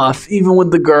so off, even with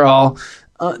the girl.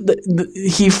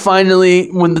 He finally,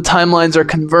 when the timelines are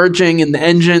converging and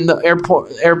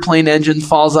the airplane engine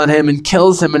falls on him and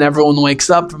kills him, and everyone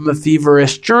wakes up from a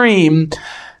feverish dream.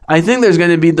 I think there's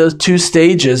going to be those two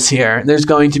stages here. There's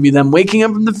going to be them waking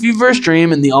up from the feverish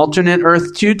dream in the alternate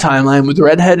Earth 2 timeline with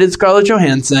redheaded Scarlett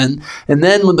Johansson, and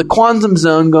then with the quantum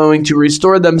zone going to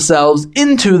restore themselves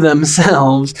into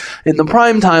themselves in the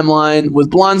Prime timeline with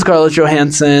blonde Scarlett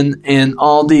Johansson and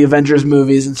all the Avengers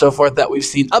movies and so forth that we've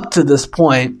seen up to this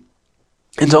point.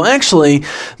 And so actually,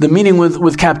 the meeting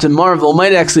with Captain Marvel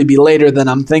might actually be later than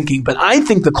I'm thinking, but I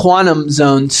think the quantum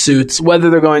zone suits, whether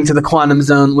they're going to the quantum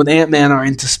zone with Ant-Man or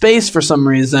into space for some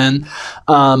reason,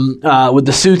 with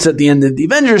the suits at the end of the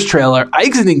Avengers trailer, I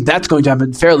actually think that's going to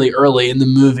happen fairly early in the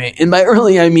movie. And by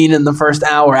early, I mean in the first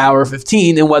hour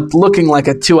 15, in what's looking like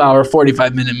a 2-hour,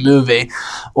 45-minute movie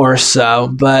or so.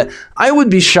 But I would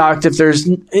be shocked if there's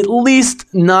at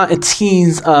least not a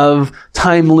tease of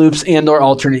time loops and or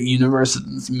alternate universes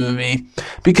in this movie,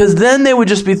 because then they would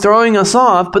just be throwing us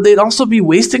off, but they'd also be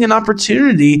wasting an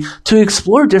opportunity to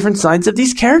explore different sides of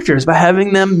these characters by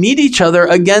having them meet each other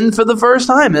again for the first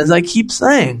time, as I keep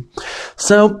saying.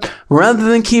 So rather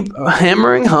than keep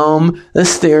hammering home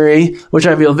this theory, which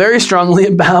I feel very strongly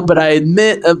about, but I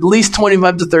admit at least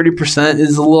 25 to 30%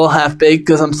 is a little half-baked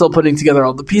because I'm still putting together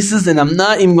all the pieces, and I'm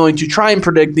not even going to try and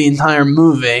predict the entire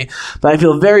movie, but I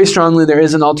feel very strongly there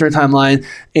is an alternate timeline,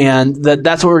 and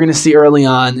that's what we're going to see early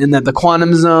on, and that the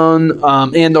quantum zone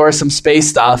and or some space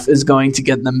stuff is going to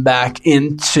get them back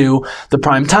into the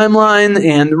prime timeline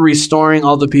and restoring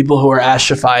all the people who are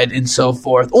ashified and so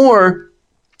forth. Or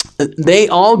they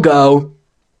all go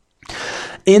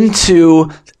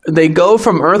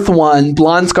from Earth 1,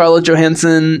 blonde Scarlett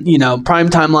Johansson, prime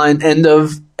timeline, end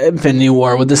of Infinity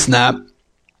War with the snap,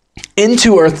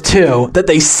 into Earth 2, that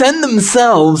they send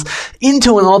themselves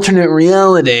into an alternate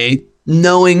reality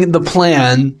knowing the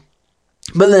plan.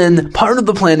 But then part of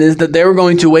the plan is that they were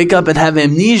going to wake up and have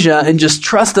amnesia and just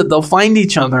trust that they'll find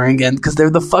each other again because they're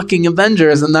the fucking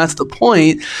Avengers, and that's the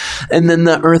point. And then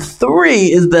the Earth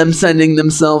 3 is them sending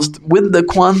themselves with the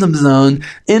quantum zone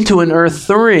into an Earth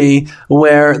 3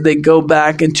 where they go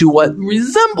back into what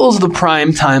resembles the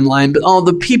prime timeline, but all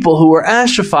the people who were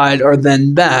ashified are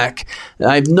then back.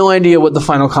 I have no idea what the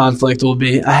final conflict will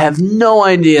be. I have no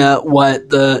idea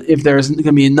if there's going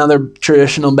to be another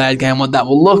traditional bad guy and what that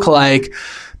will look like.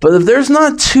 But if there's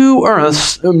not 2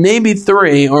 Earths, or maybe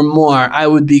 3 or more, I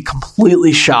would be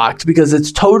completely shocked because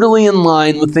it's totally in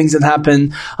line with things that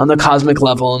happen on the cosmic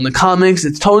level in the comics.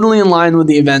 It's totally in line with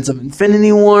the events of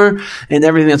Infinity War and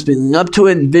everything that's been up to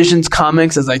it, and Vision's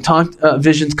comments, as I talked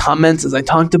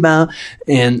about,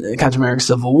 and Captain America: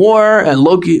 Civil War,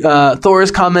 and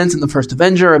Thor's comments in the first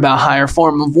Avenger about higher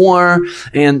form of war,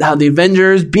 and how the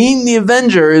Avengers, being the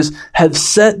Avengers, have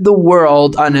set the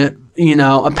world on a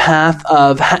path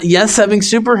of, yes, having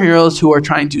superheroes who are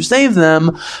trying to save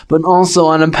them, but also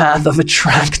on a path of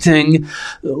attracting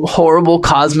horrible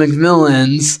cosmic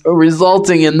villains,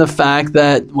 resulting in the fact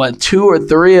that, 2 or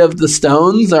 3 of the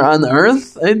stones are on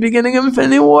Earth at the beginning of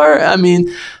Infinity War? I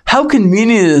mean, how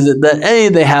convenient is it that, A,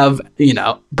 they have,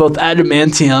 both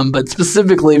adamantium, but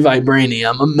specifically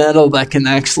vibranium, a metal that can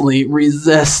actually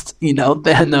resist,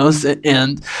 Thanos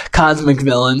and cosmic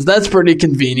villains. That's pretty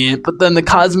convenient. But then the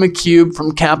cosmic cube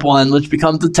from Cap 1, which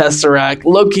becomes the Tesseract,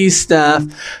 Loki's staff,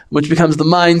 which becomes the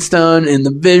Mind Stone, and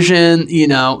the Vision,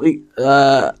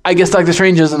 I guess Doctor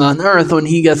Strange isn't on Earth when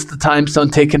he gets the Time Stone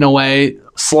taken away,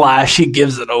 / he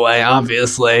gives it away,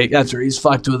 obviously. That's where he's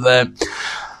fucked with it.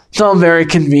 It's all very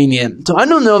convenient. So I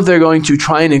don't know if they're going to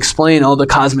try and explain all the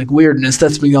cosmic weirdness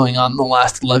that's been going on in the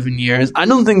last 11 years. I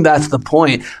don't think that's the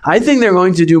point. I think they're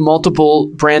going to do multiple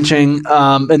branching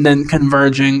and then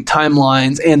converging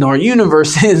timelines and or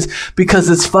universes because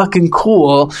it's fucking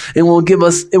cool. It will give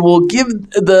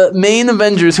the main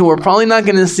Avengers, who we're probably not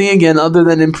going to see again other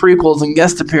than in prequels and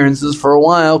guest appearances for a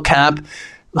while, Cap,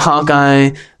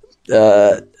 Hawkeye,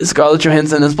 Scarlett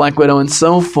Johansson as Black Widow, and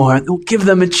so forth. It will give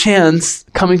them a chance,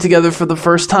 coming together for the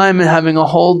first time and having a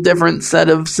whole different set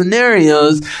of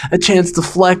scenarios, a chance to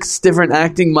flex different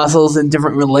acting muscles and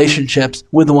different relationships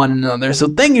with one another. So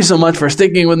thank you so much for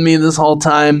sticking with me this whole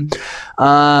time.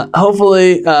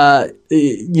 Hopefully,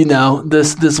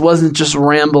 this wasn't just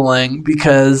rambling,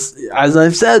 because, as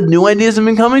I've said, new ideas have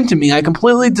been coming to me. I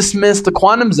completely dismissed the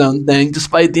quantum zone thing,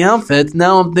 despite the outfits.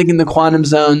 Now I'm thinking the quantum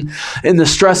zone and the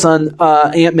stress on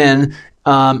Ant-Man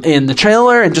in the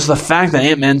trailer, and just the fact that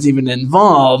Ant-Man's even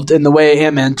involved, and the way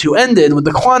Ant-Man 2 ended with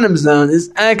the quantum zone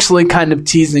is actually kind of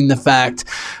teasing the fact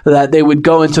that they would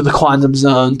go into the quantum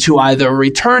zone to either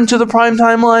return to the prime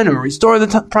timeline or restore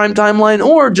the prime timeline,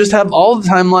 or just have all the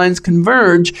timelines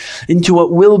converge into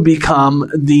what will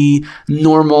become the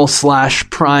normal /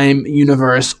 prime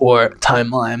universe or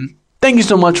timeline. Thank you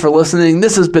so much for listening.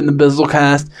 This has been the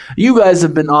Bizzlecast. You guys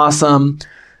have been awesome.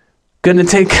 Gonna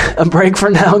take a break for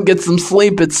now and get some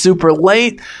sleep. It's super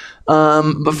late.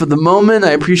 But for the moment, I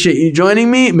appreciate you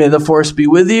joining me. May the force be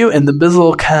with you, and the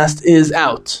Bizzlecast is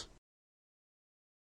out.